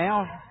 2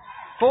 now.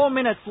 4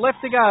 minutes left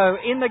to go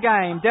in the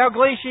game.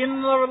 Dalglish in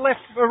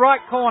the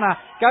right corner.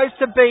 Goes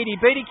to Beattie.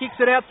 Beattie kicks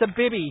it out to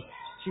Bibby.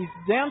 She's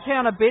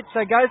downtown a bit, so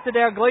goes to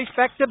Dalglish.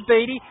 Back to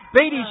Beattie.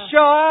 Beattie's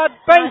shot.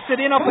 Banks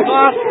it in off the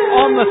glass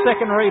on the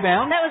second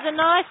rebound. That was a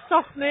nice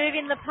soft move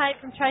in the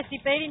paint from Tracy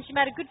Beattie, and she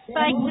made a good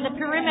fake to the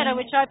perimeter,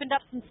 which opened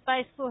up some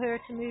space for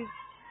her to move.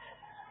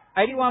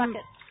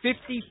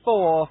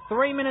 81-54.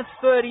 3 minutes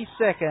 30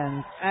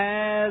 seconds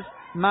as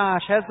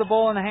Marsh has the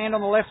ball in the hand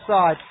on the left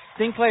side.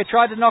 Sinclair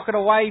tried to knock it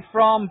away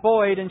from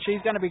Boyd, and she's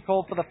going to be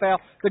called for the foul.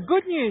 The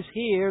good news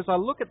here, as I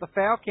look at the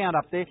foul count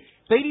up there,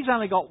 Beattie's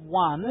only got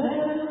 1.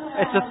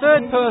 It's a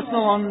third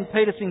personal on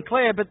Peter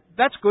Sinclair, but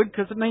that's good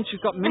because it means she's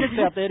got minutes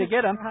out there to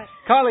get them. Right.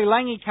 Kylie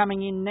Lange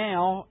coming in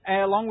now,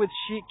 along with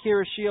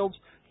Kira Shields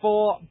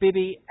for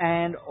Bibby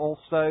and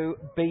also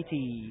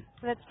Beattie.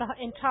 So that's the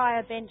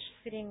entire bench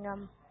sitting,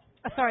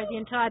 the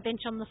entire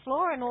bench on the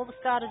floor, and all the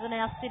starters are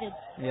now seated.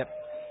 Yep.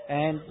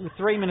 And with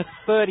 3 minutes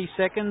 30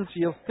 seconds,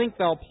 you'll think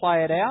they'll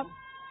play it out.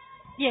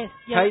 Yes,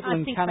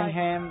 Caitlin I think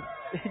Cunningham,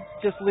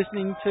 just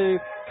listening to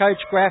Coach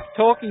Graff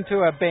talking to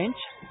her bench.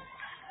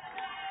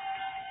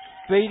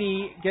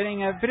 Beattie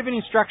getting a bit of an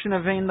instruction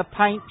of in the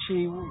paint.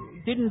 She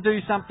didn't do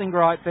something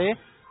right there.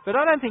 But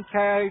I don't think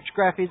Coach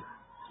Graff is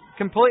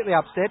completely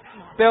upset.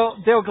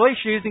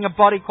 Dalglish using a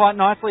body quite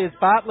nicely as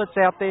Bartlett's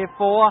out there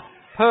for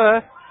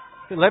Perth.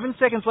 11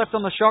 seconds left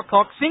on the shot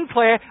clock.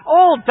 Sinclair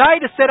all day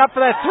to set up for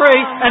that three,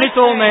 and it's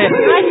all there.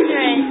 Nice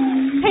three.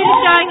 Peter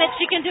showing that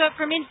she can do it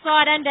from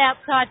inside and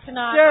outside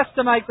tonight. Just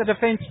to make the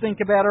defence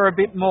think about her a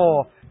bit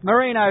more.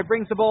 Marino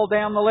brings the ball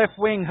down the left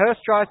wing.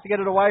 Hurst tries to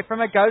get it away from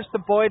her. Goes to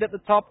Boyd at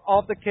the top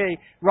of the key.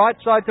 Right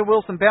side to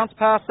Wilson. Bounce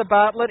pass to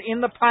Bartlett in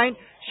the paint.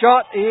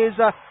 Shot is,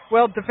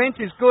 defence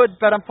is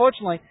good, but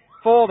unfortunately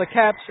for the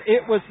Caps,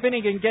 it was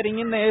Finnegan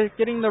getting in there,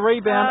 getting the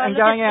rebound and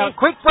going out.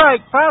 Quick break,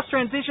 fast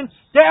transition.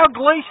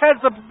 Dalglish has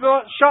the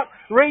shot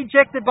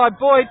rejected by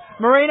Boyd.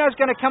 Marino's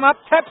going to come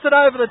up, taps it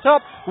over the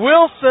top.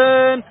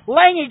 Wilson,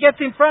 Lange gets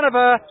in front of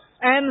her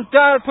and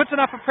puts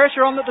enough of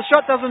pressure on that the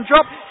shot doesn't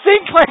drop.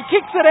 Sinclair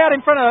kicks it out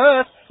in front of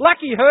Hurst.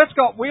 Lucky Hurst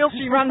got wheels.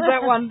 She runs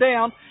that one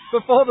down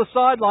before the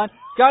sideline.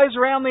 Goes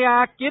around the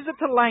arc, gives it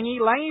to Lange.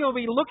 Lange will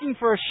be looking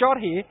for a shot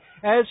here,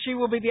 as she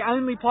will be the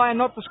only player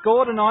not to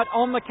score tonight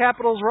on the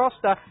Capitals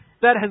roster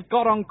that has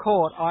got on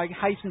court. I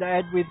hasten to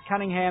add, with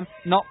Cunningham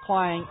not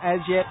playing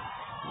as yet.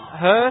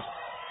 Hurst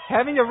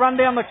having to run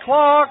down the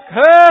clock.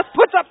 Hurst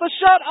puts up the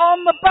shot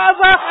on the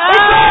buzzer. It's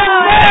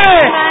on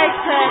there!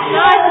 Makes it.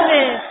 Nice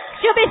move.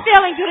 She'll be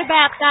feeling good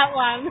about that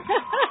one.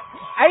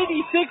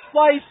 86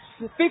 plays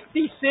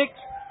 56.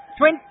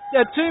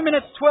 2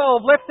 minutes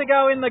 12 left to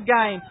go in the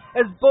game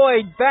as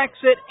Boyd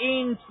backs it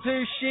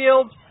into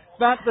Shields,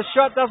 but the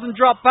shot doesn't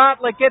drop.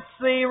 Bartlett gets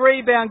the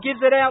rebound, gives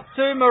it out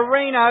to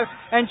Marino,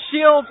 and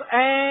Shields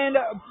and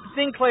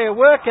Sinclair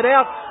work it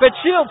out, but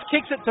Shields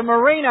kicks it to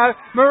Marino.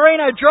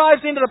 Marino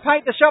drives into the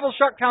paint, the shovel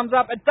shot comes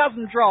up, it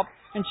doesn't drop,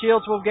 and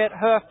Shields will get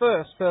her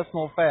first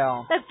personal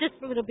foul. That's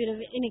just a little bit of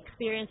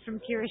inexperience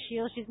from Kira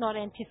Shields. She's not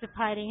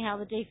anticipating how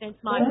the defence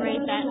might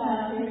read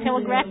that.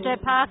 Telegraphed her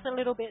pass a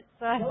little bit.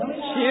 So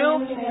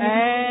Shields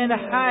and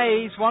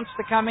Hayes wants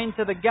to come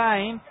into the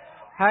game.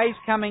 Hayes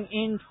coming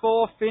in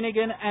for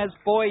Finnegan as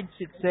Boyd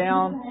sits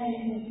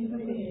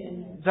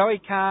down.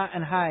 Zoe Carr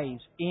and Hayes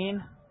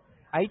in.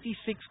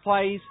 86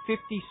 plays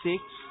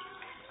 56.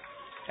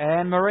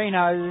 And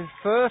Marino,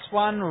 first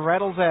one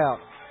rattles out.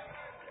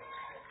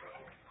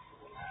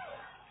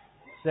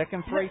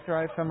 Second free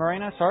throw for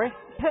Marino, sorry.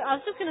 I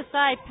was just going to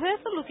say,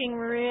 Perth are looking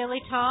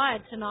really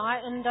tired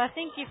tonight, and I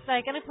think if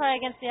they're going to play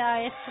against the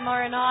AIS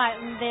tomorrow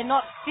night and they're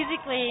not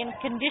physically in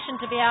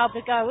condition to be able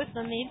to go with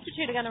them, the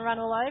Institute are going to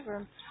run all over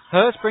them.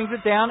 Hurst brings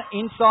it down,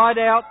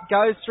 inside out,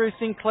 goes through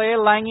Sinclair,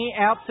 Lange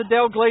out to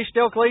Dalgleish.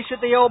 Dalgleish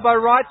at the elbow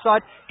right side,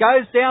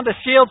 goes down to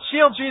Shields.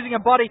 Shields using a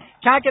body,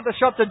 can't get the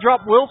shot to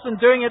drop. Wilson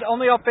doing it on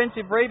the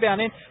offensive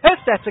rebound in. Her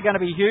stats are going to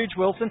be huge,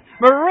 Wilson.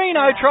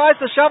 Marino tries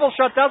the shovel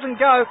shot,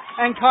 doesn't go,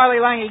 and Kylie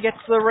Lange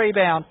gets the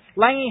rebound.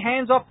 Lange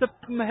hands off to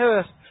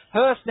Hurst.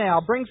 Hurst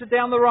now brings it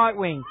down the right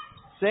wing.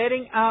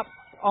 Setting up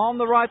on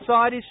the right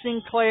side is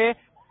Sinclair.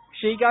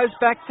 She goes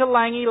back to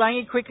Lange.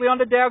 Lange quickly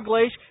onto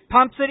Dalgleish.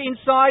 Pumps it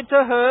inside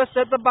to Hurst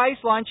at the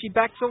baseline. She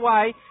backs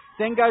away.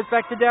 Then goes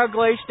back to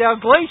Dalgleish.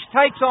 Dalgleish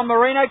takes on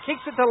Marino.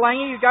 Kicks it to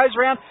Lange, who goes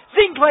round.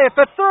 Sinclair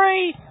for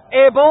three.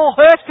 Air ball.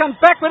 Hurst comes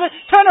back with it.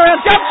 Turn around.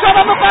 Jump shot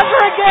on the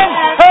buzzer again.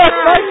 Hurst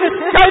makes it.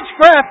 Coach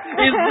Graff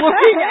is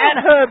looking at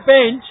her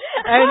bench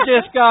and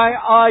just going,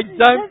 I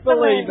don't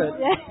believe it.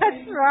 Yeah,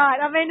 that's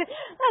right. I mean,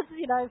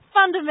 that's,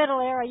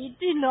 fundamental error. You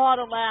do not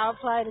allow a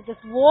player to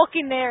just walk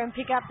in there and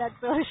pick up that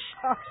sort of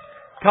shot.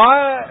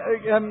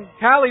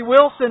 Carly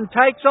Wilson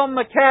takes on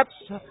the Caps.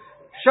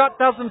 Shot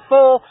doesn't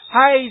fall.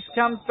 Hayes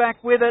comes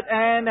back with it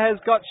and has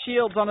got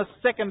Shields on a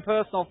second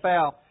personal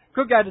foul.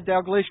 Could go to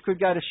Dalgleish, could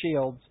go to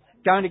Shields.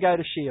 Going to go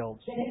to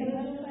Shields.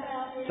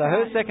 So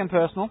her second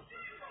personal.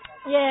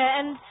 Yeah,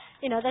 and,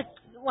 that's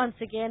once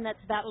again,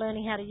 that's about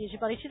learning how to use your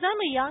body. She's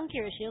only young,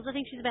 Kira Shields. I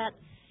think she's about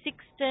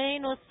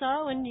 16 or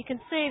so, and you can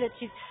see that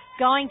she's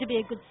going to be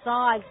a good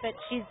size, but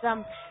she's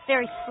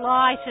very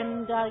slight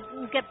and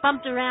get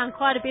bumped around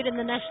quite a bit in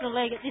the National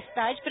League at this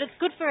stage. But it's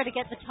good for her to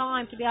get the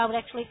time to be able to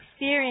actually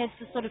experience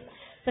the sort of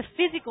the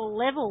physical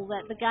level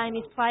that the game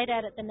is played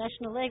at the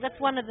National League. That's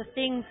one of the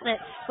things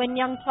that when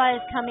young players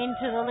come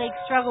into the league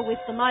struggle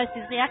with the most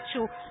is the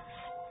actual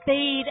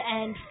speed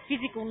and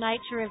physical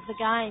nature of the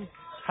game.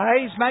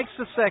 Hayes makes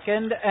the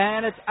second,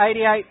 and it's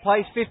 88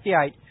 plays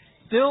 58.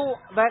 Still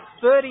that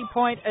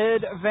 30-point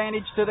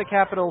advantage to the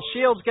Capitals.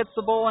 Shields gets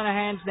the ball in her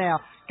hands now.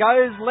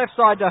 Goes left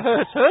side to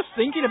Hurst. Hurst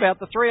thinking about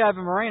the three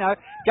over Marino.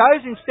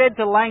 Goes instead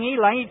to Lange.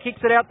 Lange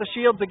kicks it out to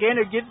Shields again,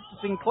 who gives it to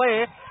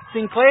Sinclair.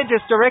 Sinclair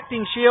just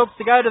directing Shields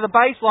to go to the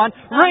baseline.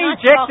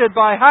 Rejected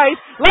by Hayes.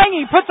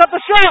 Lange puts up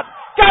the shot.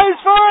 Goes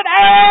for it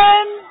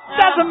and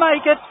doesn't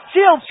make it.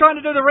 Shields trying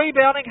to do the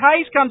rebounding.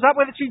 Hayes comes up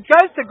with it. She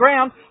goes to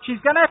ground. She's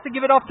going to have to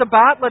give it off to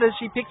Bartlett as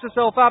she picks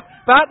herself up.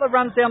 Bartlett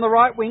runs down the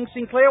right wing.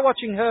 Sinclair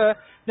watching her.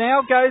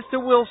 Now goes to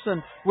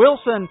Wilson.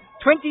 Wilson,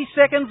 20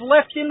 seconds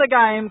left in the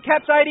game.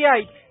 Caps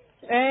 88.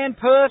 And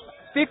Perth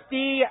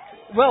 60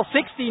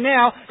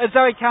 now as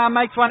Zoe Carr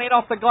makes one in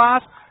off the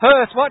glass.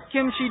 Hurst, what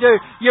can she do?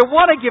 You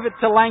want to give it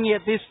to Lange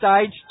at this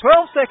stage.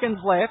 12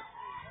 seconds left.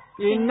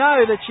 You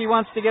know that she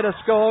wants to get a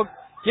score.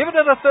 Give it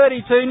to the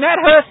 32. Nat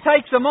Hurst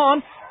takes them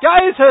on.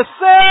 Goes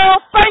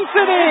herself. Banks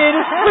it in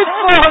with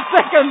 4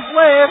 seconds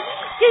left.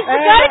 She's the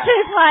go-to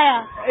player.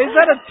 Is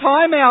that a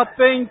timeout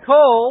being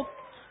called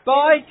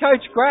by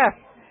Coach Graff?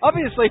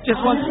 Obviously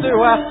just wants to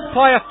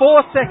play a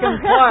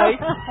 4-second play.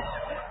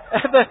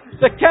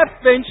 The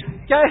Caps bench,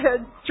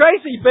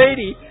 Tracy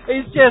Beattie,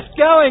 is just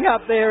going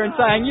up there and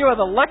saying, you are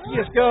the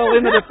luckiest girl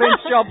in the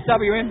defence job,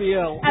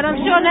 WNBL. And I'm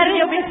sure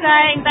Natalie will be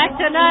saying back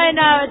to,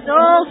 no, it's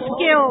all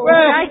skill,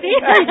 Tracy.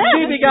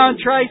 She'll be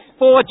going, Trace,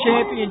 4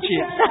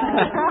 championships.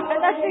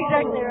 That's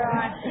exactly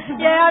right.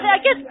 Yeah, I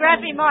guess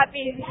Graffy might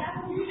be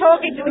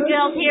talking to the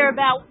girls here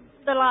about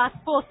the last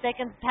 4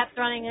 seconds, perhaps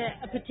running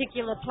a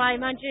particular play,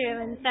 mind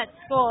you, and if that's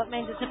score, it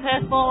means it's a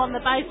Perth ball on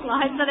the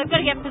baseline, so they've got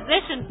to get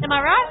possession. Am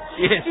I right?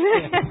 Yes.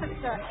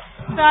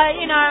 So,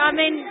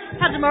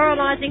 how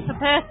demoralising for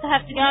Perth to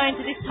have to go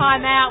into this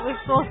timeout with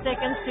 4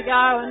 seconds to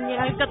go, and,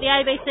 you've got the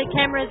ABC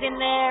cameras in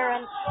there,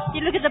 and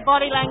you look at the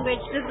body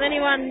language, they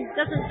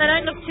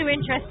don't look too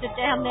interested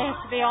down there,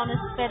 to be honest,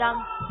 but,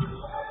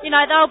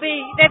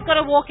 they've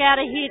got to walk out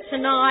of here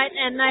tonight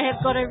and they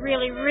have got to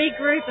really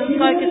regroup and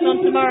focus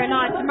on tomorrow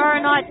night. Tomorrow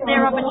night's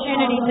their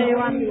opportunity to,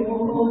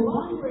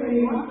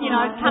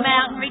 come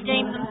out and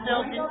redeem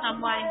themselves in some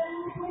way.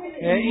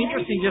 Yeah,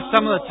 interesting, just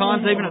some of the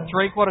times, even at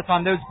three-quarter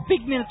time, there was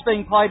big minutes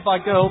being played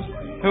by girls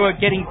who are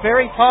getting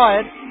very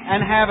tired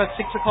and have a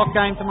 6 o'clock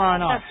game tomorrow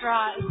night. That's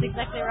right, that's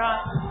exactly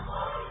right.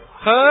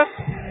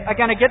 Perth are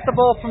going to get the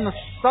ball from the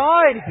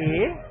side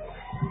here.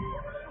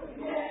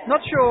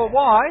 Not sure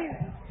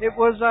why. It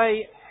was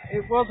a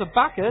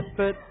bucket,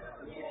 but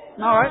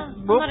all right,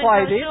 we'll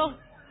play this. Sure.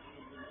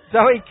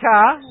 Zoe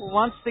Carr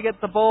wants to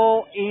get the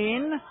ball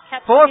in.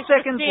 Caps 4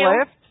 seconds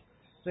left.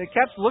 The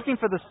Caps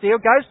looking for the steal.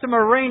 Goes to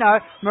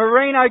Marino.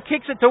 Marino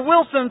kicks it to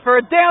Wilson for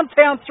a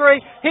downtown three.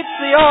 Hits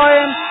the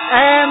iron,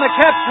 and the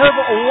Caps have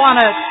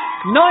won it.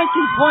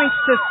 90 points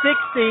to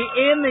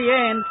 60 in the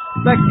end.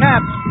 The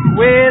Caps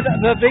with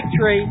the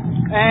victory.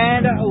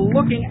 And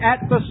looking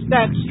at the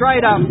stats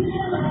straight up.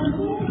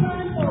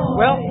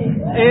 Well,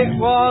 it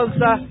was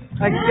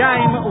a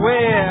game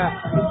where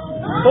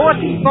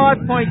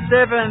 45.7%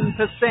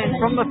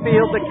 from the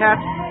field, the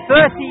Caps,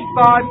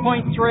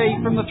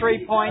 35.3% from the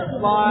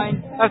 3-point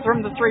line,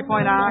 from the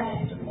 3-point arc,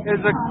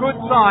 is a good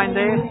sign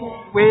there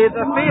with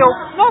a field,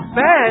 not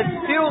bad,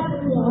 field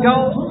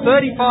goal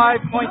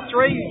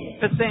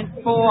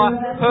 35.3% for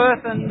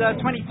Perth and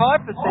 25%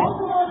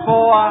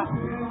 for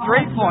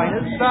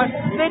three-pointers. So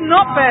they're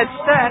not bad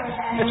stats.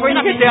 It's when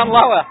you get down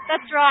lower.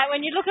 That's right.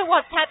 When you look at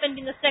what's happened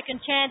in the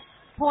second chance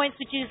points,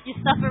 which is your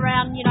stuff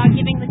around,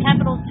 giving the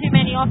Capitals too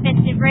many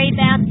offensive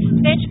rebounds.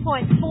 Bench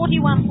points,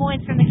 41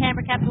 points from the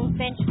Canberra Capitals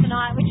bench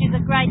tonight, which is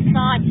a great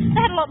sign.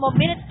 They had a lot more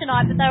minutes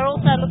tonight, but they were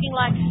also looking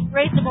like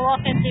reasonable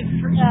offensive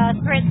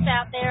threats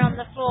out there on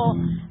the floor.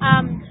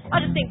 I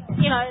just think,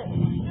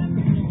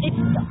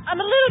 I'm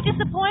a little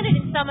disappointed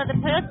in some of the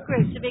Perth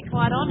group, to be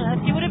quite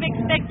honest. You would have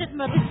expected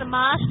Melissa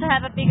Marsh to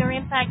have a bigger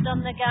impact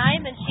on the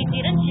game, and she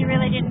didn't. She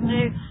really didn't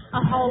do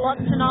a whole lot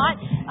tonight.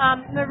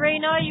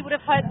 Marino, you would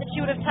have hoped that she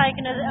would have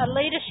taken a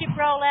leadership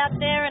role out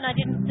there, and I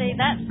didn't see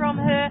that from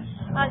her.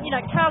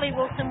 Carly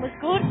Wilson was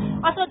good.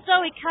 I thought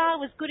Zoe Carr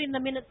was good in the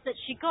minutes that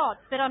she got,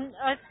 but I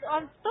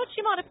thought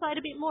she might have played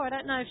a bit more. I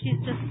don't know if she's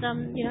just,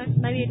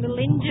 maybe a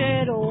little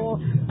injured or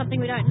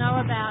something we don't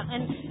know about.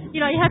 And, you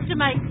have to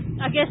make,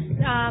 I guess,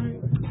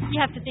 you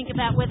have to think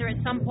about whether at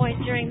some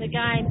point during the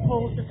game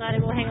Paul's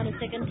decided, well, hang on a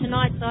second,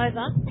 tonight's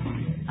over.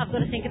 I've got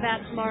to think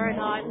about tomorrow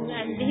night,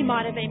 and he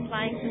might have been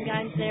playing some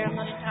games there. I'm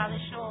not entirely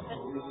sure. But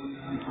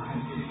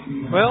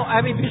well,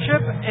 Abby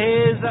Bishop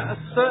is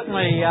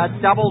certainly a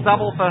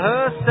double-double for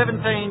her.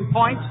 17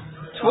 points,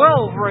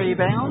 12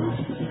 rebounds.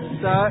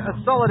 So a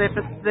solid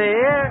effort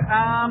there.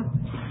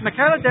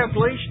 Michaela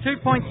Dalglish,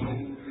 8 points,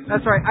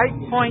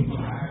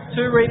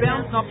 2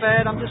 rebounds, not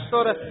bad. I'm just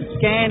sort of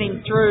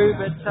scanning through,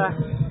 but,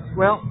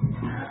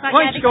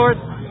 point scorers.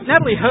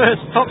 Natalie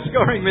Hurst top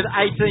scoring with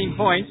 18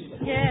 points.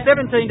 Yeah.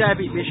 17 to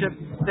Abby Bishop.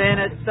 Then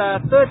it's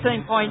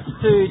 13 points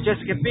to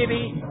Jessica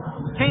Bibby,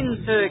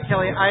 10 to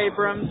Kelly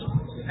Abrams,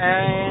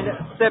 and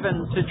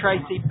 7 to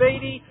Tracy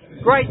Beattie.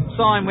 Great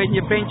sign when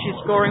your bench is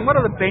scoring. What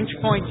are the bench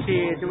points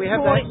here? Do we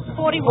have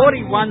 41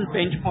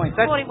 bench points.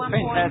 That's 41 fantastic,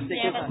 points. Yeah,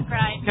 isn't that's it?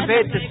 great.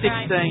 Compared That's to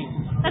 16. great.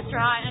 That's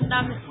right. And,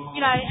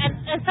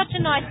 and such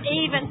a nice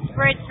even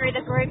spread through the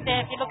group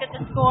there if you look at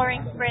the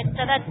scoring spread.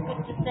 So that's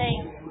good to see.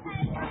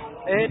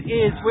 It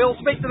is. We'll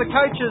speak to the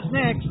coaches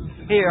next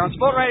here on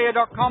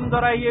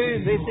sportradio.com.au.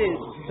 This is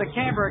the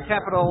Canberra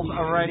Capitals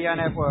Radio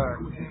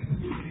Network.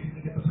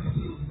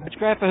 Coach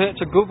Grapper,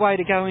 it's a good way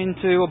to go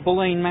into a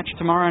bullying match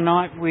tomorrow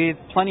night with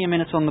plenty of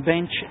minutes on the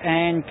bench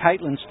and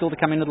Caitlin still to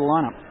come into the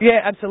lineup.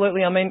 Yeah,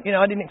 absolutely. I mean,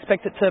 I didn't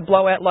expect it to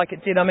blow out like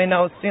it did. I mean,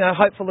 I was,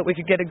 hopeful that we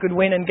could get a good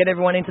win and get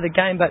everyone into the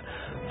game, but,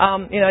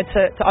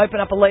 to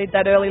open up a lead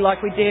that early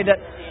like we did,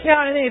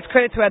 I think it's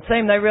credit to our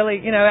team. They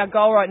really, our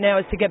goal right now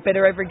is to get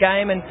better every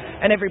game and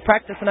every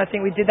practice, and I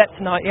think we did that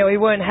tonight. We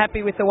weren't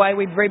happy with the way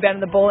we'd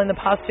rebounded the ball in the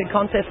past two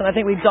contests, and I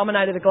think we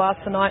dominated the glass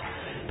tonight,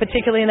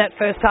 particularly in that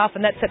first half,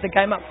 and that set the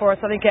game up for us.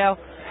 I think our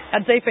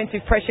defensive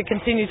pressure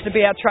continues to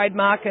be our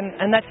trademark,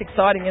 and that's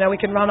exciting. We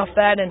can run off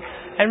that and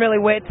really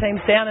wear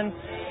teams down. And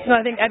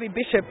I think Abby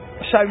Bishop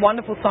showed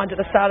wonderful signs at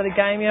the start of the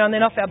game, and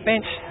then off our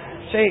bench,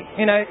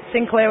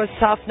 Sinclair was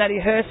tough. Natty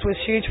Hurst was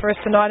huge for us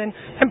tonight, and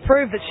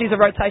proved that she's a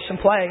rotation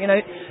player.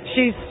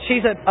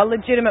 She's a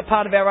legitimate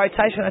part of our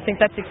rotation. I think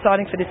that's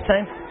exciting for this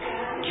team.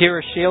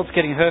 Kira Shields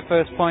getting her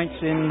first points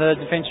in the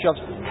Defence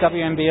Jobs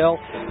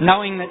WNBL,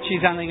 knowing that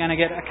she's only going to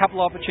get a couple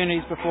of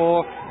opportunities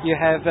before you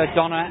have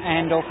Donna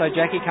and also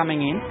Jackie coming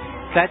in.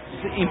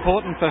 That's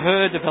important for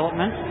her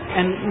development.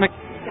 And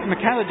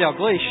Michaela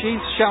Dalglish,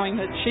 she's showing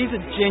that she's a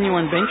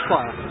genuine bench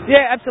player.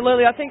 Yeah,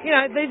 absolutely. I think,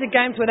 these are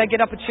games where they get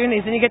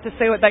opportunities and you get to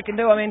see what they can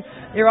do. I mean,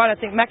 you're right, I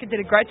think Macca did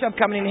a great job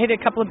coming in, hit a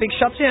couple of big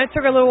shots. It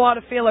took her a little while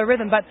to feel her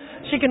rhythm, but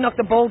she can knock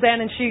the ball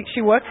down and she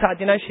works hard.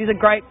 She's a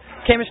great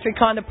chemistry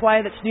kind of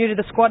player that's new to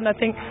the squad, and I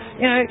think,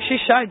 she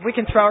showed we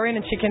can throw her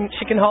in and she can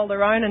hold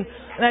her own. And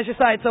as you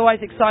say, it's always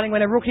exciting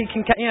when a rookie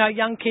can, a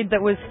young kid that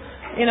was,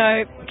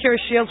 Kira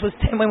Shields was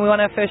 10 when we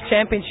won our first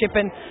championship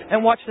and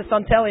watched us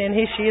on telly, and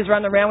here she is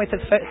running around with us.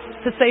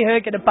 To see her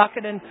get a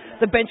bucket and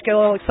the bench get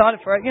all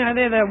excited for it,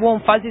 they're the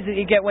warm fuzzies that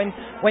you get when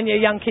your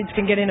young kids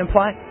can get in and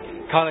play.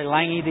 Kylie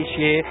Lange this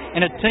year,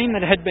 in a team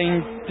that had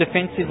been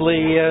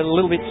defensively a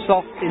little bit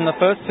soft in the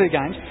first two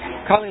games,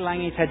 Kylie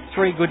Lange's had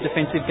 3 good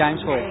defensive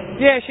games for her.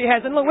 Yeah, she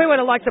has. And look, we would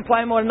have liked to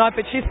play more tonight,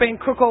 but she's been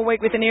crook all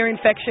week with an ear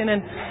infection,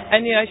 and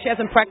she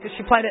hasn't practiced.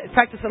 She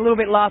practiced a little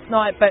bit last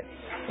night, but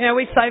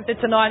we saved it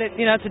tonight. It's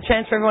a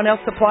chance for everyone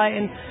else to play,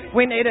 and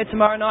we need her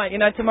tomorrow night.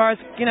 Tomorrow's,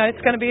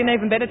 it's going to be an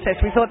even better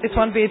test. We thought this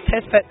one would be a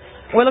test, but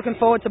we're looking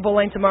forward to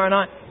Bulleen tomorrow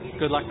night.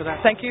 Good luck for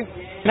that. Thank you.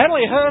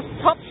 Natalie Hurst,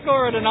 top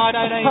scorer tonight,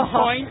 18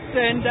 points,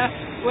 and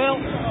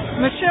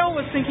Michelle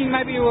was thinking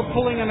maybe you were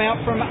pulling them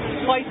out from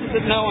places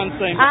that no one's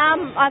seen.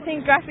 I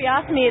think Graffy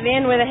asked me at the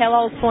end where the hell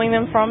I was pulling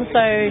them from,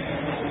 so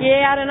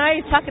yeah, I don't know,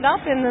 you chuck it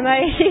up and then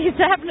they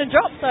happened to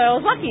drop, so I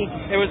was lucky.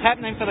 It was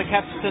happening for the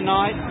Caps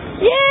tonight.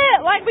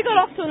 Yeah, we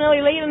got off to an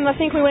early lead and I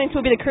think we went into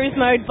a bit of cruise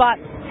mode,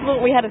 but look,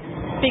 we had a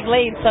big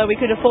lead, so we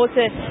could afford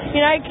to,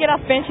 get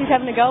off benches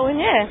having a go, and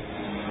yeah,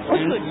 it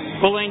was good.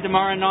 Bulleen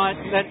tomorrow night,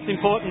 that's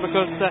important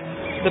because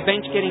the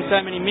bench getting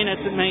so many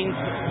minutes, it means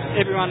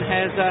everyone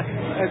has a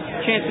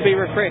chance to be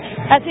refreshed.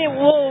 That's it.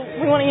 Well,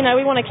 we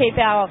want to keep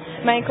our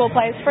main core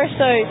players fresh.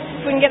 So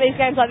if we can get these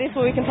games like this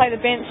where we can play the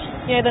bench,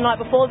 the night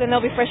before, then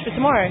they'll be fresh for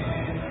tomorrow.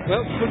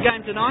 Well, good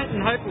game tonight,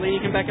 and hopefully you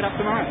can back it up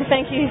tomorrow.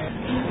 Thank you.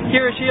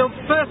 Kira Shields,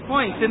 first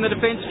points in the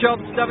Defence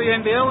Jobs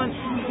WNBL,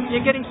 and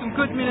you're getting some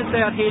good minutes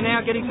out here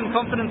now, getting some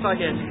confidence, I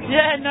guess.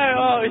 Yeah, it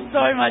was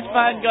so much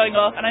fun going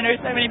off, and I know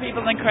so many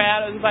people in the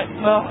crowd. It was like,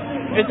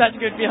 it was such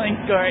a good feeling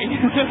scoring.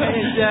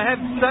 And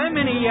have so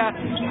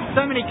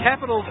many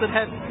Capitals that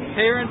have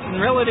parents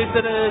and relatives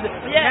that are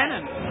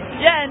Cannon.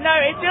 Yeah,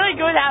 it's really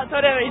good how it's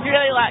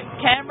really like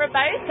Canberra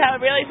based, how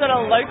a really sort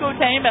of local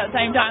team, but at the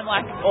same time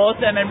like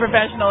awesome and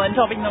professional and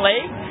topping the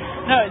league.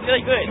 No, it's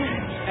really good.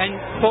 And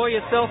for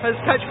yourself, has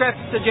Coach Kraft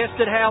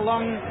suggested how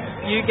long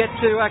you get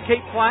to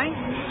keep playing?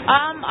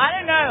 I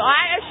don't know.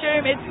 I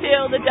assume it's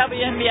till the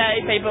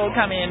WNBA people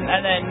come in,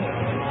 and then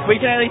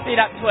we can only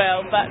seat up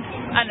 12. But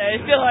I don't know.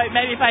 Still hope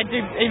maybe if I do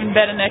even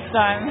better next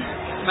time.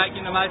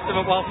 Making the most of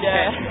it whilst you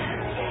can.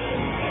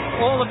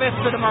 All the best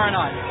for tomorrow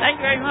night.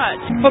 Thank you very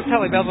much. Look,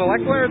 Tully Belvoir,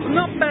 where it's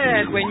not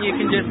bad when you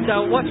can just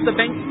watch the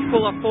bench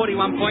pull off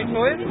 41 points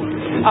for you.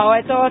 Oh,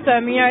 it's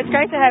awesome. It's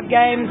great to have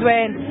games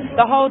when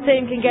the whole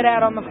team can get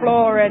out on the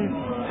floor, and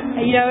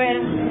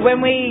and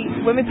when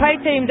we play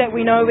teams that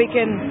we know we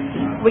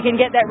can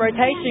get that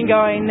rotation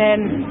going,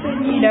 then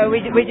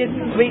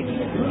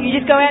you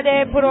just go out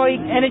there, put all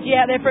your energy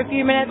out there for a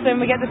few minutes,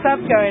 and we get the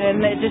subs going, and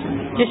it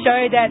just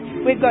show that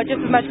we've got just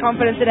as much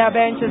confidence in our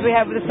bench as we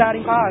have with the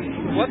starting five.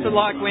 What's it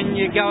like when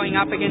you're going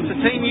up against a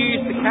team you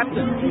used to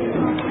captain?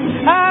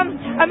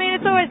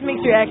 It's always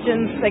mixed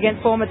reactions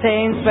against former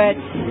teams, but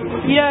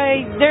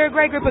they're a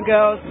great group of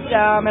girls,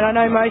 and I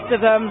know most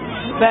of them.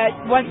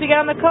 But once we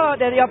get on the court,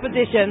 they're the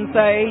opposition,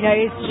 so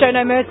show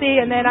no mercy.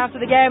 And then after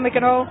the game, we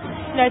can all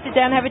sit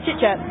down and have a chit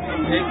chat.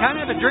 You can't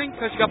have a drink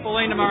because you've got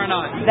Bulleen tomorrow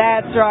night.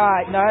 That's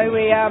right. No,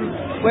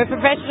 we're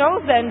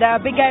professionals, and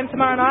big game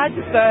tomorrow night.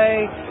 So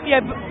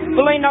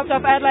Bulleen knocked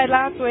off Adelaide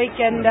last week,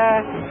 and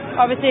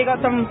obviously got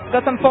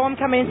some form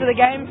coming into the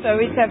game. So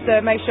we just have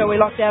to make sure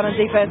we lock down on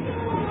defense.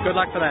 Good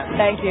luck for that.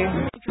 Thank you.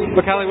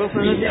 For Carly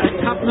Wilson, it's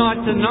a tough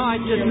night tonight.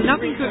 Just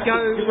nothing could go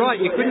right.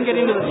 You couldn't get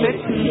into the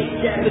sets.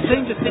 The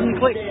team just didn't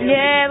click.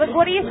 Yeah, look,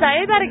 what do you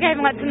say about a game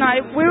like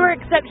tonight? We were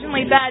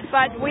exceptionally bad,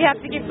 but we have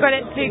to give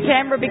credit to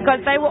Canberra because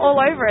they were all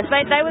over us.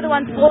 They were the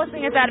ones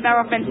forcing us out of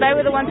our offense. They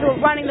were the ones who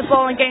were running the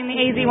ball and getting the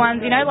easy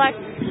ones.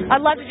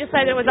 I'd love to just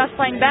say that it was us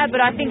playing bad,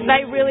 but I think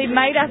they really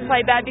made us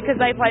play bad because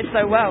they played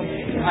so well.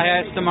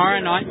 It's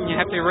tomorrow night, and you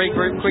have to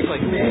regroup quickly.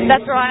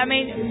 That's right. I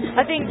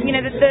think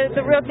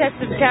the real test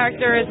of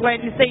character is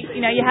when you see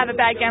you have a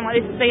bad game like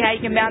this to see how you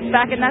can bounce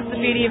back, and that's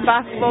the beauty of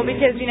basketball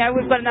because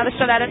we've got another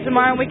shot at it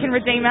tomorrow and we can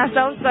redeem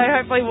ourselves. So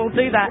hopefully we'll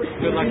do that.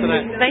 Good luck for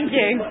that. Thank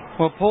you.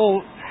 Well,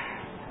 Paul,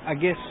 I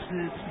guess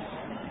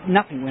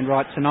nothing went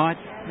right tonight,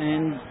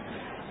 and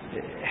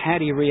how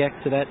do you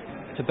react to that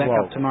to back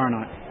up tomorrow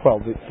night? Well,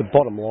 the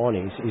bottom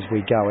line is we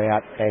go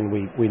out and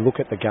we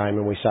look at the game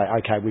and we say,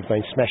 okay, we've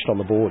been smashed on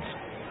the boards.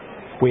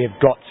 We have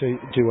got to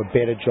do a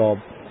better job.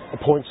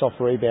 Points off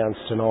rebounds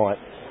tonight,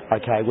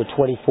 okay, we're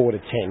 24 to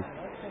 10.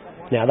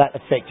 Now that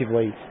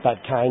effectively,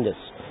 they've caned us.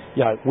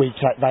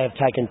 They have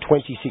taken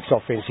 26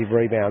 offensive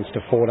rebounds to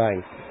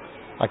 14.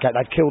 Okay,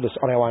 they've killed us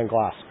on our own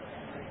glass.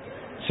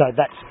 So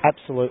that's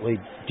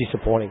absolutely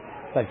disappointing.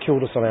 They've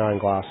killed us on our own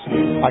glass.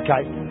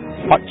 Okay,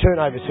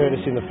 turnovers hurt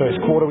us in the first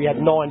quarter. We had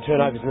 9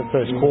 turnovers in the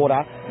first quarter,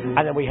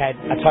 and then we had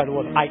a total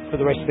of 8 for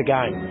the rest of the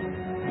game.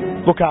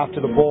 Look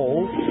after the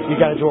ball, you're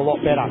going to do a lot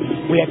better.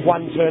 We had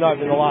 1 turnover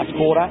in the last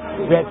quarter.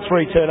 We had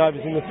 3 turnovers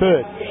in the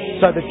third.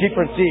 So the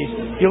difference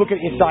is, you look at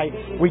it and you say,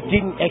 we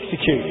didn't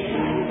execute.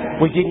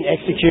 We didn't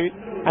execute,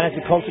 and as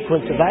a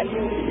consequence of that,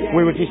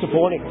 we were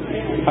disappointing.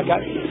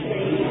 Okay?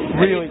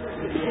 Really.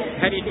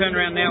 How do you turn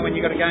around now when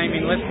you've got a game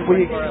in less than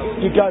 24 hours?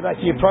 You go back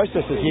to your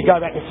processes. You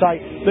go back and say,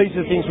 these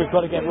are the things we've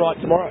got to get right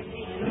tomorrow.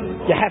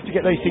 You have to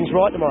get these things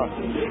right tomorrow.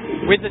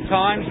 With the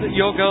times that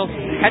your girls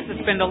had to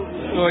spend,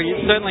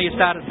 certainly your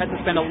starters had to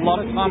spend a lot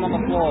of time on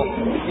the floor,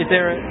 is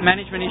there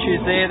management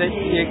issues there that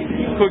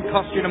could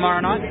cost you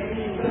tomorrow night?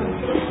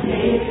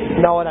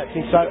 No, I don't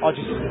think so.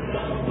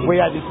 We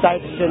had to stay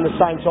to spend the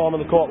same time on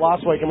the court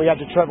last week, and we had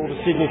to travel to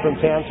Sydney from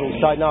Townsville.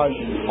 So no,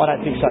 I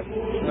don't think so.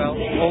 Well,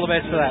 all the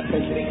best for that.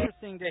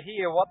 Interesting to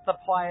hear what the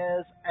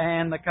players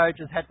and the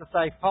coaches had to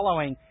say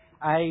following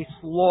a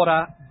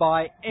slaughter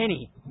by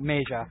any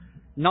measure.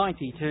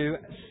 90 to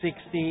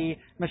 60.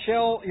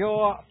 Michelle,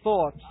 your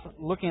thoughts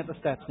looking at the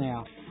stats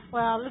now?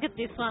 Well, look at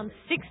this one.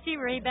 60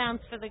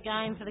 rebounds for the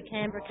game for the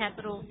Canberra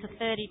Capitals to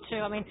 32.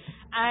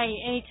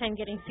 Any team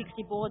getting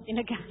 60 boards in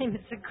a game,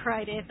 it's a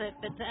great effort,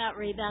 but to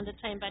out-rebound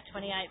a team by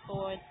 28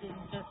 boards is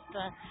just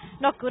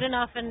not good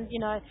enough. And,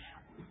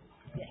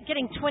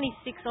 getting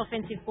 26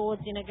 offensive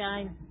boards in a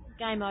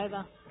game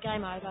over.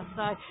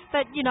 So,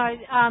 but,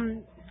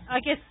 I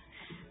guess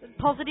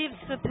positives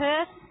for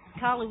Perth,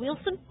 Carly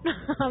Wilson.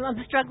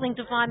 I'm struggling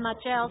to find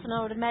much else, and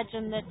I would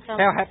imagine that...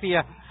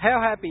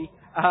 How happy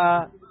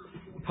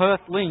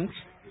Perth Lynx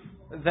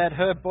that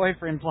her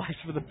boyfriend plays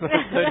for the Perth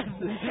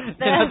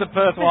the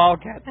Perth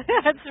Wildcats.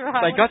 That's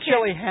right. They got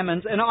Shelley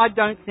Hammonds, and I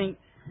don't think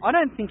I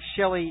don't think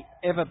Shelley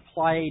ever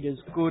played as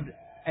good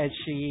as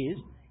she is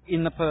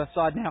in the Perth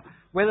side. Now,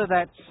 whether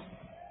that's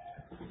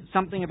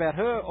something about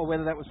her or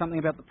whether that was something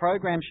about the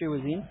program she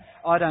was in,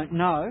 I don't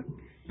know.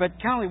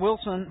 But Carly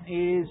Wilson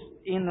is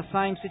in the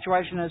same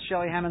situation as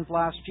Shelley Hammonds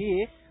last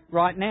year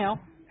right now,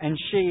 and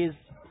she is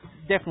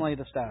definitely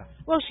the star.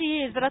 Well,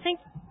 she is, but I think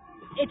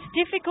it's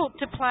difficult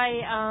to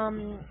play. How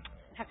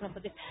can I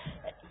put this?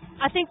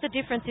 I think the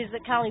difference is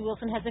that Carly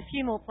Wilson has a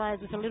few more players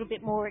with a little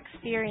bit more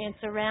experience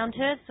around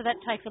her, so that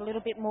takes a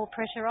little bit more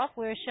pressure off,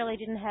 whereas Shelley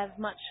didn't have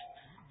much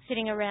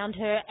sitting around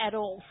her at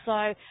all.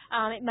 So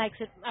it makes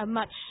it a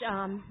much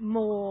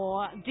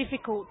more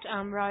difficult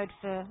road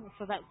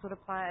for that sort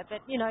of player. But,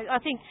 you know, I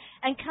think,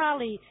 and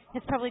Carly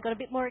has probably got a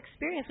bit more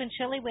experience. When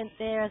Shelley went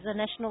there as a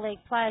National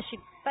League player,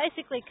 she'd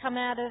basically come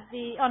out of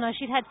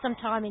she'd had some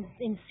time in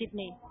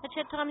Sydney. Had she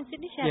had time in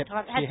Sydney? She had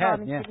time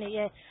in Sydney,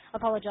 yeah. I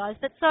apologise.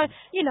 But so,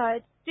 you know,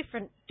 it's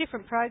different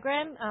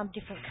program,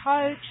 different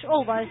coach,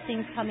 all those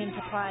things come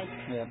into play.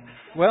 Yeah.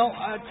 Well,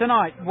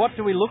 tonight, what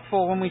do we look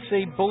for when we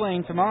see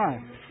Bulleen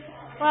tomorrow?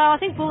 Well, I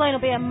think Bulleen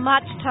will be a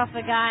much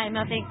tougher game.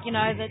 I think, you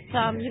know, that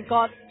you've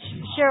got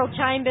Cheryl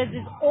Chambers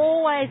has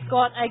always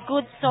got a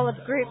good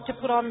solid group to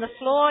put on the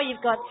floor.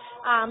 You've got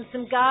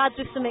some guards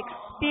with some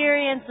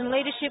experience and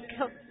leadership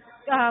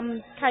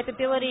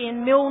capability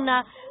in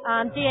Milner.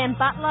 Deanne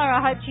Butler,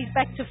 I hope she's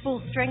back to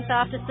full strength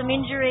after some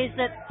injuries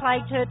that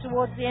plagued her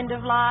towards the end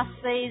of last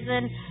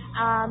season.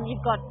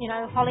 You've got, you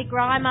know, Holly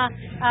Grimer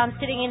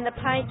sitting in the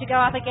paint to go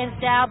up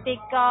against our big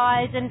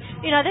guys. And,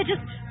 you know, they're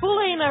just,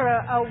 Bulleen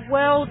are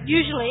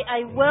usually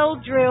a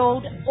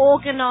well-drilled,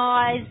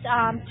 organised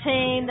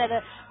team that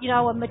are, you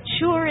know, are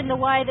mature in the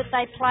way that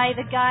they play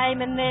the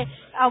game, and they're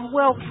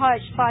well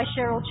coached by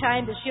Cheryl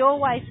Chambers. She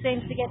always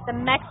seems to get the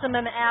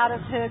maximum out of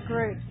her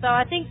group. So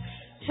I think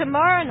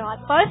tomorrow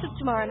night, both of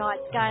tomorrow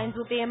night's games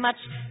will be a much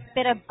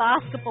better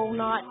basketball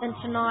night than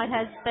tonight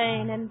has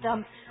been, and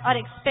I'd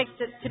expect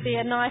it to be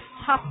a nice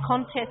tough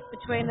contest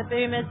between the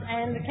Boomers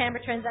and the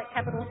Canberra Transact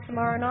Capitals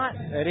tomorrow night.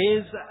 It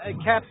is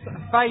Caps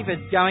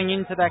favoured going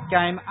into that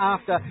game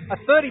after a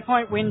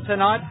 30-point win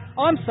tonight.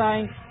 I'm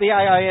saying the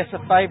AIS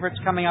are favourites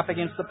coming up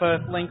against the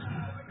Perth Lynx,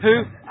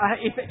 who,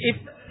 if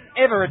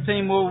ever a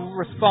team will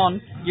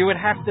respond, you would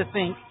have to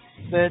think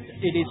that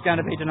it is going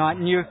to be tonight.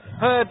 And you've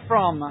heard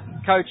from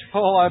Coach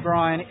Paul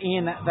O'Brien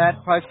in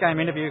that post-game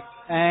interview,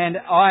 and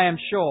I am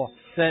sure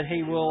that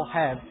he will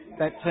have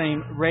that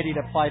team ready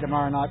to play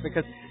tomorrow night,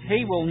 because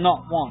he will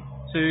not want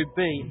to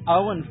be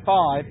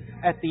 0-5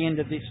 at the end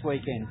of this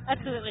weekend.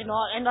 Absolutely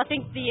not. And I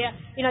think the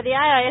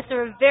AIS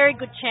are a very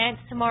good chance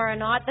tomorrow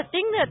night. The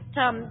thing that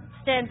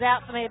stands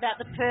out for me about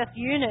the Perth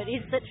unit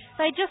is that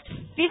they just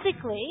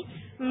physically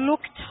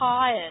look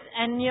tired.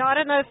 And, you know, I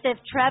don't know if they've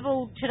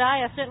travelled today.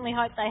 I certainly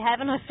hope they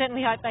haven't. I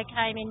certainly hope they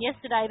came in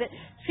yesterday. But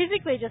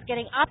physically just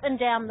getting up and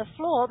down the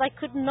floor, they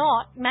could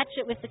not match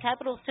it with the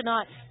Capitals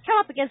tonight. Come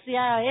up against the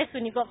AIS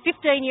when you've got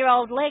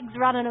 15-year-old legs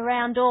running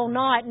around all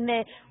night, and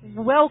they're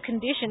well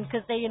conditioned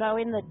because they're, you know,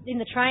 in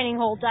the training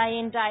hall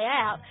day in, day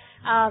out.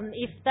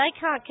 If they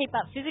can't keep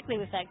up physically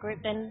with that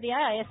group, then the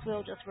AIS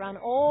will just run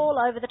all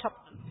over the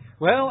top of them.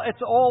 Well,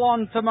 it's all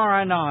on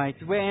tomorrow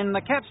night when the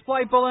Caps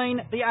play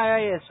Bulleen, the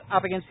AIS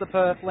up against the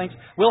Perth Lynx.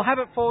 We'll have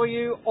it for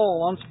you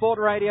all on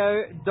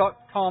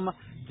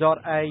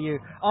sportradio.com.au.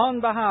 On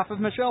behalf of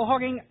Michelle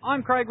Hogging,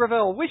 I'm Craig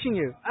Revell, wishing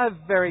you a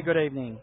very good evening.